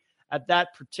occurring at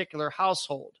that particular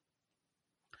household.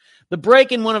 The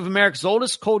break in one of America's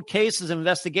oldest cold cases and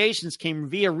investigations came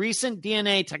via recent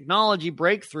DNA technology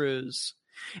breakthroughs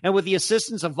and with the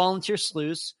assistance of volunteer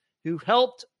sleuths who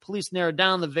helped police narrow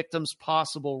down the victim's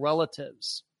possible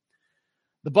relatives.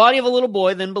 The body of a little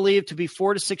boy, then believed to be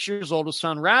 4 to 6 years old, was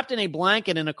found wrapped in a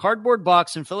blanket in a cardboard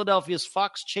box in Philadelphia's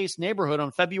Fox Chase neighborhood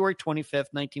on February 25th,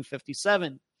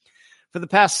 1957. For the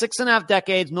past 6.5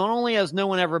 decades, not only has no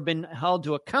one ever been held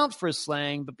to account for his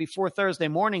slaying, but before Thursday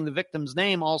morning, the victim's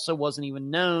name also wasn't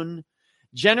even known.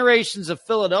 Generations of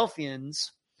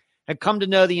Philadelphians had come to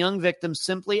know the young victim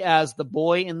simply as the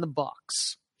boy in the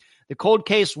box. The cold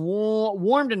case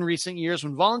warmed in recent years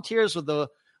when volunteers with the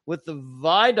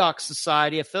Vidocq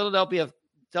Society, a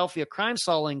Philadelphia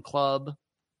crime-solving club,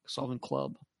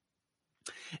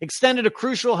 extended a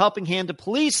crucial helping hand to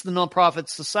police. The nonprofit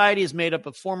society is made up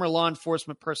of former law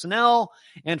enforcement personnel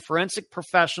and forensic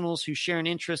professionals who share an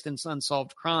interest in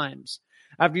unsolved crimes.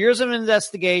 After years of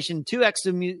investigation, 2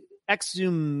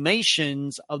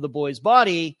 exhumations of the boy's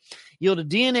body yielded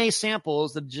DNA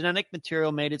samples. The genetic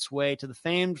material made its way to the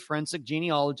famed forensic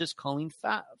genealogist Colleen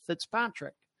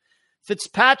Fitzpatrick.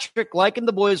 Fitzpatrick likened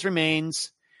the boy's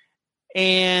remains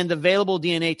and available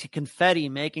DNA to confetti,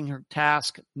 making her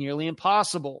task nearly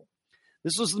impossible.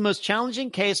 This was the most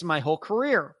challenging case of my whole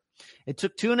career. It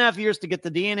took 2.5 years to get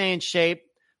the DNA in shape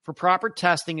for proper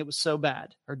testing. It was so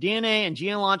bad. Her DNA and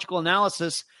genealogical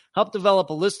analysis helped develop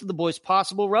a list of the boy's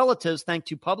possible relatives thanks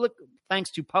to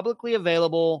publicly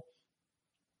available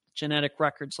genetic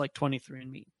records like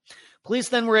 23andMe. Police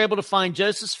then were able to find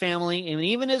Joseph's family and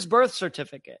even his birth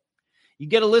certificate. You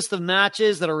get a list of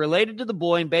matches that are related to the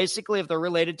boy, and basically if they're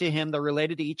related to him, they're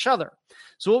related to each other.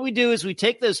 So what we do is we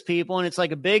take those people, and it's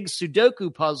like a big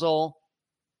Sudoku puzzle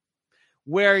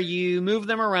where you move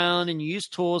them around and you use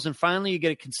tools, and finally you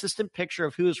get a consistent picture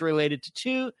of who is related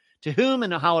to whom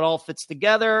and how it all fits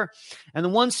together. And the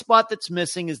one spot that's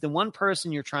missing is the one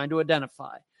person you're trying to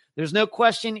identify. There's no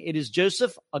question. It is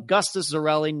Joseph Augustus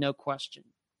Zarelli, no question.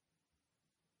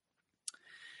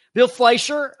 Bill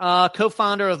Fleischer,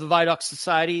 co-founder of the Vidocq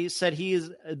Society, said he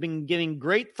has been giving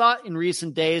great thought in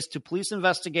recent days to police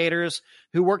investigators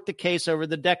who worked the case over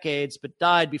the decades but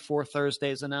died before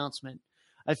Thursday's announcement.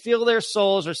 I feel their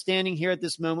souls are standing here at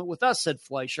this moment with us, said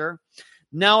Fleischer.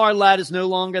 Now our lad is no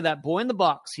longer that boy in the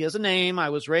box. He has a name. I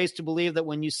was raised to believe that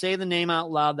when you say the name out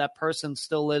loud, that person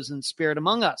still lives in spirit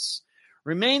among us.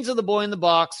 Remains of the boy in the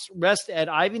box rest at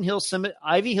Ivy Hill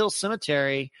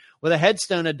Cemetery with a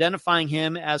headstone identifying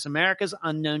him as America's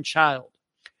unknown child.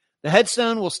 The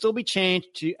headstone will still be changed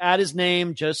to add his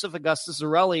name. Joseph Augustus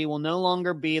Zarelli will no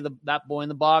longer be that boy in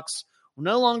the box, will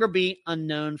no longer be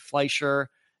unknown,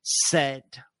 Fleischer said.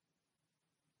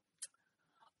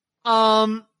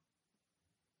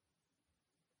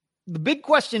 the big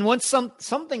question,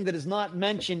 something that is not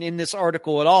mentioned in this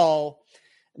article at all.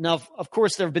 Now, of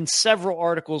course, there have been several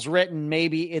articles written.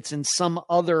 Maybe it's in some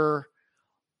other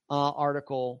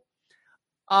article.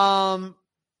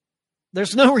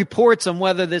 There's no reports on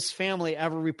whether this family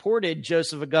ever reported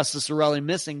Joseph Augustus Zarelli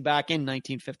missing back in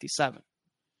 1957.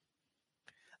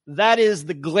 That is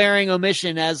the glaring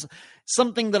omission, as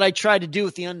something that I try to do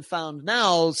with the Unfound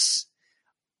Nows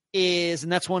is,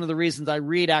 and that's one of the reasons I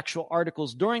read actual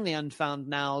articles during the Unfound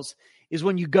Nows, is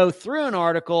when you go through an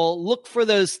article, look for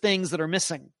those things that are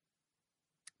missing.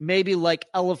 Maybe like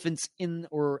elephants in the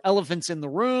room, or elephants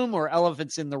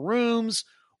in the rooms,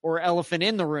 or elephant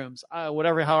in the rooms,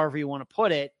 however you want to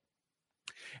put it.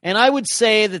 And I would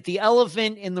say that the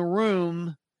elephant in the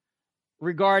room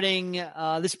regarding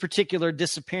this particular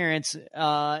disappearance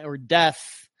or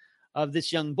death of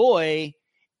this young boy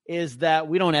is that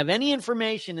we don't have any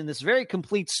information in this very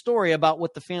complete story about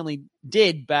what the family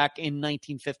did back in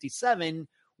 1957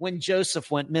 when Joseph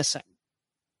went missing.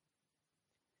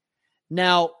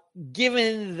 Now,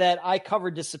 given that I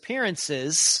cover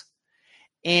disappearances,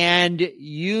 and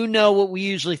you know what we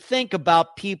usually think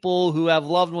about people who have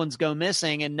loved ones go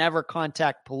missing and never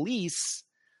contact police,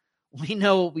 we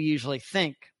know what we usually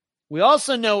think. We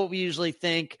also know what we usually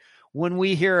think when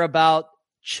we hear about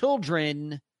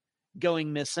children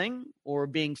going missing or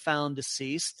being found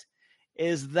deceased,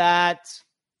 is that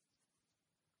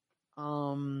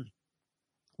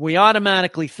we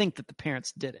automatically think that the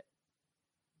parents did it.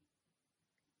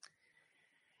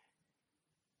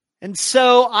 And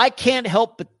so I can't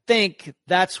help but think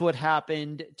that's what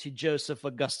happened to Joseph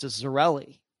Augustus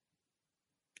Zarelli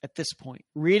at this point.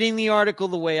 Reading the article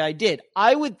the way I did,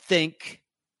 I would think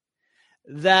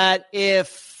that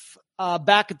if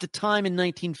back at the time in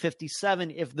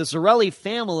 1957, if the Zarelli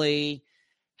family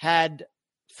had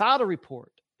filed a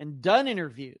report and done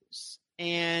interviews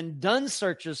and done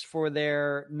searches for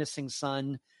their missing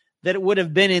son, that it would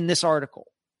have been in this article.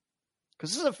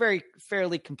 Because this is a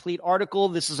fairly complete article.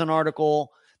 This is an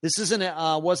article. This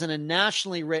wasn't a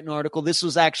nationally written article. This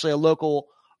was actually a local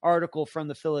article from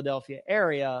the Philadelphia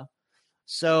area.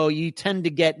 So you tend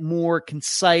to get more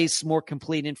concise, more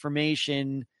complete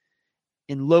information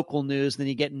in local news than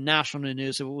you get in national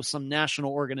news if it was some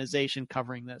national organization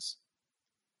covering this.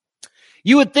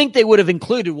 You would think they would have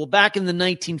included, well, back in the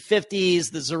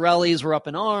 1950s, the Zarellis were up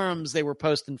in arms. They were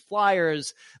posting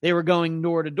flyers. They were going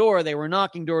door to door. They were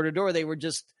knocking door to door. They were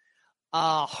just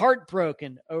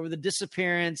heartbroken over the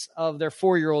disappearance of their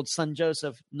 4-year-old son,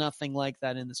 Joseph. Nothing like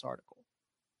that in this article.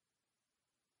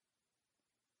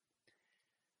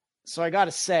 So I got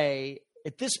to say,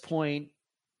 at this point,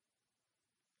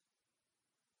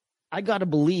 I got to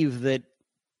believe that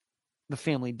the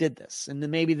family did this. And then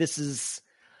maybe this is,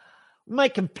 we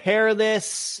might compare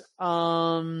this,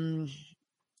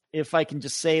 if I can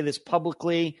just say this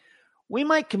publicly, we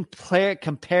might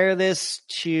compare this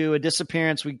to a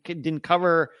disappearance we didn't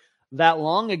cover that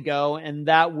long ago, and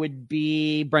that would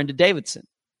be Brenda Davidson,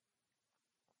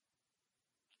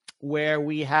 where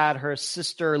we had her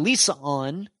sister Lisa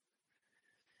on.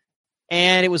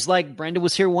 And it was like Brenda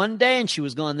was here one day and she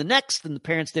was gone the next, and the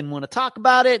parents didn't want to talk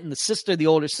about it. And the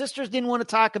older sisters didn't want to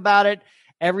talk about it.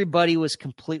 Everybody was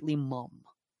completely mum,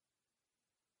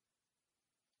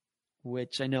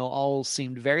 which I know all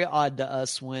seemed very odd to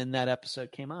us when that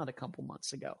episode came out a couple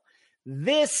months ago.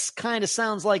 This kind of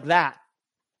sounds like that.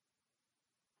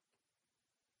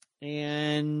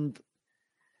 And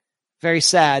very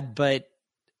sad, but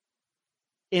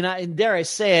and dare I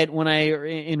say it,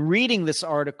 in reading this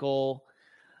article,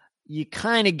 you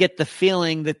kind of get the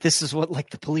feeling that this is what like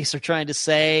the police are trying to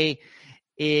say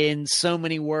in so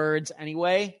many words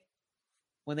anyway.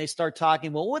 When they start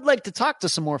talking, well, would like to talk to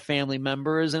some more family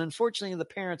members, and unfortunately the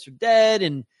parents are dead,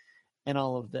 and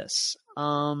all of this.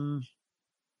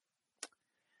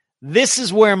 This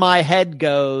is where my head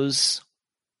goes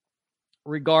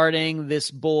regarding this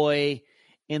boy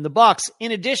in the box.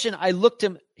 In addition, I looked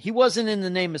him. He wasn't in the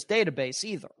NamUs database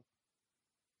either.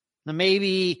 Now,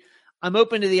 maybe I'm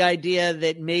open to the idea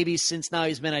that maybe since now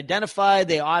he's been identified,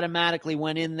 they automatically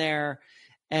went in there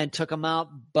and took him out.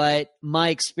 But my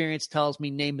experience tells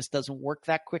me NamUs doesn't work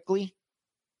that quickly,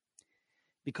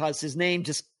 because his name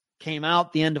just came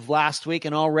out the end of last week,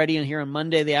 and already in here on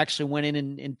Monday, they actually went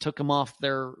in and took him off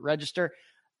their register.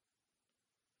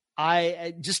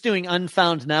 I just doing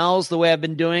Unfound Nows the way I've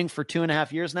been doing for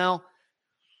 2.5 years now.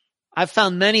 I've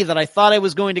found many that I thought I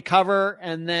was going to cover,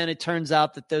 and then it turns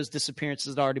out that those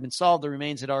disappearances had already been solved, the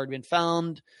remains had already been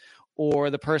found, or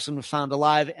the person was found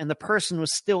alive, and the person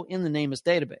was still in the NamUs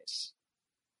database.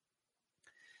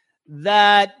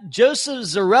 That Joseph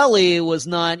Zarelli was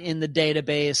not in the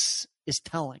database is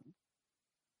telling.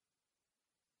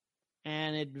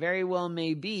 And it very well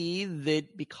may be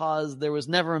that because there was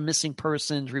never a missing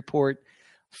persons report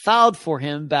filed for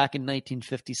him back in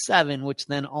 1957, which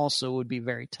then also would be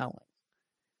very telling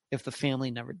if the family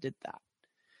never did that.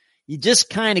 You just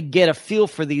kind of get a feel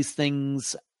for these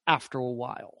things after a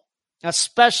while,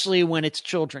 especially when it's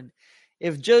children.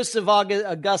 If Joseph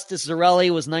Augustus Zarelli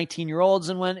was 19 years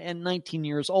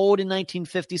old in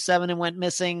 1957 and went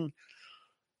missing,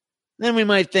 then we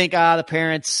might think, the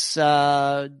parents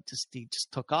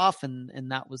just took off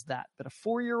and that was that. But a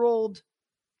 4-year-old,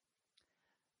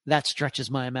 that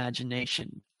stretches my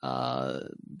imagination.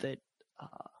 That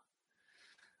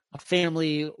a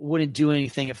family wouldn't do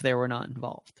anything if they were not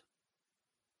involved.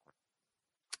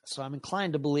 So I'm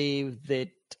inclined to believe that,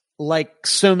 like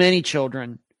so many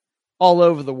children all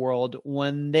over the world,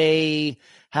 when they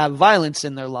have violence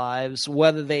in their lives,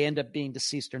 whether they end up being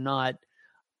deceased or not,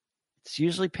 it's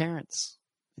usually parents.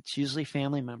 It's usually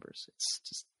family members.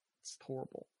 It's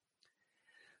horrible.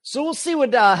 So we'll see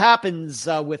what happens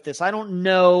with this. I don't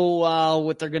know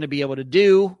what they're going to be able to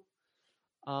do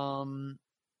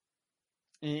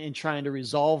in trying to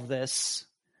resolve this.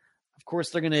 Of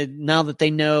course, they're going to, now that they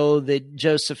know that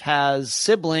Joseph has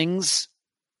siblings,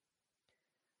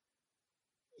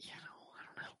 I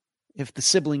don't know. If the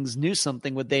siblings knew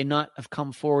something, would they not have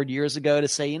come forward years ago to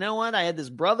say, you know what, I had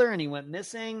this brother and he went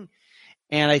missing,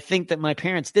 and I think that my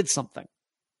parents did something.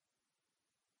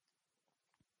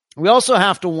 We also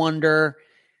have to wonder,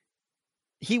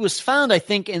 he was found, I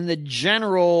think, in the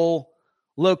general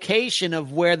location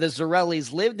of where the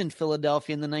Zarellis lived in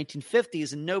Philadelphia in the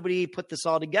 1950s, and nobody put this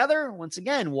all together. Once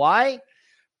again, why?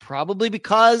 Probably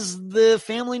because the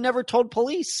family never told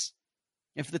police.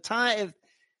 If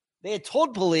they had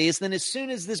told police, then as soon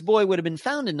as this boy would have been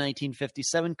found in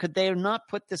 1957, could they have not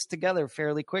put this together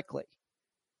fairly quickly?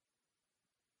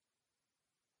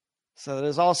 So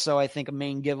there's also, I think, a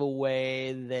main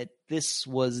giveaway that this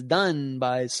was done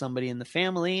by somebody in the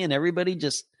family and everybody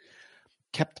just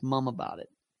kept mum about it.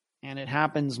 And it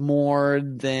happens more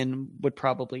than would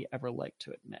probably ever like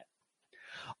to admit.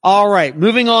 All right,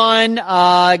 moving on.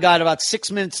 I got about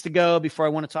 6 minutes to go before I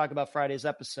want to talk about Friday's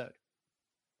episode.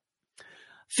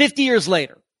 50 years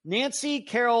later, Nancy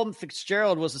Carol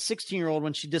Fitzgerald was a 16-year-old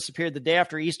when she disappeared the day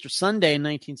after Easter Sunday in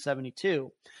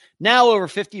 1972. Now, over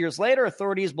 50 years later,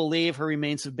 authorities believe her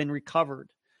remains have been recovered.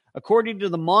 According to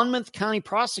the Monmouth County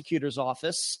Prosecutor's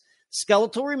Office,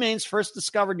 skeletal remains first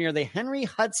discovered near the Henry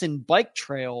Hudson Bike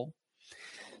Trail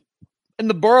in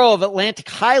the borough of Atlantic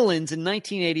Highlands in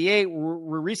 1988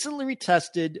 were recently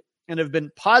retested and have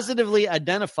been positively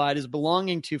identified as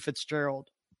belonging to Fitzgerald.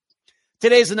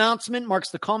 Today's announcement marks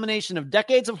the culmination of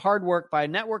decades of hard work by a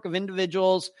network of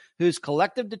individuals whose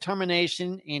collective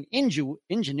determination and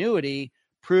ingenuity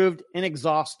proved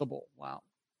inexhaustible. Wow,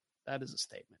 that is a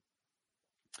statement.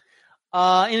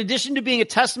 In addition to being a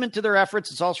testament to their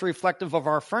efforts, it's also reflective of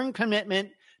our firm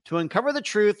commitment to uncover the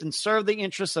truth and serve the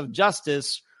interests of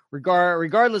justice,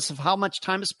 regardless of how much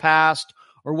time has passed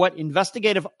or what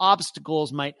investigative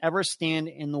obstacles might ever stand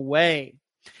in the way.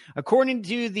 According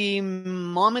to the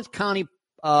Monmouth County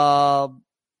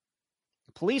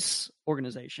Police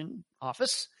Organization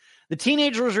Office, the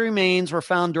teenager's remains were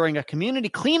found during a community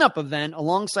cleanup event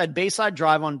alongside Bayside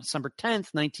Drive on December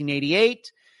 10th,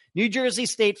 1988. New Jersey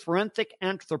State forensic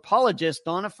anthropologist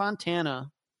Donna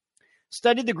Fontana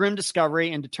studied the grim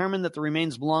discovery and determined that the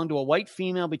remains belonged to a white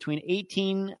female between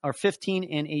 15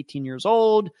 and 18 years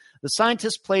old. The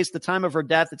scientists placed the time of her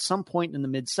death at some point in the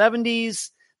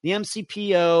mid-70s. The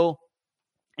MCPO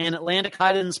and Atlantic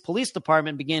Highlands Police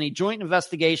Department began a joint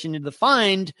investigation into the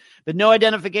find, but no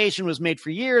identification was made for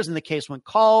years, and the case went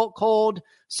cold.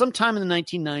 Sometime in the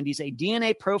 1990s, a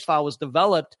DNA profile was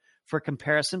developed for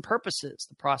comparison purposes,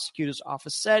 the prosecutor's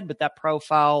office said, but that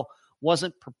profile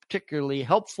wasn't particularly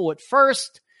helpful at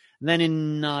first. And then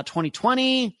in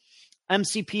 2020,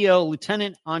 MCPO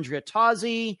Lieutenant Andrea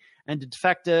Tozzi and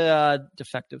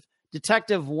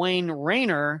Detective Wayne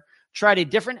Rayner tried a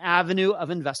different avenue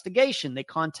of investigation. They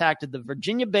contacted the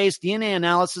Virginia-based DNA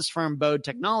analysis firm Bode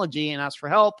Technology and asked for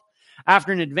help.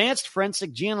 After an advanced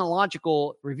forensic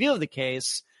genealogical review of the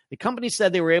case, the company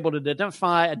said they were able to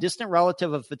identify a distant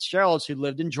relative of Fitzgerald's who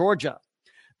lived in Georgia.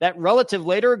 That relative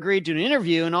later agreed to an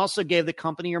interview and also gave the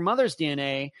company her mother's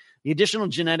DNA. The additional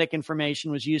genetic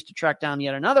information was used to track down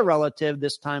yet another relative,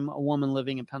 this time a woman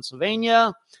living in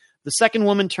Pennsylvania. The second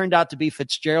woman turned out to be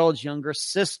Fitzgerald's younger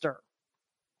sister.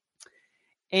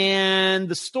 And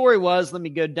the story was, let me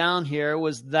go down here,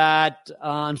 was that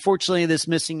unfortunately this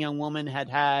missing young woman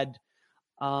had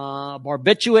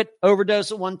barbiturate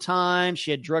overdose at one time.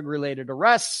 She had drug-related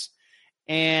arrests.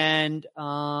 And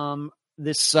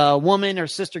This woman, her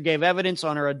sister, gave evidence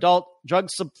on her adult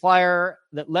drug supplier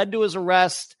that led to his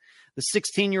arrest. The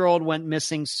 16-year-old went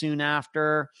missing soon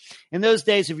after. In those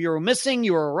days, if you were missing,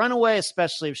 you were a runaway,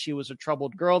 especially if she was a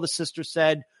troubled girl, the sister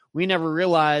said. We never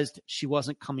realized she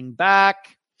wasn't coming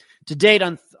back. To date,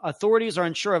 authorities are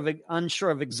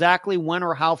unsure of exactly when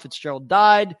or how Fitzgerald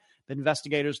died, but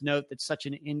investigators note that such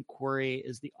an inquiry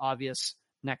is the obvious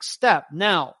next step.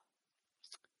 Now,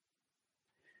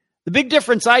 the big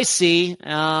difference I see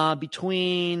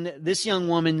between this young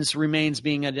woman's remains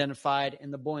being identified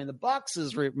and the boy in the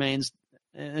box's remains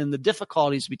and the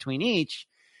difficulties between each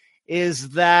is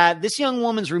that this young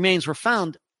woman's remains were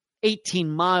found 18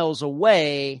 miles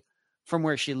away from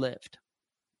where she lived.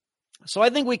 So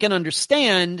I think we can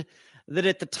understand that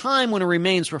at the time when her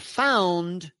remains were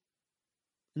found,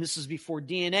 and this is before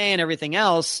DNA and everything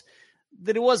else,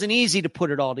 that it wasn't easy to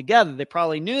put it all together. They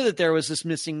probably knew that there was this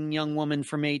missing young woman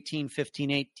from 18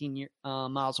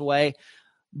 miles away,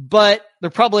 but there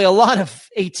are probably a lot of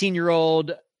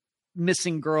 18-year-old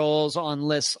missing girls on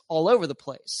lists all over the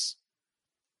place.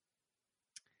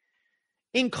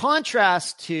 In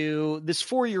contrast to this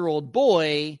 4-year-old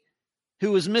boy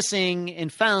who was missing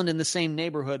and found in the same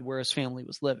neighborhood where his family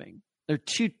was living. They're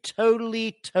two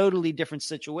totally different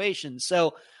situations.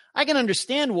 So I can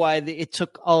understand why it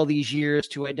took all these years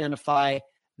to identify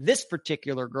this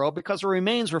particular girl, because her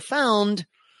remains were found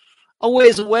a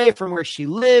ways away from where she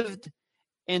lived.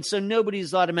 And so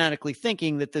nobody's automatically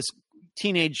thinking that this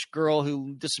teenage girl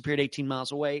who disappeared 18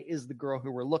 miles away is the girl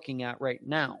who we're looking at right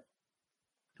now,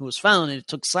 who was found. And it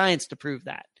took science to prove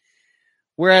that.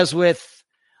 Whereas with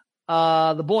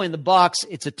the boy in the box,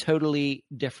 it's a totally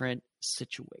different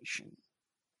situation.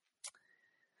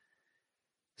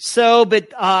 So,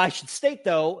 but I should state,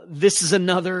 though, this is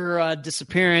another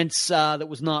disappearance that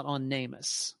was not on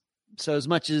NamUs. So as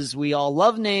much as we all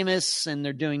love NamUs and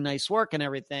they're doing nice work and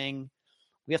everything,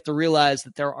 we have to realize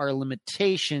that there are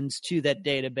limitations to that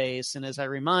database. And as I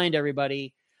remind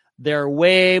everybody, there are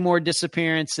way more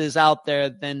disappearances out there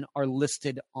than are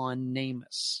listed on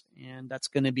NamUs. And that's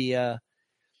going to be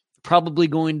probably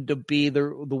going to be the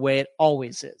way it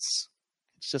always is.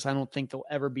 It's just I don't think they'll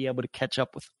ever be able to catch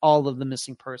up with all of the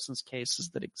missing persons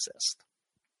cases that exist.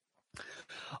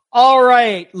 All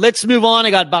right, let's move on.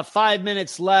 I got about 5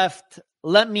 minutes left.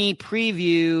 Let me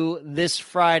preview this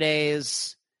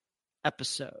Friday's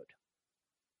episode.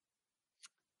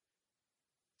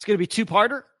 It's going to be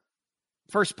two-parter.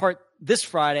 First part this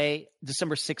Friday,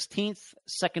 December 16th.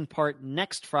 Second part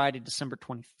next Friday, December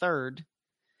 23rd.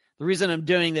 The reason I'm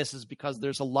doing this is because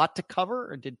there's a lot to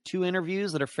cover. I did 2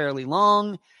 interviews that are fairly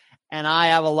long, and I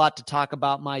have a lot to talk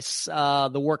about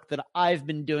the work that I've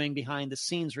been doing behind the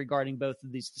scenes regarding both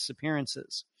of these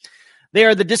disappearances. They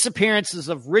are the disappearances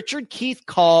of Richard Keith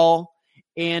Call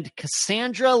and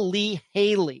Cassandra Lee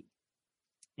Haley.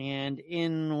 And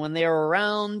when they were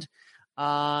around,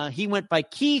 he went by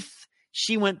Keith,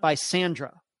 she went by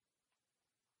Sandra.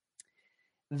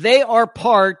 They are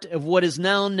part of what is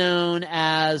now known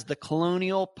as the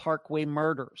Colonial Parkway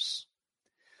murders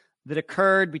that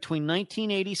occurred between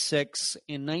 1986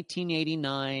 and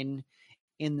 1989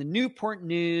 in the Newport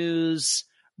News,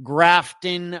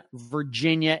 Grafton,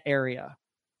 Virginia area.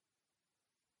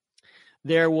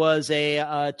 There was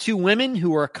 2 women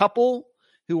who were a couple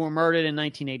who were murdered in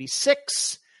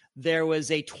 1986. There was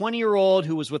a 20-year-old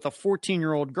who was with a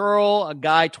 14-year-old girl, a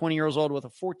guy 20 years old with a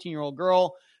 14-year-old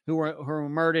girl, who were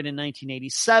murdered in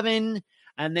 1987.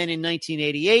 And then in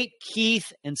 1988,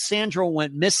 Keith and Sandra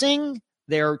went missing.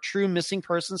 They are true missing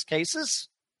persons cases.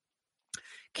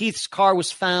 Keith's car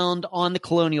was found on the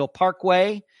Colonial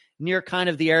Parkway, near kind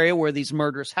of the area where these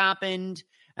murders happened.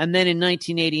 And then in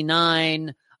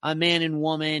 1989, a man and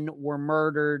woman were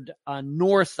murdered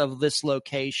north of this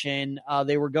location.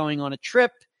 They were going on a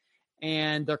trip,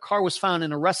 and their car was found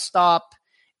in a rest stop,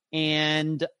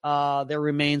 and their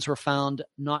remains were found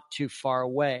not too far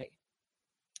away.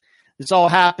 This all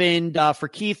happened for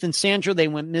Keith and Sandra. They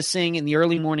went missing in the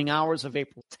early morning hours of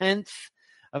April 10th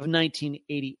of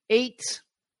 1988.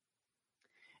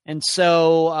 And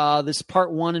so this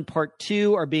part 1 and part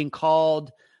 2 are being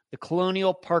called the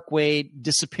Colonial Parkway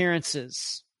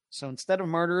disappearances. So instead of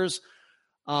murders,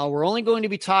 we're only going to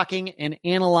be talking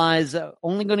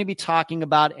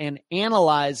about and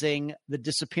analyzing the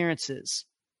disappearances.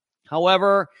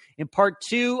 However, in part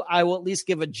 2, I will at least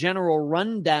give a general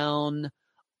rundown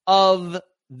of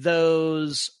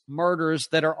those murders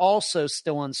that are also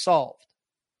still unsolved.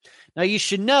 Now, you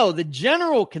should know the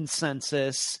general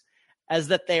consensus is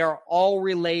that they are all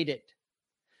related,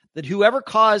 that whoever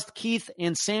caused Keith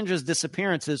and Sandra's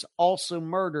disappearances also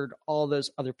murdered all those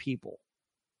other people.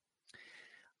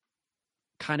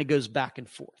 kind of goes back and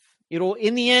forth.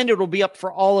 In the end, it'll be up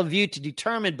for all of you to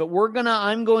determine, but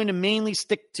I'm going to mainly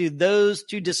stick to those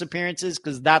 2 disappearances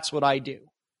because that's what I do.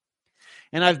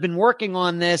 And I've been working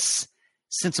on this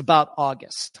since about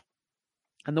August.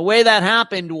 And the way that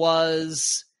happened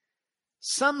was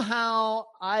somehow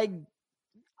I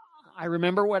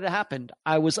remember what happened.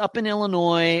 I was up in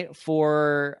Illinois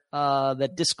for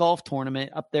that disc golf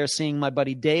tournament up there, seeing my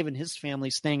buddy Dave and his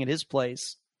family staying at his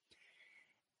place.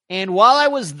 And while I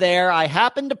was there, I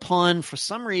happened upon, for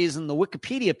some reason, the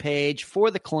Wikipedia page for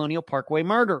the Colonial Parkway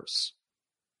murders.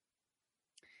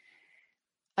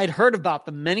 I'd heard about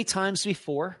them many times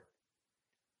before.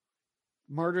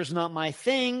 Murder's not my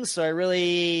thing, so I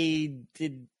really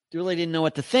didn't know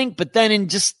what to think. But then in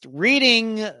just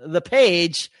reading the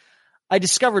page, I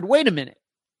discovered, wait a minute.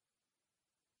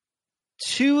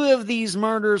 2 of these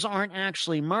murders aren't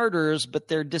actually murders, but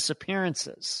they're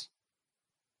disappearances.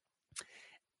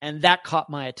 And that caught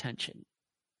my attention.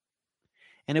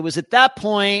 And it was at that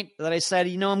point that I said,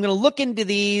 I'm going to look into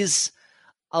these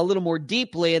a little more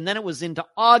deeply. And then it was into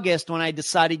August when I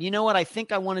decided, I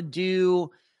think I want to do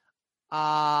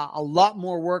a lot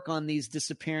more work on these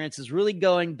disappearances, really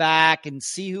going back and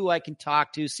see who I can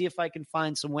talk to, see if I can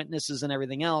find some witnesses and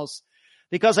everything else,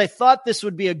 because I thought this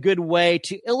would be a good way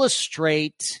to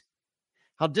illustrate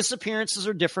how disappearances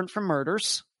are different from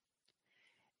murders.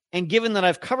 And given that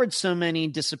I've covered so many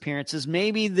disappearances,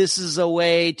 maybe this is a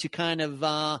way to kind of,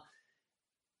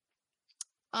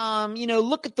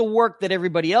 look at the work that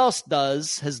everybody else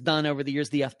has done over the years.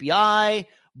 The FBI,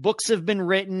 books have been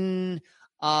written.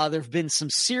 There have been some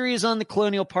series on the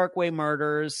Colonial Parkway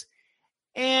murders,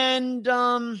 and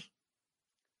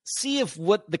see if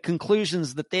what the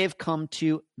conclusions that they've come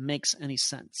to makes any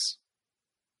sense.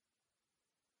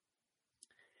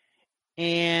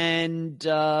 And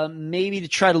maybe to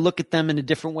try to look at them in a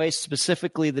different way,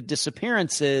 specifically the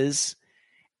disappearances,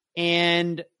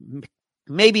 and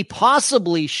maybe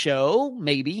possibly show,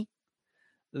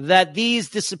 that these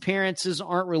disappearances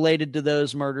aren't related to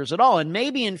those murders at all. And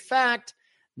maybe, in fact,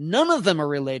 none of them are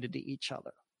related to each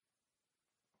other.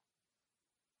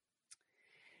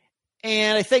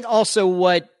 And I think also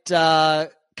what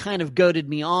kind of goaded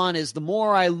me on is the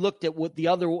more I looked at what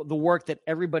the work that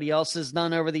everybody else has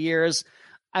done over the years,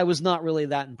 I was not really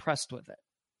that impressed with it.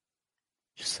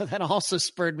 So that also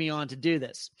spurred me on to do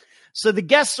this. So the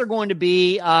guests are going to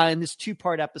be in this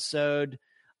 2-part episode,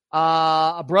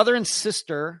 a brother and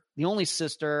sister, the only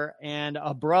sister and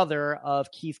a brother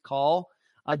of Keith Call,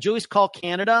 Joyce Call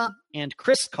Canada and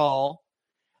Chris Call,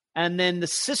 and then the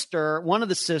sister, one of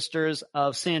the sisters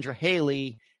of Sandra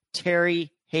Haley,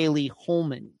 Terry Haley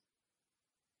Holman.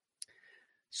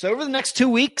 So over the next 2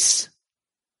 weeks,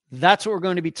 that's what we're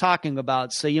going to be talking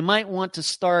about. So you might want to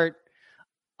start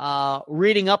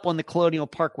reading up on the Colonial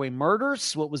Parkway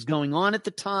murders, what was going on at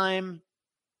the time.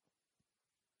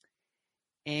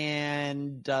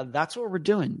 And that's what we're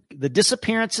doing. The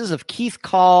disappearances of Keith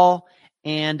Call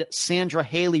and Sandra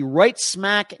Haley, right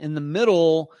smack in the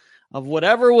middle of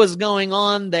whatever was going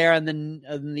on there in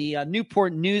the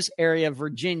Newport News area of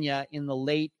Virginia in the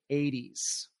late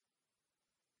 80s.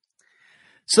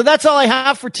 So that's all I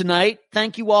have for tonight.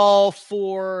 Thank you all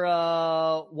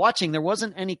for watching. There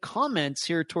wasn't any comments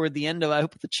here toward the end of. I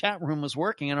hope the chat room was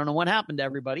working. I don't know what happened to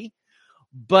everybody,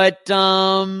 but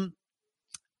that's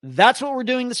what we're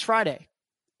doing this Friday.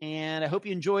 And I hope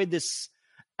you enjoyed this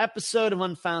episode of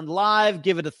Unfound Live.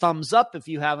 Give it a thumbs up if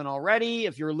you haven't already.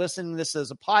 If you're listening to this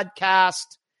as a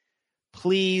podcast,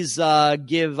 please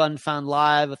give Unfound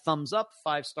Live a thumbs up,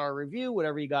 5-star review,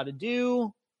 whatever you got to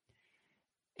do.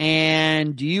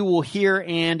 And you will hear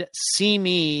and see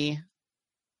me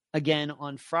again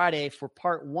on Friday for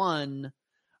part 1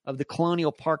 of the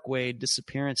Colonial Parkway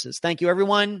disappearances. Thank you,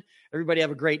 everyone. Everybody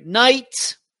have a great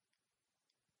night.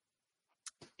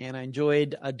 And I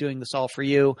enjoyed doing this all for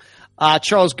you.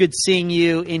 Charles, good seeing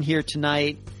you in here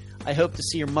tonight. I hope to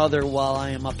see your mother while I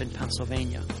am up in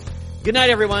Pennsylvania. Good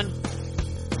night, everyone.